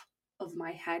off of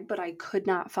my head, but I could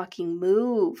not fucking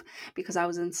move because I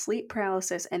was in sleep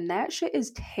paralysis. And that shit is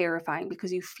terrifying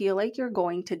because you feel like you're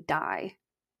going to die.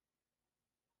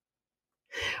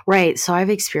 Right. So I've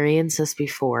experienced this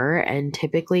before, and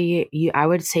typically I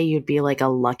would say you'd be like a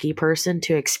lucky person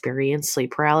to experience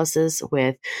sleep paralysis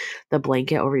with the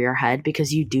blanket over your head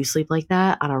because you do sleep like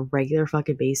that on a regular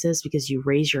fucking basis because you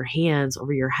raise your hands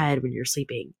over your head when you're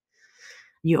sleeping.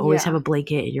 You always have Yeah. a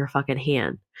blanket in your fucking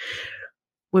hand.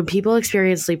 When people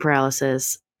experience sleep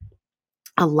paralysis,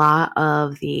 a lot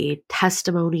of the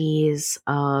testimonies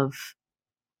of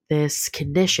this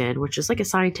condition, which is like a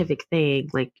scientific thing,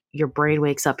 like your brain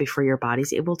wakes up before your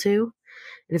body's able to.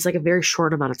 And it's like a very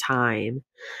short amount of time.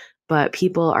 But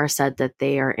people are said that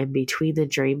they are in between the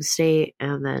dream state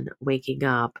and then waking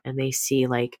up and they see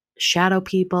like shadow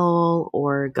people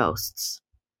or ghosts.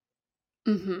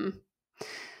 Mhm.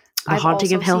 The I've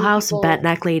Haunting of also Hill seen House, Bent people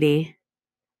Neck Lady.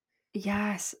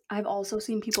 yes, I've also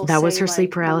seen people That was say, her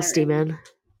sleep like, when they're paralysis in demon.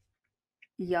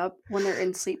 yup, when they're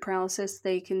in sleep paralysis,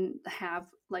 they can have,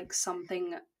 like,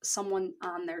 someone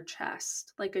on their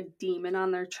chest, like a demon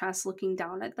on their chest looking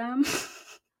down at them.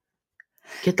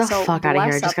 Get the So, fuck out of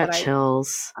here. I bless just up that got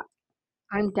chills.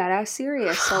 I'm dead ass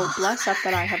serious. So, bless up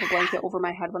that I have a blanket over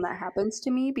my head when that happens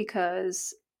to me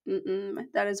because,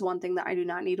 that is one thing that I do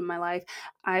not need in my life.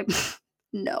 I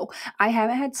No, I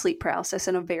haven't had sleep paralysis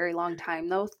in a very long time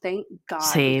though, thank God,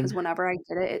 because Same. whenever I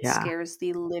get it, it Yeah. scares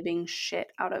the living shit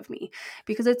out of me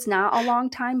because it's not a long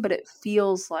time, but it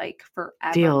feels like forever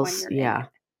when Feels, you're in yeah.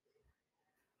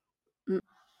 it.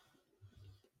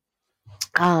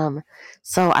 Mm. Um,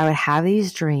 so I would have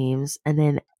these dreams, and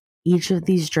then each of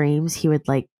these dreams, he would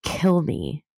like kill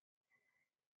me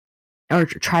or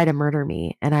try to murder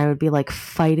me, and I would be like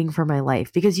fighting for my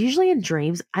life because usually in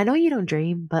dreams, I know you don't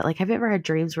dream, but like, have you ever had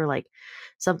dreams where like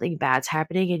something bad's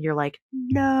happening and you're like,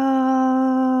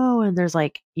 no, and there's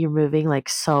like you're moving like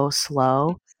so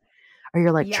slow, or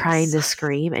you're like trying Yes. to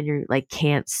scream and you're like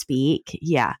can't speak?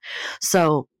 Yeah.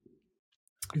 So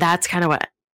that's kind of what,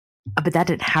 but that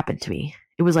didn't happen to me.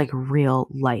 It was like real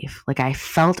life. Like I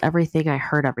felt everything, I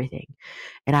heard everything.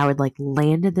 And I would like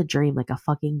land in the dream like a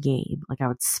fucking game. Like I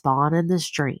would spawn in this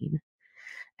dream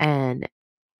and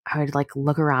I would like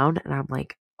look around and I'm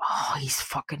like, oh, he's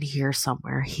fucking here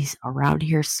somewhere. He's around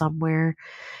here somewhere.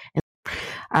 And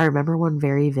I remember one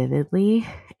very vividly.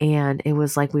 And it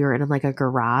was like we were in like a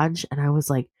garage and I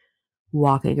was like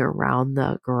walking around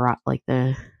the garage, like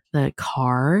the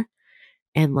car,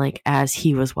 and like as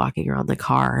he was walking around the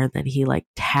car and then he like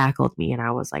tackled me and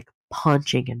I was like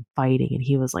punching and fighting and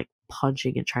he was like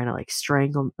punching and trying to like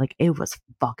strangle me. Like it was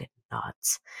fucking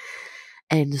nuts.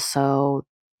 And so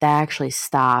that actually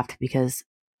stopped because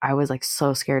I was like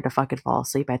so scared to fucking fall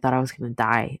asleep. I thought I was gonna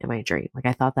die in my dream. Like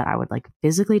I thought that I would like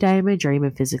physically die in my dream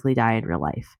and physically die in real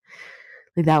life.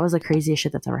 Like that was the craziest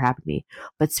shit that's ever happened to me.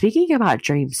 But speaking about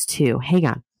dreams too, hang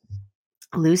on.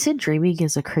 Lucid dreaming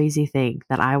is a crazy thing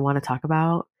that I want to talk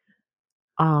about,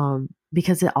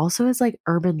 because it also is like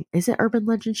urban, is it urban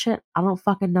legend shit? I don't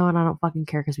fucking know and I don't fucking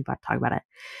care because we about to talk about it.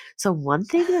 So one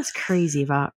thing that's crazy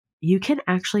about, you can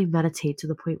actually meditate to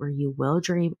the point where you will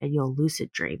dream and you'll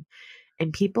lucid dream.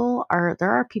 And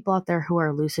there are people out there who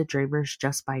are lucid dreamers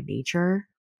just by nature.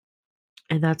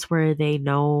 And that's where they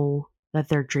know that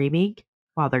they're dreaming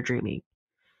while they're dreaming.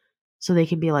 So they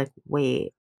can be like,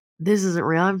 wait, this isn't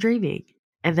real, I'm dreaming.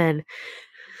 And then,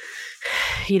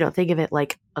 think of it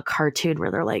like a cartoon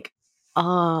where they're like,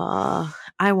 I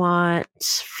want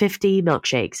 50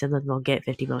 milkshakes, and then they'll get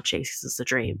 50 milkshakes because it's a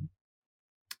dream.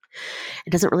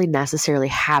 It doesn't really necessarily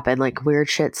happen. Like weird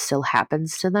shit still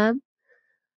happens to them,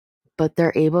 but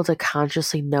they're able to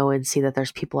consciously know and see that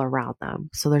there's people around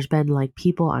them. So there's been like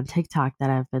people on TikTok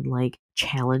that have been like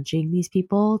challenging these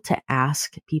people to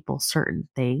ask people certain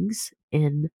things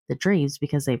in the dreams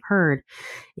because they've heard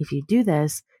if you do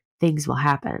this, things will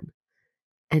happen.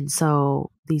 And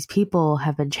so these people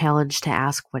have been challenged to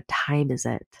ask, what time is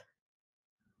it?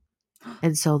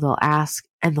 And so they'll ask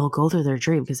and they'll go through their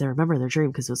dream because they remember their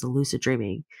dream because it was a lucid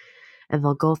dreaming. And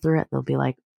they'll go through it and they'll be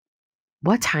like,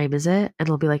 what time is it? And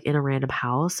they'll be like in a random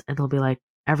house and they'll be like,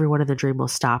 everyone in the dream will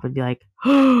stop and be like,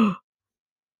 oh,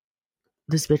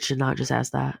 this bitch did not just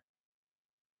ask that.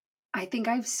 I think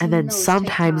I've And seen then those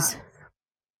sometimes, TikToks.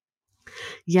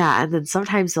 yeah, and then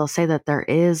sometimes they'll say that there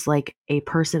is like a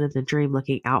person in the dream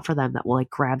looking out for them that will like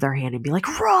grab their hand and be like,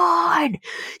 run!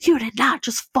 You did not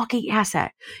just fucking ask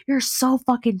that. You're so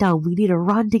fucking dumb. We need to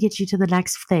run to get you to the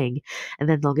next thing. And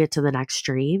then they'll get to the next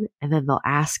stream and then they'll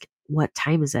ask, what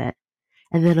time is it?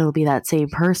 And then it'll be that same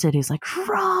person who's like,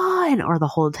 run! Or the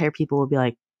whole entire people will be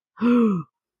like,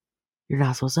 you're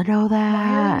not supposed to know Why are you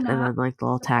that. And not then like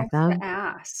they'll attack supposed to them.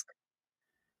 ask?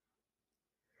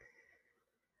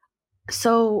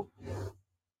 So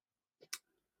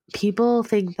people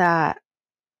think that,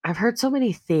 I've heard so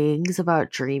many things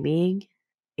about dreaming,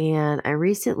 and I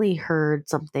recently heard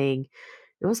something.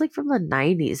 It was like from the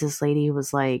 90s. This lady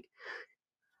was like,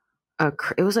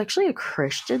 it was actually a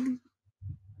Christian,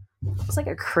 it was like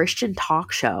a Christian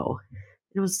talk show.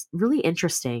 It was really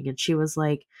interesting. And she was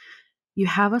like, you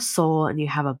have a soul and you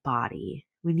have a body.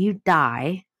 When you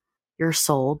die, your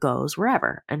soul goes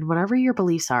wherever. And whatever your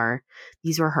beliefs are,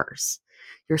 these were hers.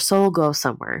 Your soul goes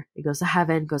somewhere. It goes to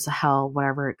heaven, goes to hell,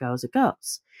 wherever it goes, it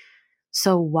goes.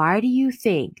 So why do you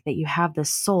think that you have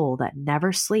this soul that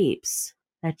never sleeps,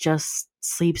 that just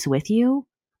sleeps with you?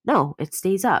 No, it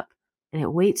stays up and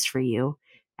it waits for you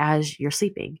as you're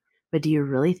sleeping. But do you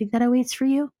really think that it waits for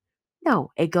you?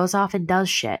 No, it goes off and does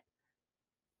shit.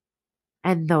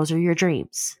 And those are your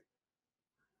dreams.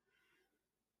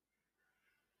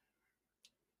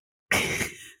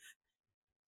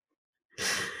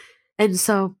 And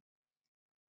so,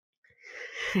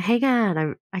 hang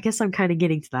on, I guess I'm kind of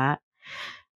getting to that.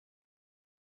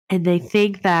 And they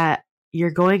think that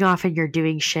you're going off and you're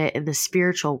doing shit in the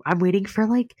spiritual. I'm waiting for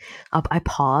like, I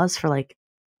pause for like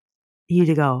you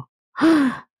to go,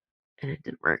 and it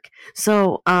didn't work.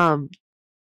 So,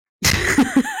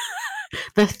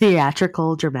 The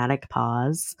theatrical dramatic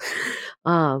pause.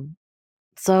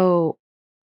 So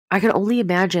I can only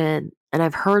imagine, and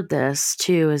I've heard this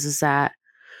too, is that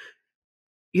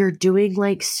you're doing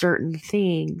like certain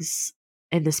things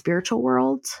in the spiritual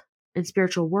world, in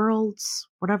spiritual worlds,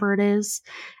 whatever it is.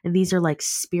 And these are like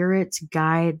spirits,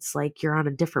 guides, like you're on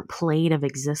a different plane of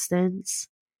existence.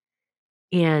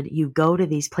 And you go to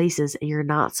these places and you're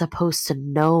not supposed to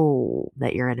know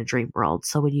that you're in a dream world.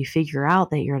 So when you figure out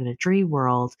that you're in a dream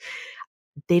world,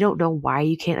 they don't know why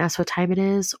you can't ask what time it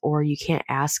is, or you can't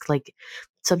ask, like,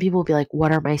 some people will be like,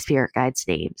 what are my spirit guides'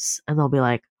 names? And they'll be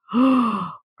like,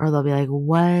 or they'll be like,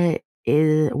 what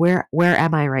is, where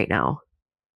am I right now?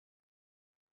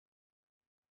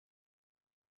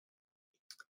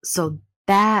 So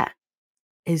that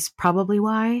is probably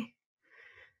why,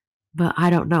 but I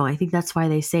don't know. I think that's why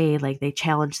they say, like, they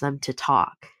challenge them to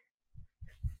talk.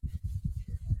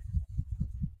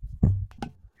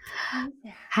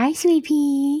 Hi, sweet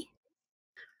pea.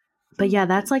 But yeah,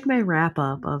 that's like my wrap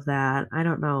up of that. I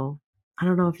don't know. I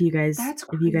don't know if you guys That's have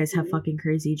crazy. fucking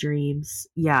crazy dreams.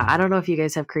 Yeah, I don't know if you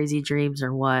guys have crazy dreams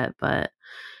or what, but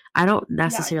I don't Yeah,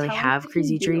 necessarily tell us have if you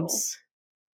crazy do. dreams.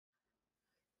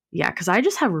 Yeah, because I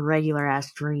just have regular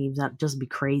ass dreams that just be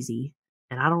crazy,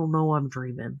 and I don't know I'm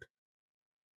dreaming.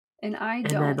 And I And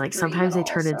then don't like dream at sometimes they all,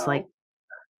 turn into like, so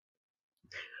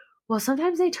well,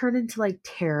 sometimes they turn into like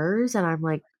terrors, and I'm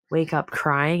like wake up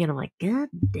crying, and I'm like, God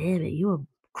damn it, you a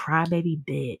crybaby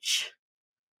bitch.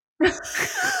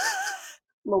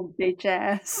 little bitch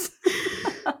ass.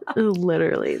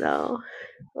 Literally though.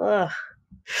 Ugh.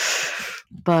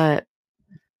 But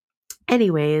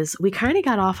anyways, we kind of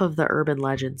got off of the urban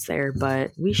legends there,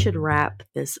 but we should wrap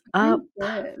this You up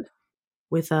did.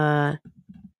 with a,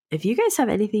 if you guys have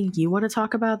anything you want to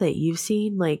talk about that you've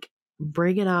seen, like,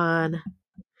 bring it on.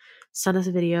 Send us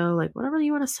a video, like whatever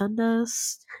you want to send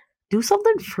us. Do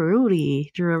something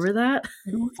fruity. Do you remember that?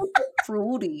 Do something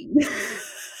fruity.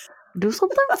 Do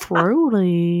something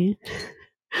fruity.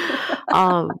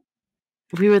 Um,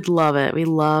 we would love it. We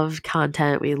love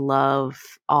content. We love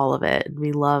all of it.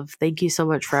 We love, thank you so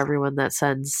much for everyone that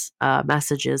sends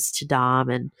messages to Dom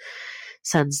and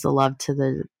sends the love to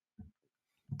the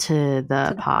To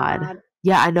the pod. pod.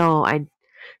 Yeah, I know. I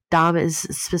Dom is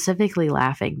specifically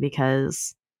laughing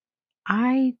because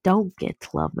I don't get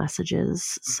love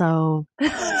messages. So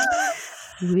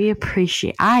I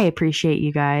appreciate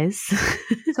you guys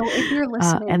So if you're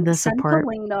listening, and the send support.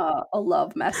 Helena a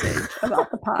love message about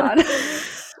the pod.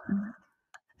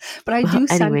 But I do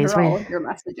send Anyways, her all of your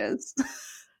messages.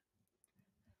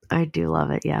 I do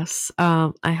love it. Yes.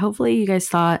 I hopefully you guys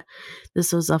thought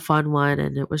this was a fun one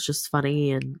and it was just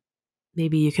funny, and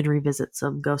maybe you can revisit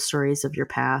some ghost stories of your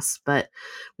past. But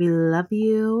we love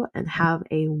you and have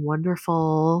a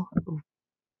wonderful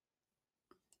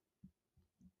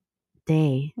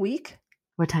day. Week?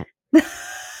 What time?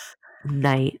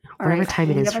 Night. All Whatever right. time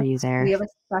it is for you We there. have a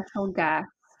special guest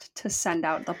to send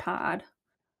out the pod.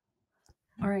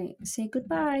 All right. Say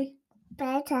goodbye.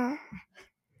 Better.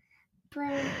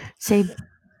 Bye. Say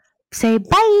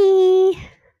bye.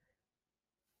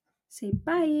 Say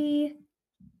bye.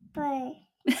 Bye.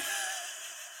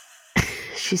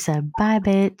 She said bye,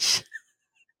 bitch.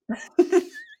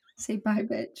 Say bye,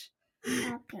 bitch.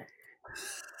 Okay.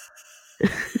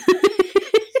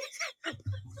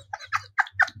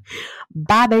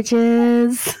 Bye,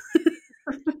 bitches.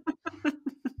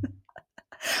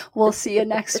 We'll see you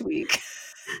next week.